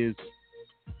would be is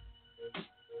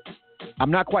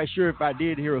I'm not quite sure if I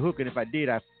did hear a hook, and if I did,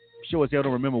 I sure as hell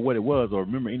don't remember what it was or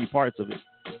remember any parts of it.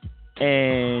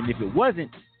 And if it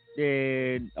wasn't,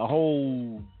 then a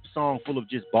whole song full of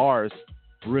just bars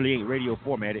really ain't radio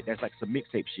formatted. That's like some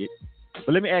mixtape shit.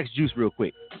 But let me ask Juice real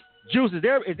quick. Juice, is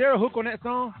there a hook on that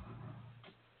song?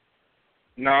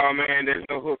 No, man, there's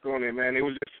no hook on it, man. It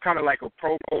was just kind of like a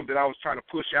promo that I was trying to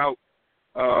push out.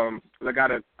 I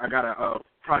got a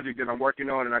project that I'm working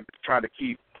on, and I try to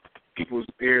keep people's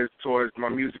ears towards my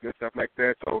music and stuff like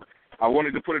that. So I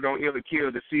wanted to put it on Ill or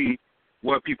Kill to see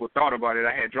what people thought about it.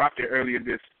 I had dropped it earlier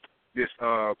this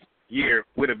year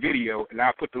with a video, and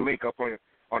I put the link up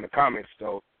on the comments.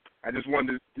 So I just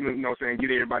wanted to, you know what I'm saying,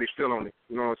 get everybody's feel on it.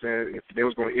 You know what I'm saying? If they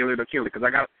was going to Ill it or Kill it, because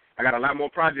I got a lot more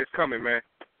projects coming, man.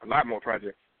 A lot more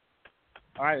projects.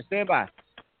 All right, stand by.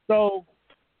 So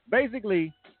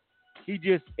basically, he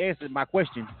just answered my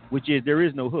question, which is there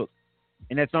is no hook,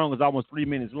 and that song is almost 3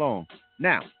 minutes long.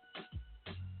 Now,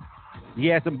 he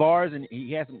had some bars, and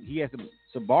he had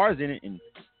some bars in it, and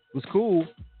it was cool.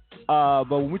 But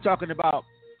when we're talking about,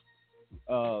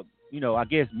 you know, I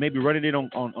guess maybe running it on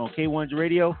K1's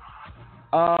radio,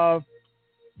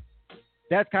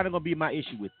 that's kind of gonna be my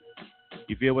issue with it.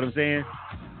 You feel what I'm saying?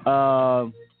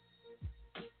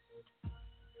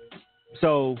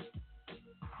 So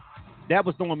that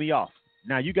was throwing me off.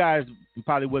 Now, you guys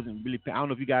probably wasn't really, I don't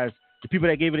know if you guys, the people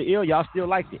that gave it an ill, y'all still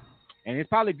liked it. And it's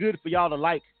probably good for y'all to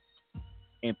like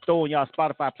and throw in y'all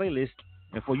Spotify playlist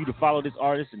and for you to follow this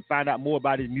artist and find out more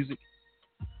about his music.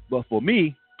 But for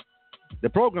me, the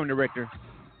program director,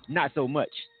 not so much.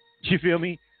 You feel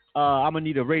me? I'm going to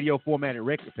need a radio formatted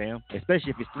record, fam,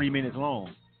 especially if it's 3 minutes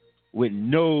long with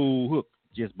no hook,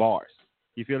 just bars.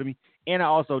 You feel me? And I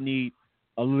also need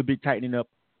a little bit tightening up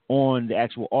on the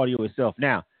actual audio itself.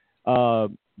 Now,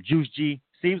 Juice G,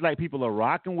 seems like people are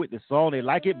rocking with the song. They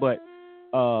like it, but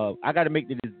I got to make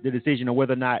the decision on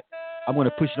whether or not I'm going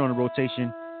to push it on the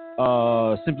rotation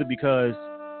simply because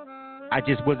I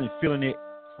just wasn't feeling it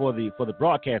for the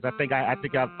broadcast. I think I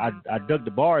dug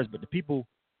the bars, but the people,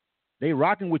 they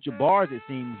rocking with your bars, it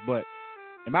seems. But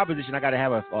in my position, I got to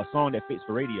have a song that fits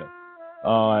for radio.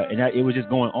 It was just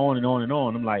going on and on and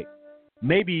on. I'm like,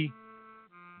 maybe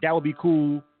that would be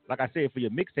cool, like I said, for your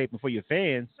mixtape and for your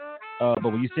fans. But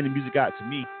when you send the music out to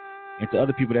me and to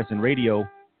other people that's in radio,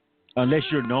 unless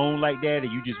you're known like that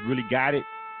and you just really got it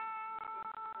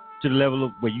to the level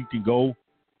of where you can go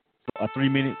for 3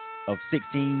 minutes of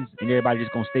 16s and everybody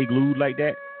just gonna stay glued like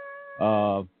that,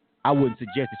 I wouldn't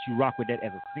suggest that you rock with that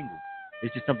as a single.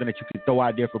 It's just something that you can throw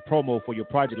out there for promo for your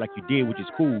project like you did, which is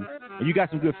cool. And you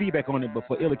got some good feedback on it, but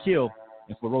for Ill or Kill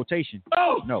and for rotation,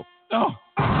 no.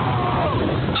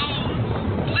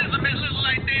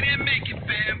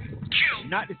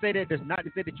 Not to say that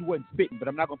you wasn't spitting, but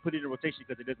I'm not gonna put it in rotation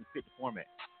because it doesn't fit the format.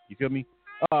 You feel me?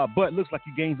 But it looks like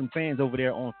you gained some fans over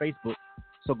there on Facebook.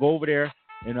 So go over there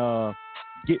and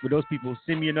get with those people.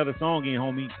 Send me another song in,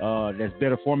 homie. That's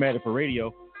better formatted for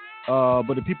radio.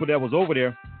 But the people that was over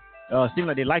there seem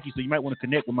like they like you, so you might want to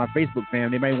connect with my Facebook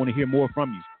fam. They might want to hear more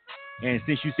from you. And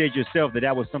since you said yourself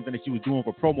that was something that you was doing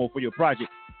for promo for your project,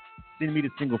 send me the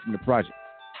single from the project,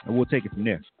 and we'll take it from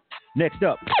there. Next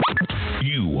up.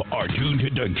 You are tuned to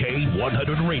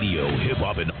K100 Radio, Hip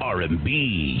Hop and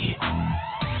R&B.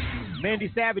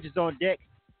 Mandy Savage is on deck.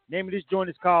 Name of this joint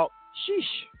is called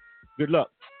Sheesh. Good luck.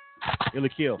 Ill or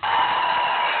Kill.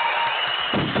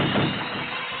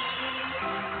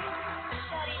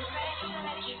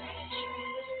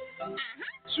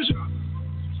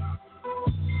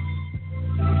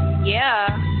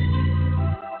 Yeah.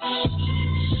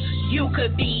 You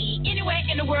could be anywhere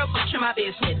in the world, but you're my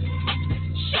business.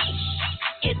 Sheesh.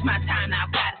 It's my time now,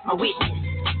 God is my witness.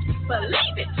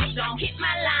 Believe it, don't hit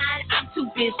my line, I'm too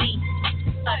busy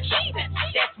achieving.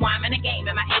 That's why I'm in the game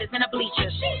and my head is in the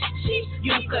bleachers.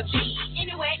 You could be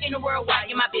anywhere in the world while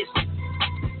you're my business.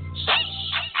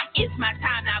 It's my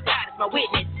time now, God is my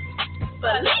witness.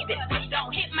 Believe it,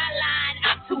 don't hit my line,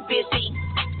 I'm too busy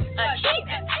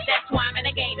achieving. That's why I'm in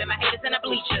the game and my head is in the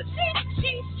bleachers.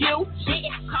 You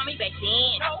didn't call me back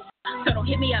then, so don't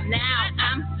hit me up now.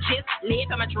 I'm just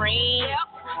living my dream.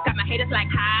 Got my haters like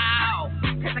how?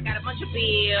 Cause I got a bunch of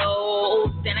bills,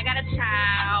 then I got a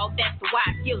child. That's the why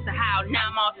skills to how.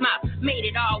 Now I'm all smile, made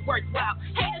it all worthwhile.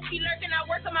 Haters be lurking, I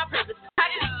work on my purpose. I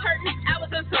did this curtain, I was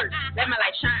uncertain. Let my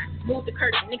light shine, move the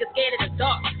curtain. Niggas scared of the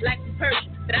dark, like the purdy.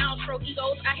 But I don't throw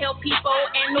egos, I help people.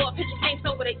 And no, a picture can't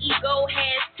sober the ego.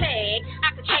 Hashtag,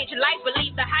 I could change your life,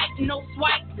 believe the hype, no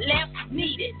swipe left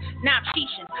needed. Now I'm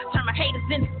cheating, turn my haters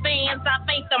into fans. I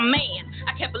thank the man,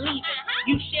 I kept believing.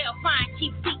 You shall find,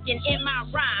 keep seeking in my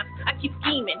rhymes. I keep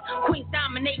scheming, queen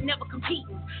dominate, never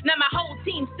competing. Now my whole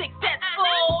team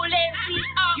successful. Let's see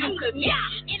all you could be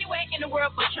anywhere in the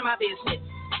world, but you're my business.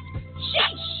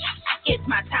 Sheesh, it's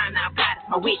my time now, God is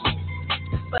my witness.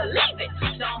 Believe it,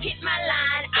 don't hit my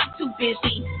line, I'm too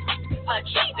busy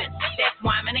achieving. That's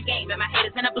why I'm in the game and my head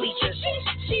is in the bleachers.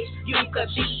 You could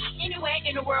be anywhere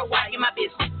in the world while you're my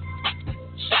business.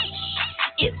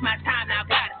 It's my time now,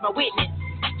 God is my witness.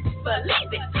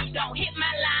 Believe it, don't hit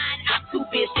my line, I'm too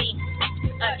busy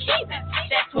achieving.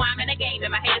 That's why I'm in the game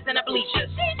and my head is in the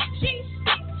bleachers.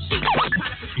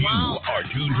 You are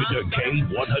tuned to the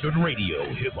K100 Radio,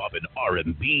 Hip Hop and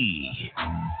R&B.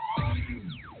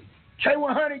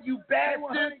 K100, you bad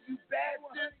one.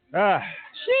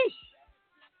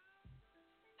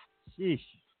 Sheesh.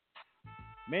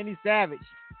 Manny Savage.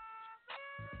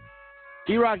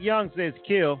 E-Rock Young says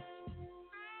kill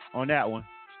on that one.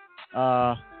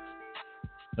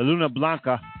 Luna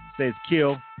Blanca says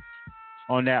kill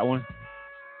on that one.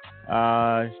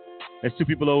 There's two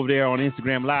people over there on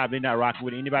Instagram Live. They're not rocking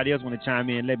with it. Anybody else want to chime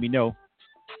in, let me know.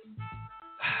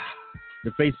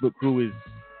 The Facebook crew is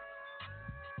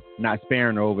not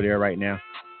sparing her over there right now.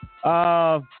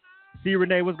 See,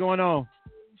 Renee, what's going on?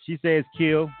 She says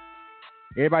kill.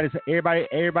 Everybody's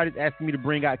asking me to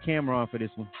bring out Cameron for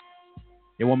this one.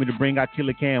 They want me to bring out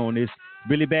Killer Cam on this.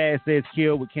 Billy Bad says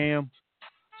kill with Cam.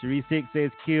 Sharice Hicks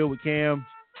says kill with Cam.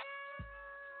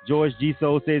 George G.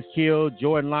 Soul says kill.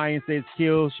 Jordan Lyon says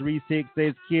kill. Sharice Hicks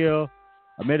says kill.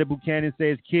 Amanda Buchanan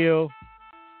says kill.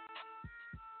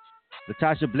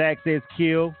 Latasha Black says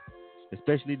kill,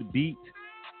 especially the beat.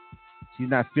 She's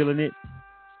not feeling it.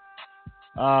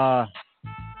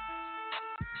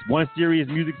 One Serious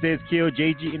Music says kill.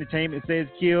 JG Entertainment says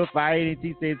kill. Fire AT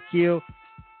says kill.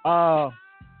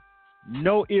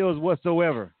 No ills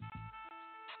whatsoever.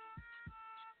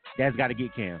 That's got to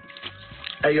get Cam.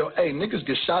 Hey, niggas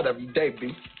get shot every day,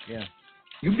 B. Yeah.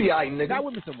 You be alright, nigga. Not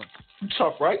with me so much. You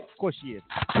tough, right? Of course she is.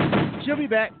 She'll be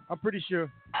back. I'm pretty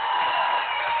sure.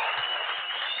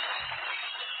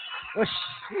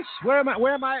 Where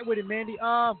am I at with it, Mandy?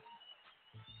 Nah.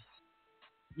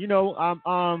 You know what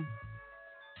I'm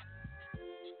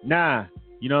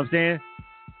saying?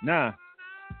 Nah.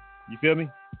 You feel me?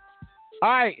 All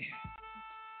right.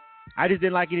 I just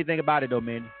didn't like anything about it though,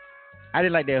 Mandy. I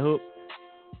didn't like that hook.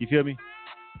 You feel me?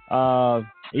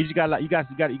 You just got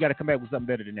to come back with something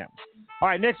better than that one. All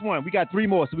right, next one. We got 3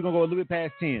 more, so we're gonna go a little bit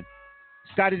past 10.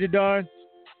 Scotty the Don,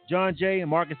 John Jay, and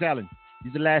Marcus Allen.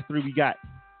 These are the last 3 we got.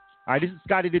 All right, this is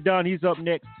Scotty the Don. He's up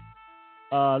next.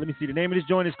 Let me see. The name of this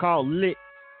joint is called Lit.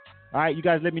 All right, you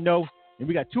guys let me know. And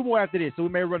we got 2 more after this, so we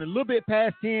may run a little bit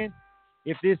past 10.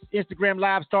 If this Instagram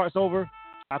Live starts over,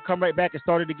 I'll come right back and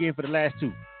start it again for the last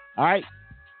 2. All right,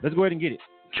 let's go ahead and get it.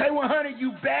 K100,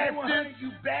 you bad one. It's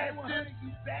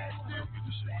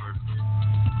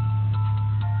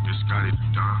Scotty the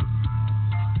Don.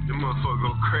 Them motherfuckers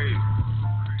go crazy.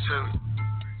 Tell me.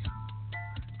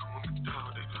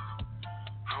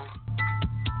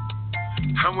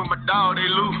 I'm with my dog, they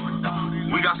loose.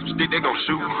 We got some shit they gon'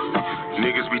 shoot.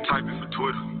 Niggas be typing for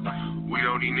Twitter. We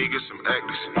don't need niggas, some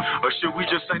actors. Or should we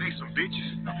just say they some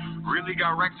bitches? Really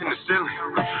got racks in the ceiling.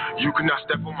 You cannot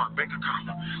step on my bank account.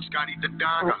 Scotty the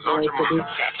Don got large amount.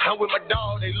 I'm with my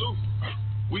dog, they loose.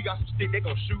 We got some shit they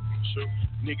gon' shoot.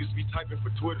 Niggas be typing for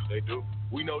Twitter. They do.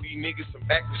 We know these niggas some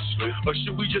actors. Or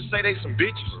should we just say they some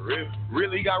bitches? For real.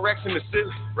 Really got racks in the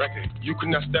ceiling. You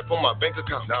cannot step on my bank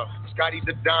account. No. Scotty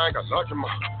the Don got large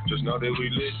amount. Just know that we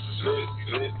lit.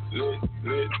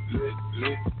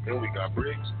 And we got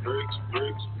bricks.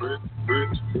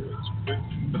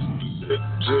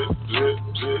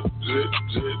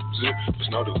 Just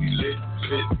know that we lit.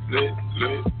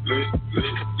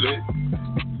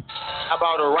 I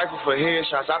bought a rifle for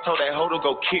headshots. I told that hoe to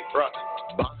go kick rock.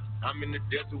 I'm in the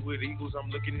desert with eagles.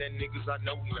 I'm looking at niggas. I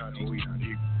know we not eagles.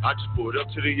 I just pulled up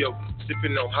to the yoke,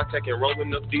 sipping on hot tech and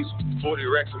rolling up diesel. 40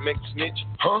 racks and make a snitch.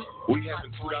 Huh? We having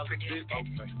 $2 bid.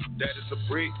 Okay. That is a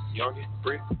brick, youngin'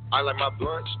 brick. I like my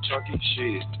blunts, chunky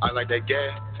shit. I like that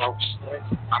gas, folks.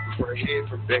 I prefer head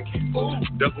from Becky. Oh,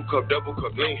 double cup,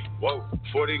 lean. Whoa,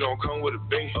 40 gon' come with a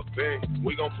bean.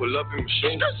 We gon' pull up in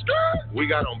machine. We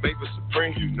got on Vapor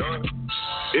Supreme, you know.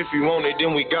 If you want it,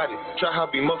 then we got it. Try how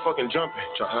be motherfucking jumping.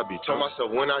 Try how be told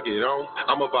myself when I get on,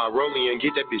 I'ma buy rolling and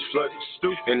get that bitch flooded.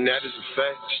 Stupid. And that is a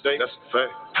fact. That's a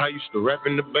fact. I used to rap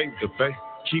in the bank.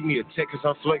 Keep me a tech cause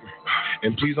I'm flagrant.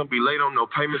 And please don't be late on no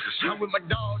payments. I'm with my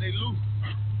dog, they loose.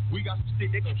 We got some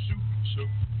stick, they gon' shoot.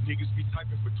 Niggas be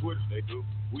typing for Twitter, they do.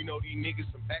 We know these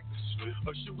niggas some actors.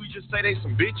 Or should we just say they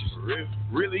some bitches? For real?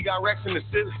 Really got racks in the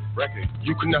ceiling. Record.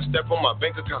 You could not step on my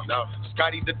bank account. Now,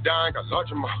 Scotty the Dime got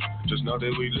large amount. Just know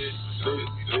that we lit.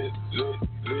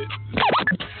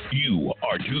 You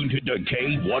are tuned to the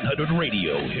K100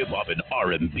 Radio, Hip Hop and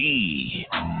R&B.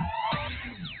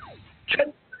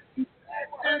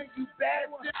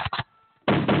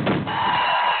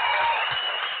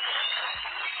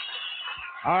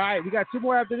 All right, we got two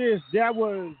more after this. That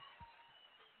was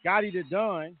Gotti the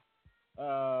Don.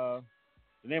 The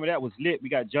name of that was Lit. We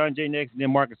got John Jay next, and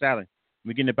then Marcus Allen.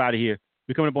 We're getting up out of here.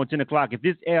 We're coming up on 10 o'clock. If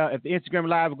the Instagram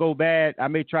Live go bad, I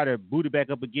may try to boot it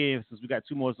back up again since we got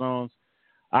two more songs.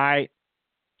 All right.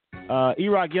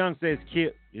 E-Rock Young says kill.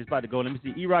 It's about to go. Let me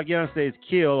see. E-Rock Young says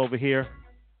kill over here.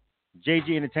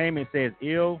 JG Entertainment says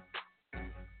ill.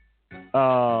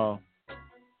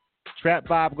 Trap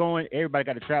vibe going. Everybody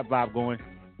got the trap vibe going.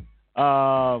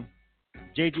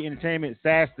 JG Entertainment,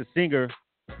 Sass the singer.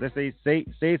 Let's say Sass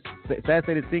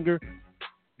the singer.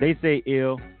 They say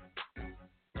ill.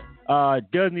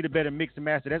 Does need a better mix and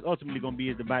master. That's ultimately going to be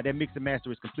his divide. That mix and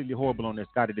master is completely horrible on that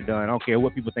Scotty the Don. I don't care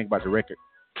what people think about the record.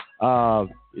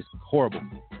 It's horrible.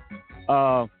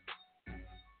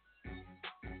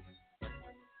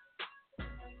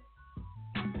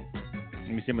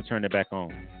 Let me see. I'm going to turn that back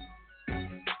on.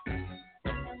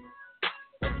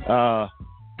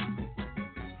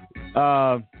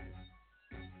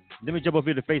 Let me jump over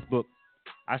here to Facebook.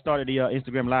 I started the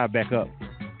Instagram Live back up.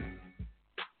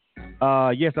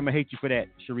 Yes, I'm going to hate you for that,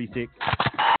 Cherie 6. I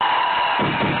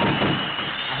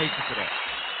hate you for that.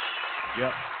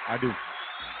 Yep, I do.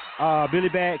 Billy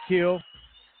Bad, kill.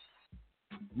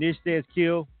 Nish says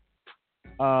kill.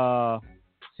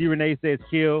 C. Renee says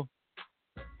kill.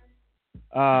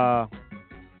 Let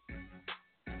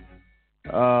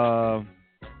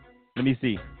me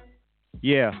see.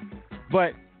 Yeah,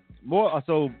 but more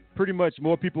so pretty much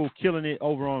more people killing it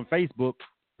over on Facebook.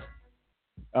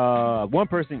 One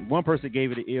person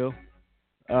gave it an ill.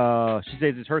 She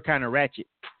says it's her kind of ratchet.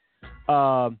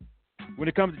 When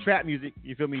it comes to trap music,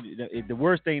 you feel me? The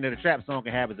worst thing that a trap song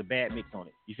can have is a bad mix on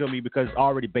it. You feel me? Because it's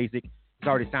already basic. It's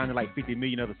already sounding like 50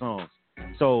 million other songs.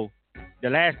 So the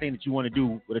last thing that you want to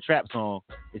do with a trap song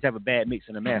is have a bad mix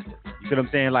and a master. You feel what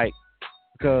I'm saying? Like,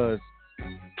 because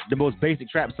the most basic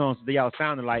trap songs, they all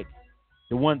sounding like,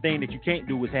 the one thing that you can't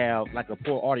do is have like a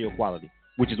poor audio quality,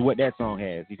 which is what that song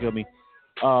has. You feel me?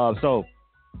 So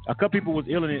a couple people was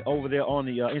illing it over there on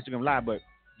the Instagram Live, but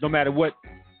no matter what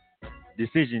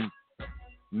decision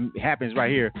happens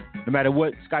right here, no matter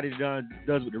what Scotty Dunn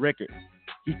does with the record,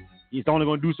 he's only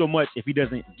going to do so much if he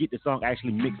doesn't get the song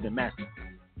actually mixed and mastered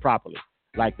properly.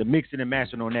 Like the mixing and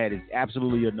mastering on that is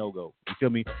absolutely a no-go. You feel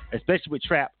me? Especially with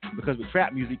trap, because with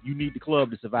trap music, you need the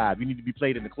club to survive. You need to be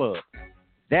played in the club.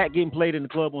 That getting played in the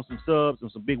club on some subs, on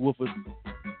some big woofers,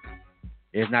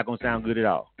 it's not going to sound good at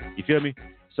all. You feel me?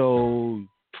 So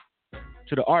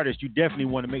to the artist, you definitely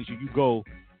want to make sure you go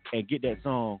and get that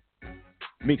song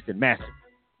mixed and mastered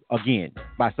again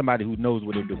by somebody who knows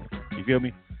what they're doing. You feel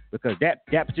me? Because that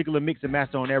particular mix and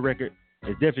master on that record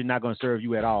is definitely not going to serve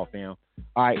you at all, fam.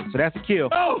 All right, so that's a kill.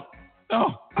 Elizabeth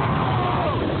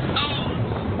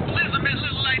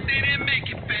looked like they didn't make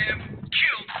it, fam.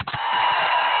 Kill.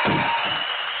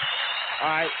 All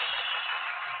right.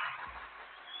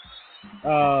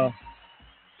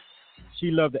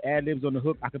 She loved the ad-libs on the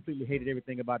hook. I completely hated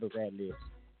everything about those ad-libs.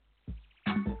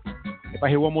 If I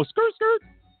hear one more skirt,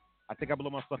 I think I blow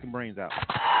my fucking brains out.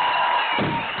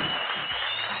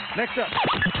 Next up.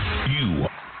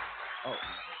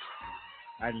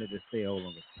 I didn't let this stay hold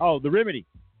longer. Oh, The Remedy.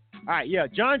 All right, yeah,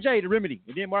 John Jay, The Remedy,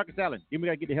 and then Marcus Allen. Then we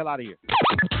got to get the hell out of here.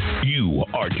 You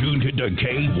are tuned to the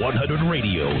K100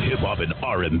 Radio, Hip Hop and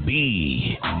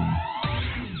R&B.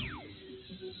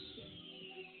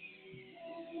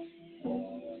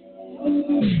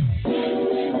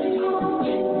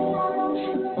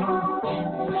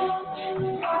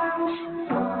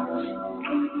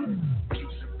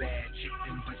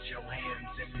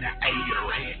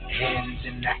 Hands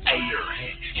in the air,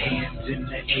 hands in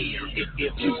the air.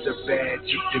 If you's a bad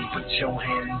chick, then put your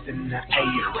hands in the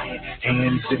air,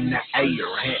 hands in the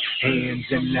air, hands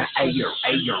in the air.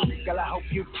 Girl, I hope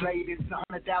you played this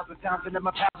 100,000 times into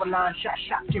my power line.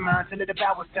 Shot your mind till it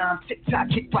about was time. Tick-tock,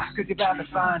 kick rock, cause you're about to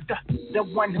find the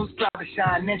one who's proud to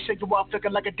shine. Then shake you off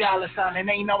looking like a dollar sign. And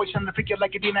ain't always trying to figure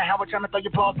like a Dina Howard, trying to throw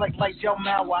your balls like Joe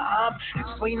Mauer. I'm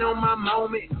just waiting on my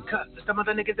moment, cause some of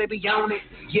the niggas, they be on it.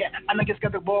 Yeah, I know it's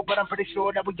got the ball, but I'm pretty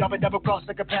sure that we all been double crossed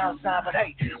like a pound sign. But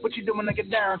hey, what you doing like a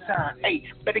downtime? Hey,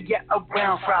 better get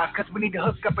around fry, cause we need to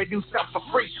hook up and do stuff for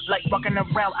free. Like walking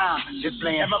around around, I'm just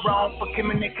playing. Am I wrong for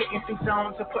communicating through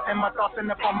songs or putting my thoughts in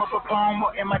the form of a poem?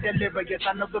 Or am I delirious?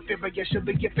 I know the furious should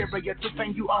be inferior to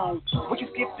thing you own. When you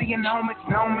skip the moments,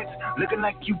 looking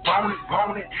like you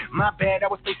want it. My bad, I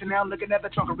was facing out, looking at the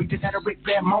trunkery, just had a Rick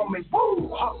Flair moment.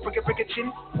 Woo, heart breaking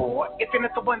chin. Or if you're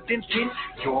not the one, then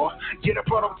you're the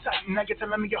prototype. Now you're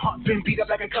telling me your heart been beat up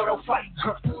like a Kodo fight.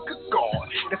 Good God,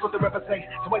 that's what the rappers say.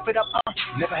 So wait it up,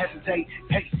 never hesitate.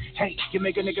 Hey, you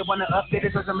make a nigga wanna update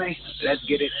his resume. Let's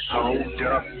get it. Hold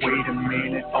up, wait a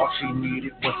minute. All she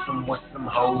needed was some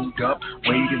hold up.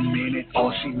 Wait a minute.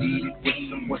 All she needed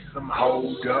was some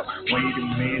hold up. Wait a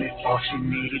minute. All she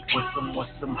needed was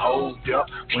some hold up.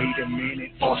 Wait a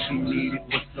minute. All she needed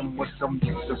was some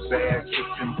use of bad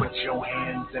chicken. Put your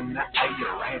hands in the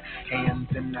air, hands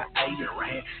in the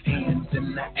air, hands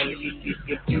in the air.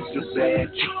 If you a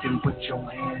bad chicken, put your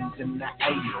hands in the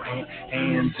air,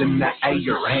 hands in the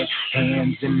air,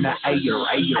 hands in the air. I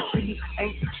see you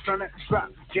ain't trying to drop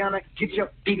down and get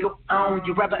your ego on.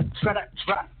 You rather try to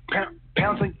drop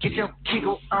pounds and get your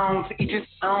kegel on. To each his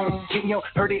own. Getting your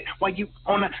heard it while you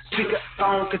on a speaker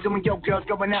phone. Cause when your girl's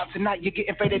going out tonight, you're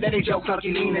getting faded. That is your talk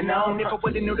you leaning on. If I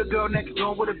would've knew the girl next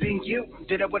door would've been you,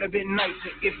 then it would've been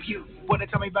nicer if you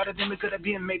would've told me about it. Then we could've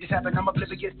been made this happen. I'm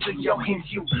oblivious to your hints.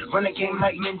 You run a game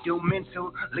like men do.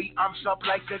 Mentally, I'm sharp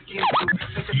like a kid.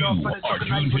 You are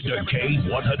tuned to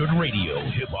K100 Radio,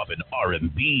 Hip Hop and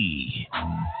R&B.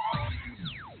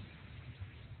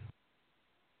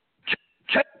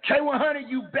 K100,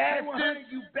 you bastard.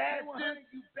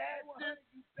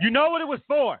 You know what it was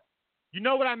for. You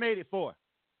know what I made it for.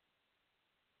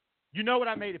 You know what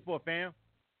I made it for, fam.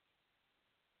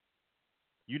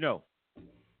 You know.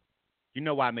 You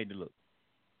know why I made it look.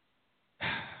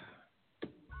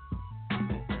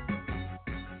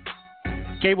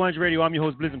 K100 Radio, I'm your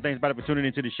host, Blizzard. Thanks for tuning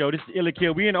into the show. This is Illa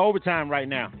Kill. We're in overtime right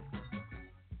now.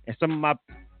 And some of my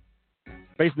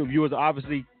Facebook viewers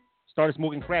obviously started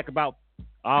smoking crack about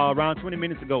around 20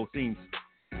 minutes ago, it seems.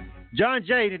 John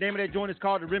Jay, the name of that joint is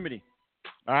called The Remedy.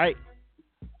 All right.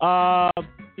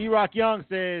 E-Rock Young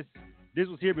says, this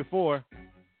was here before.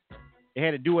 It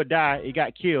had a do or die. It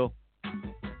got killed.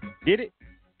 Did it?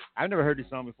 I've never heard this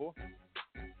song before.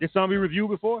 This song we reviewed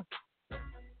before?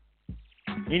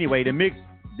 Anyway, the mix,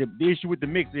 the issue with the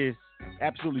mix is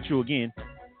absolutely true again.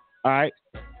 All right.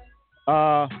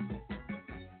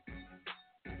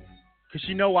 Because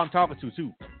she know who I'm talking to,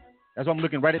 too. That's why I'm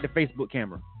looking right at the Facebook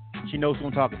camera. She knows who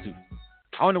I'm talking to.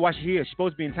 I don't know why she's here. She's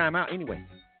supposed to be in timeout anyway.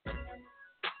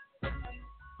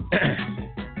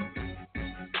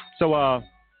 So,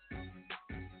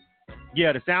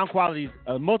 yeah, the sound quality,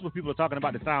 multiple people are talking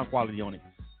about the sound quality on it,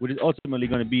 which is ultimately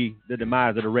going to be the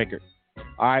demise of the record.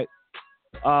 All right.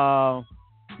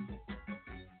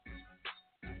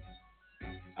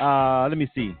 Let me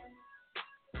see.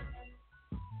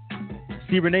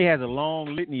 See, Renee has a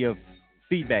long litany of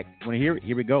feedback. Want to hear it?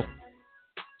 Here we go.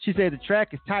 She said the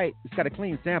track is tight. It's got a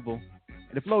clean sample.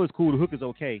 And the flow is cool. The hook is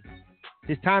okay.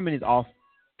 His timing is off,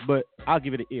 but I'll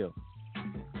give it an ill.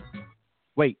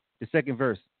 Wait, the second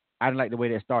verse. I didn't like the way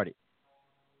that started.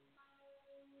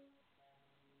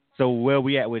 So where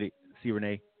we at with it, C.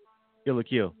 Renee? Ill or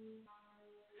kill?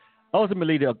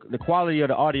 Ultimately, the quality of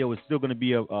the audio is still going to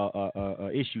be a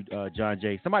issue, John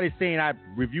Jay. Somebody's saying I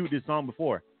reviewed this song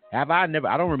before. Have I? Never.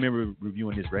 I don't remember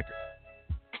reviewing this record.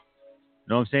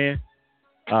 Know what I'm saying?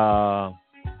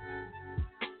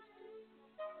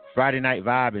 Friday Night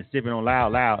Vibe and Sipping on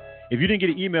Loud. If you didn't get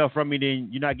an email from me, then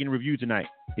you're not getting reviewed tonight.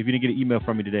 If you didn't get an email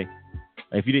from me today.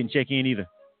 If you didn't check in either.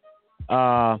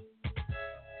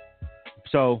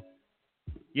 So,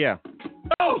 yeah.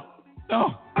 Oh!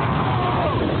 All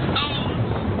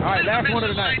right, last one of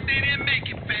the night.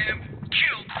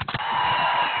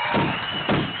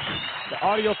 The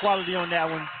audio quality on that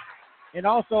one. And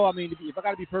also, I mean, if I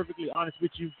got to be perfectly honest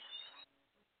with you,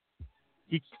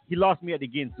 he lost me at the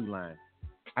Ginsu line.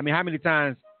 I mean, how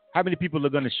many people are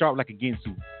going to sharp like a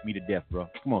Ginsu me to death, bro?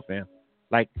 Come on, fam.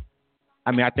 Like,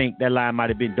 I mean, I think that line might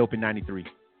have been dope in 93.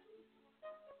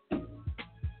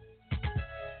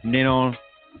 And then on,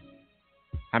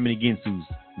 how many Ginsus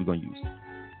we going to use?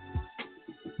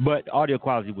 But the audio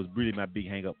quality was really my big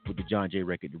hang up with the John Jay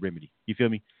record, The Remedy. You feel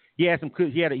me? He had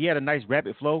a nice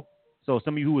rapid flow. So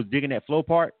some of you who was digging that flow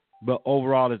part, but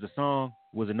overall as a song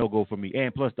was a no-go for me.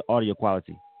 And plus the audio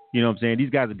quality. You know what I'm saying?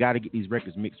 These guys have got to get these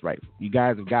records mixed right. You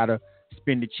guys have got to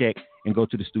spend the check and go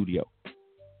to the studio,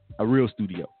 a real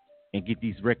studio, and get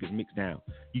these records mixed down.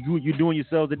 You're doing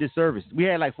yourselves a disservice. We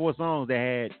had like 4 songs that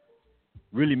had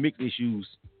really mixed issues,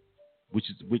 which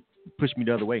pushed me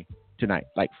the other way tonight,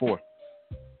 like 4.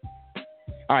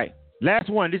 All right, last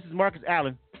one. This is Marcus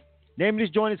Allen. Name of this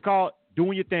joint is called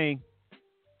Doing Your Thing.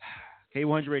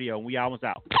 K100 Radio. We almost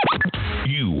out.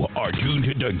 You are tuned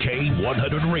to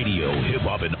K100 Radio, Hip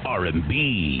Hop and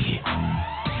R&B.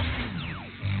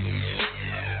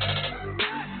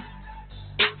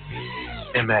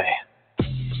 M.A.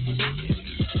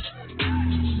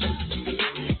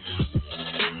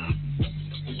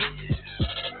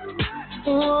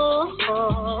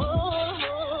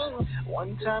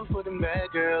 One time for the bad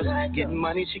girls, getting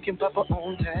money, she can pop her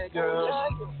own tag,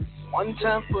 girls. One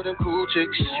time for the cool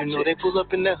chicks, you know they pull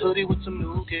up in that hoodie with some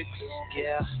new kicks.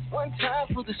 Yeah. One time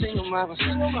for the single mamas,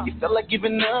 you felt like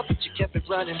giving up, but you kept it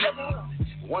running.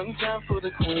 One time for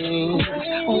the queen,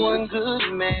 one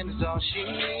good man is all she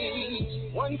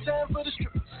needs. One time for the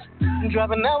strippers,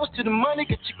 driving hours to the money,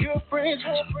 get your girlfriends.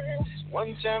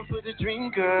 One time for the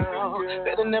dream girl,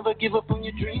 better never give up on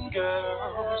your dream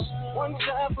girls. One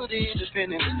time for the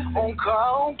independent, on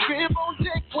car, on crib, on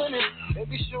deck women.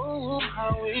 Baby, show them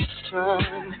how it's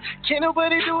done. Can't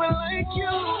nobody do it like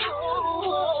you.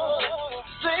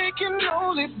 They can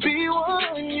only be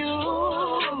one you.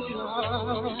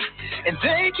 And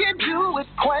they can't do it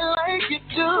quite like you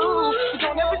do.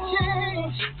 Don't ever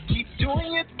change. Keep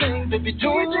doing your thing, baby,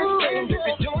 doing your thing,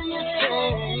 baby, doing your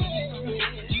thing.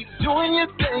 Keep doing your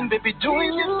thing, baby,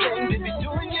 doing your thing, baby,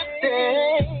 doing your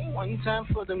thing. One time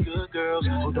for them good girls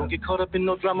who don't get caught up in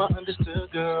no drama,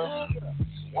 understood girls.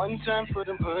 One time for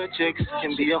them hood chicks,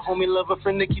 can be a homie, love, a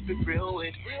friend to keep it real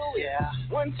with. Yeah.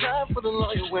 One time for the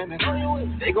loyal women,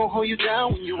 they gon' hold you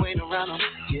down when you ain't around them.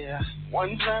 Yeah.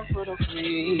 One time for the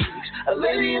freaks, a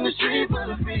lady in the street with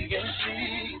a freak in the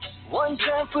street. One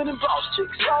time for them boss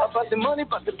chicks, all about the money,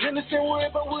 about the business, and worry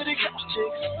about what it costs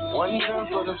chicks. One time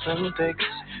for them slim pics,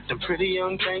 them pretty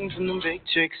young things and them big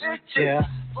chicks. Yeah.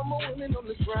 For my women on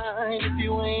the grind, if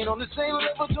you ain't on the same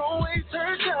level, don't waste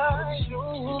her time.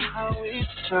 Show them how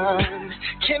it's done.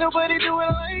 Can't nobody do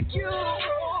it like you.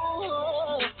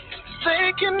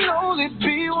 They can only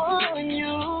be one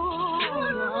you.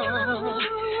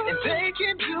 And they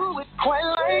can do it quite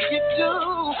like you do.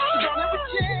 Don't ever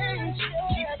change.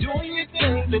 Keep doing your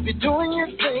thing, baby, doing your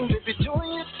thing, baby,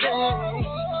 doing your thing.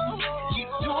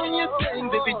 Keep doing your thing,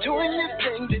 baby, doing your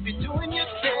thing, baby, doing your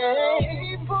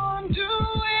thing. Keep on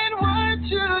doing what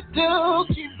you do.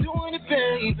 Keep doing it,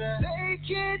 baby. They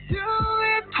can't do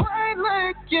it quite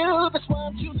like you. That's why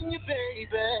I'm choosing you,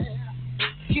 baby.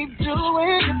 Keep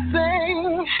doing your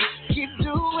thing. Keep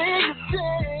doing your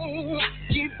thing.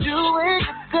 Keep doing your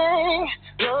thing.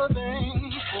 Your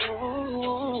thing.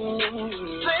 Ooh.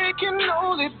 They can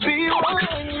only be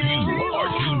one you. You are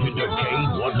tuned to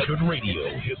K100 Radio,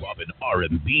 Hip Hop and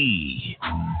R&B.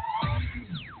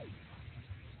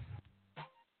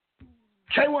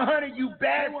 K100, you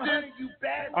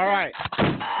bastard. All right.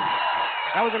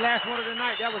 That was the last one of the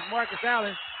night. That was Marcus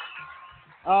Allen.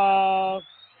 A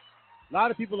lot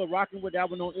of people are rocking with that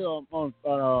one on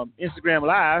Instagram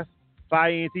Live. Fire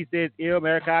ENT says ill.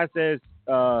 Marikai says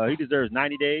he deserves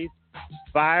 90 days.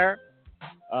 Fire.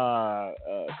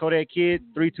 Kodak Kid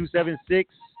 3276.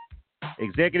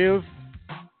 Executive.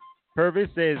 Purvis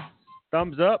says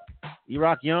thumbs up.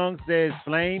 E-Rock Young says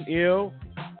flame. Ill.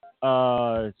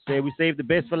 Say we saved the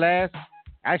best for last.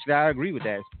 Actually, I agree with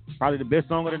that. It's probably the best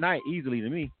song of the night, easily to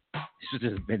me. It should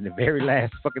have been the very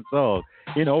last fucking song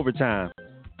in overtime.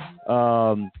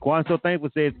 Quan So Thankful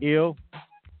says ill.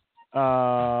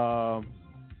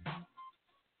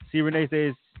 C. Renee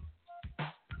says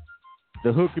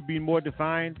the hook could be more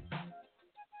defined.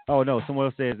 Oh no, someone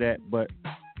else says that, but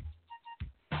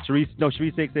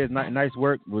Sharice 6 says nice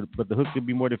work, but the hook could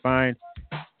be more defined.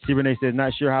 C. Renee says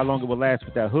not sure how long it will last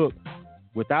with that hook.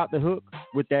 Without the hook,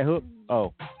 with that hook.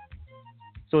 Oh,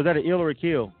 so is that an ill or a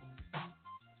kill?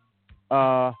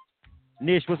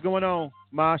 Nish, what's going on?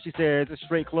 Ma, she says it's a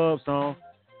straight club song.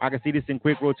 I can see this in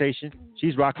quick rotation.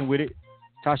 She's rocking with it.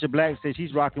 Tasha Black says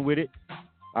she's rocking with it.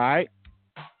 All right.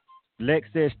 Lex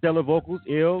says stellar vocals,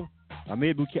 ill.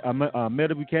 Meta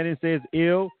Buchanan says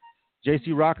ill.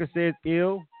 JC Rocker says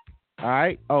ill. All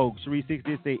right. Oh, Sharice 6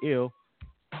 did say ill.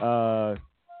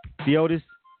 Theotis,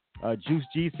 Juice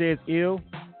G says ill.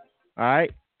 All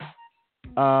right.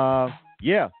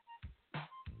 Yeah.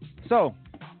 So,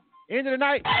 end of the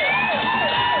night.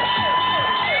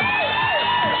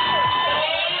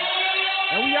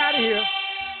 And we out of here.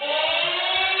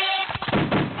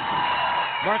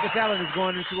 Marcus Allen is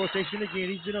going into rotation again.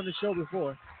 He's been on the show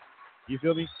before. You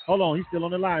feel me? Hold on. He's still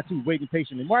on the line, too, waiting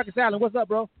patiently. Marcus Allen, what's up,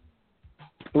 bro?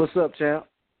 What's up, champ?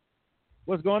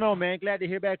 What's going on, man? Glad to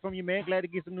hear back from you, man. Glad to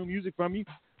get some new music from you.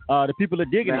 The people are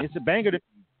digging it. It's a banger.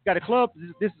 Got a club.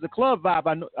 This is a club vibe.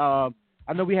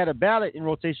 I know we had a ballad in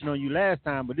rotation on you last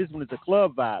time, but this one is a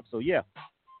club vibe. So, yeah.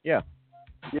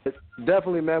 Yeah,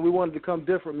 definitely, man. We wanted to come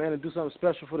different, man, and do something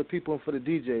special for the people and for the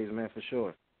DJs, man, for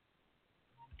sure.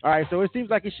 All right, so it seems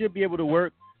like it should be able to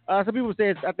work. Some people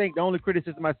say I think the only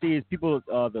criticism I see is people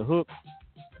the hook.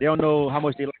 They don't know how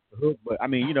much they like the hook, but I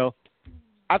mean, you know,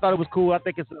 I thought it was cool. I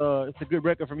think it's a good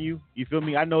record from you. You feel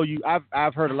me? I know you.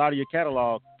 I've heard a lot of your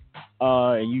catalog,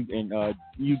 and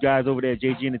you guys over there at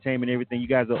JG Entertainment and everything. You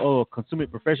guys are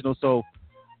consummate professionals. So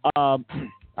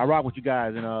I rock with you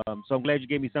guys, and so I'm glad you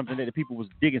gave me something that the people was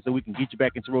digging, so we can get you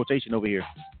back into rotation over here.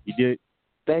 You did.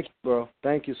 Thank you, bro.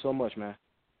 Thank you so much, man.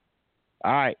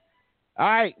 All right.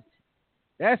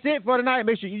 That's it for tonight.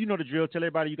 Make sure you know the drill. Tell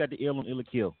everybody you got the ill on Ill or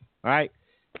Kill. All right.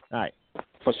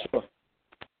 For sure.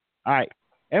 All right.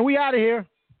 And we out of here.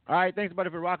 All right. Thanks, everybody,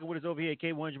 for rocking with us over here at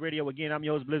K100 Radio. Again, I'm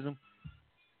your host, Blizzum.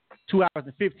 2 hours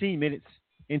and 15 minutes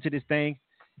into this thing,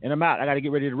 and I'm out. I got to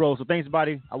get ready to roll. So thanks,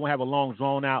 everybody. I won't have a long,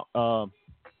 drawn out.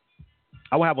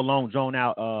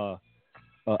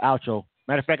 Outro.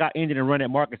 Matter of fact, I ended and run at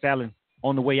Marcus Allen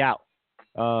on the way out,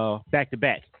 back to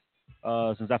back.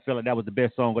 Since I feel like that was the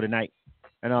best song of the night.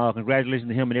 And congratulations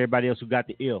to him and everybody else who got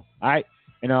the ill. All right?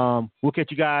 And we'll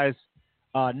catch you guys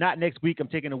not next week. I'm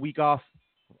taking a week off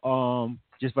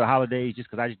just for the holidays, just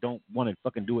because I just don't want to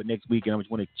fucking do it next week, and I just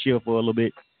want to chill for a little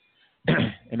bit.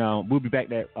 And we'll be back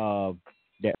that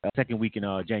second week in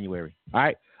January. All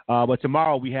right? But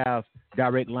tomorrow we have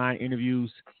direct line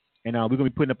interviews, and we're going to be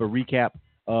putting up a recap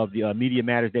of the Media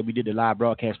Matters that we did the live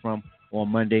broadcast from on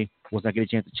Monday. Once I get a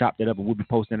chance to chop that up, and we'll be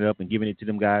posting it up and giving it to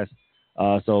them guys.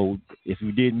 So if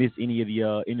you did miss any of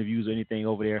the interviews or anything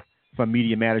over there from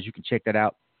Media Matters, you can check that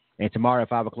out. And tomorrow at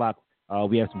 5 o'clock,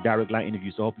 we have some direct line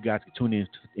interviews. So I hope you guys can tune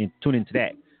into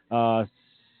that.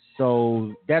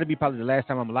 So that'll be probably the last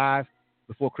time I'm live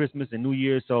before Christmas and New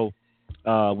Year's. So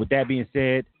with that being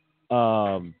said,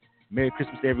 Merry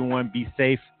Christmas to everyone. Be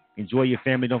safe. Enjoy your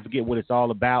family. Don't forget what it's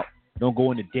all about. Don't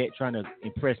go into debt trying to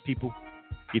impress people.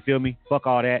 You feel me? Fuck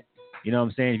all that. You know what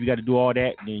I'm saying? If you got to do all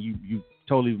that, then you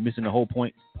totally missing the whole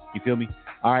point. You feel me?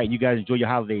 All right, you guys enjoy your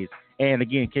holidays. And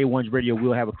again, K100 Radio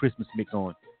will have a Christmas mix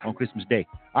on Christmas Day.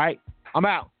 All right, I'm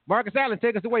out. Marcus Allen,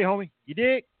 take us away, homie. You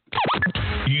dig?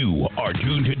 You are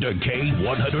tuned to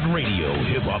K100 Radio,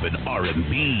 hip hop and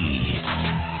R&B.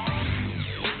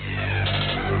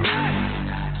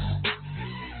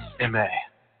 MA.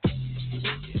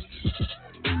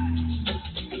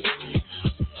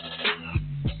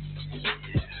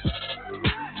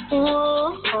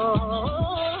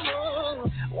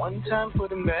 One time for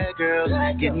them bad girls,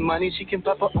 getting money, she can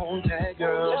pop her own tag,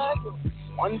 girls.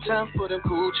 One time for them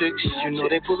cool chicks, you know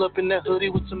they pull up in that hoodie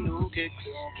with some new kicks.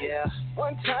 Yeah.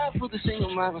 One time for the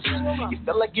single mamas, you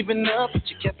felt like giving up, but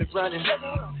you kept it running.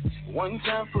 One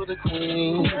time for the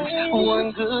queen,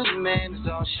 one good man is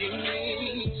all she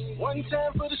needs. One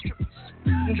time for the strippers,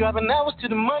 driving hours to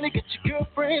the money, get your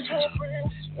girlfriends.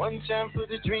 One time for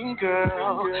the dream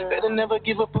girl, better never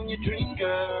give up on your dream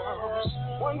girls.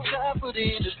 One time for the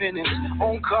independent,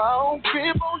 on car, on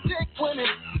crib, on deck winning.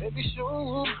 Baby,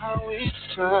 show them how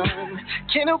it's done.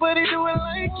 Can't nobody do it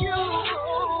like you.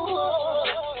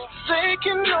 They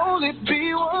can only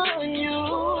be one you.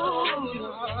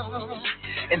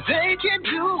 And they can't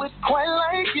do it quite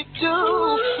like you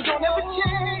do. Don't ever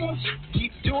change.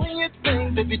 Keep doing your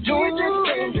thing, baby, doing your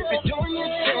thing, baby, doing your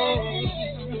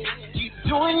thing. Keep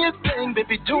doing your thing,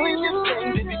 baby, doing your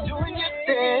thing, baby, doing your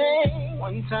thing.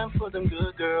 One time for them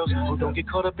good girls who don't get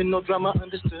caught up in no drama,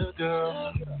 understood,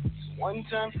 girl. One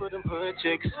time for them hood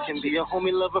chicks, can be a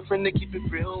homie, lover, friend to keep it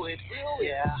real with.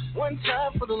 Yeah. One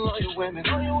time for the loyal women,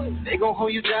 they gon'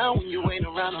 hold you down when you ain't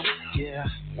around them. Yeah.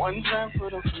 One time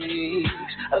for them freaks,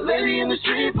 a lady in the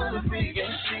street, but a freak in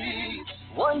the street.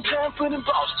 One time for them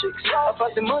boss chicks,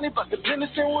 about the money, about the business,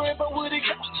 and worry about what it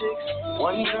costs chicks.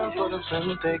 One time for them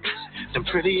slim thicks, them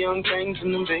pretty young things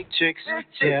and them big chicks.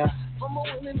 Yeah. For my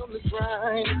women on the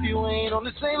grind, if you ain't on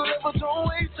the same level, don't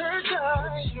waste her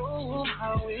time. Show them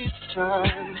how it's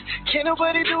done. Can't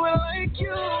nobody do it like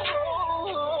you.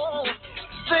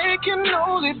 They can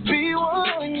only be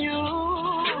one you.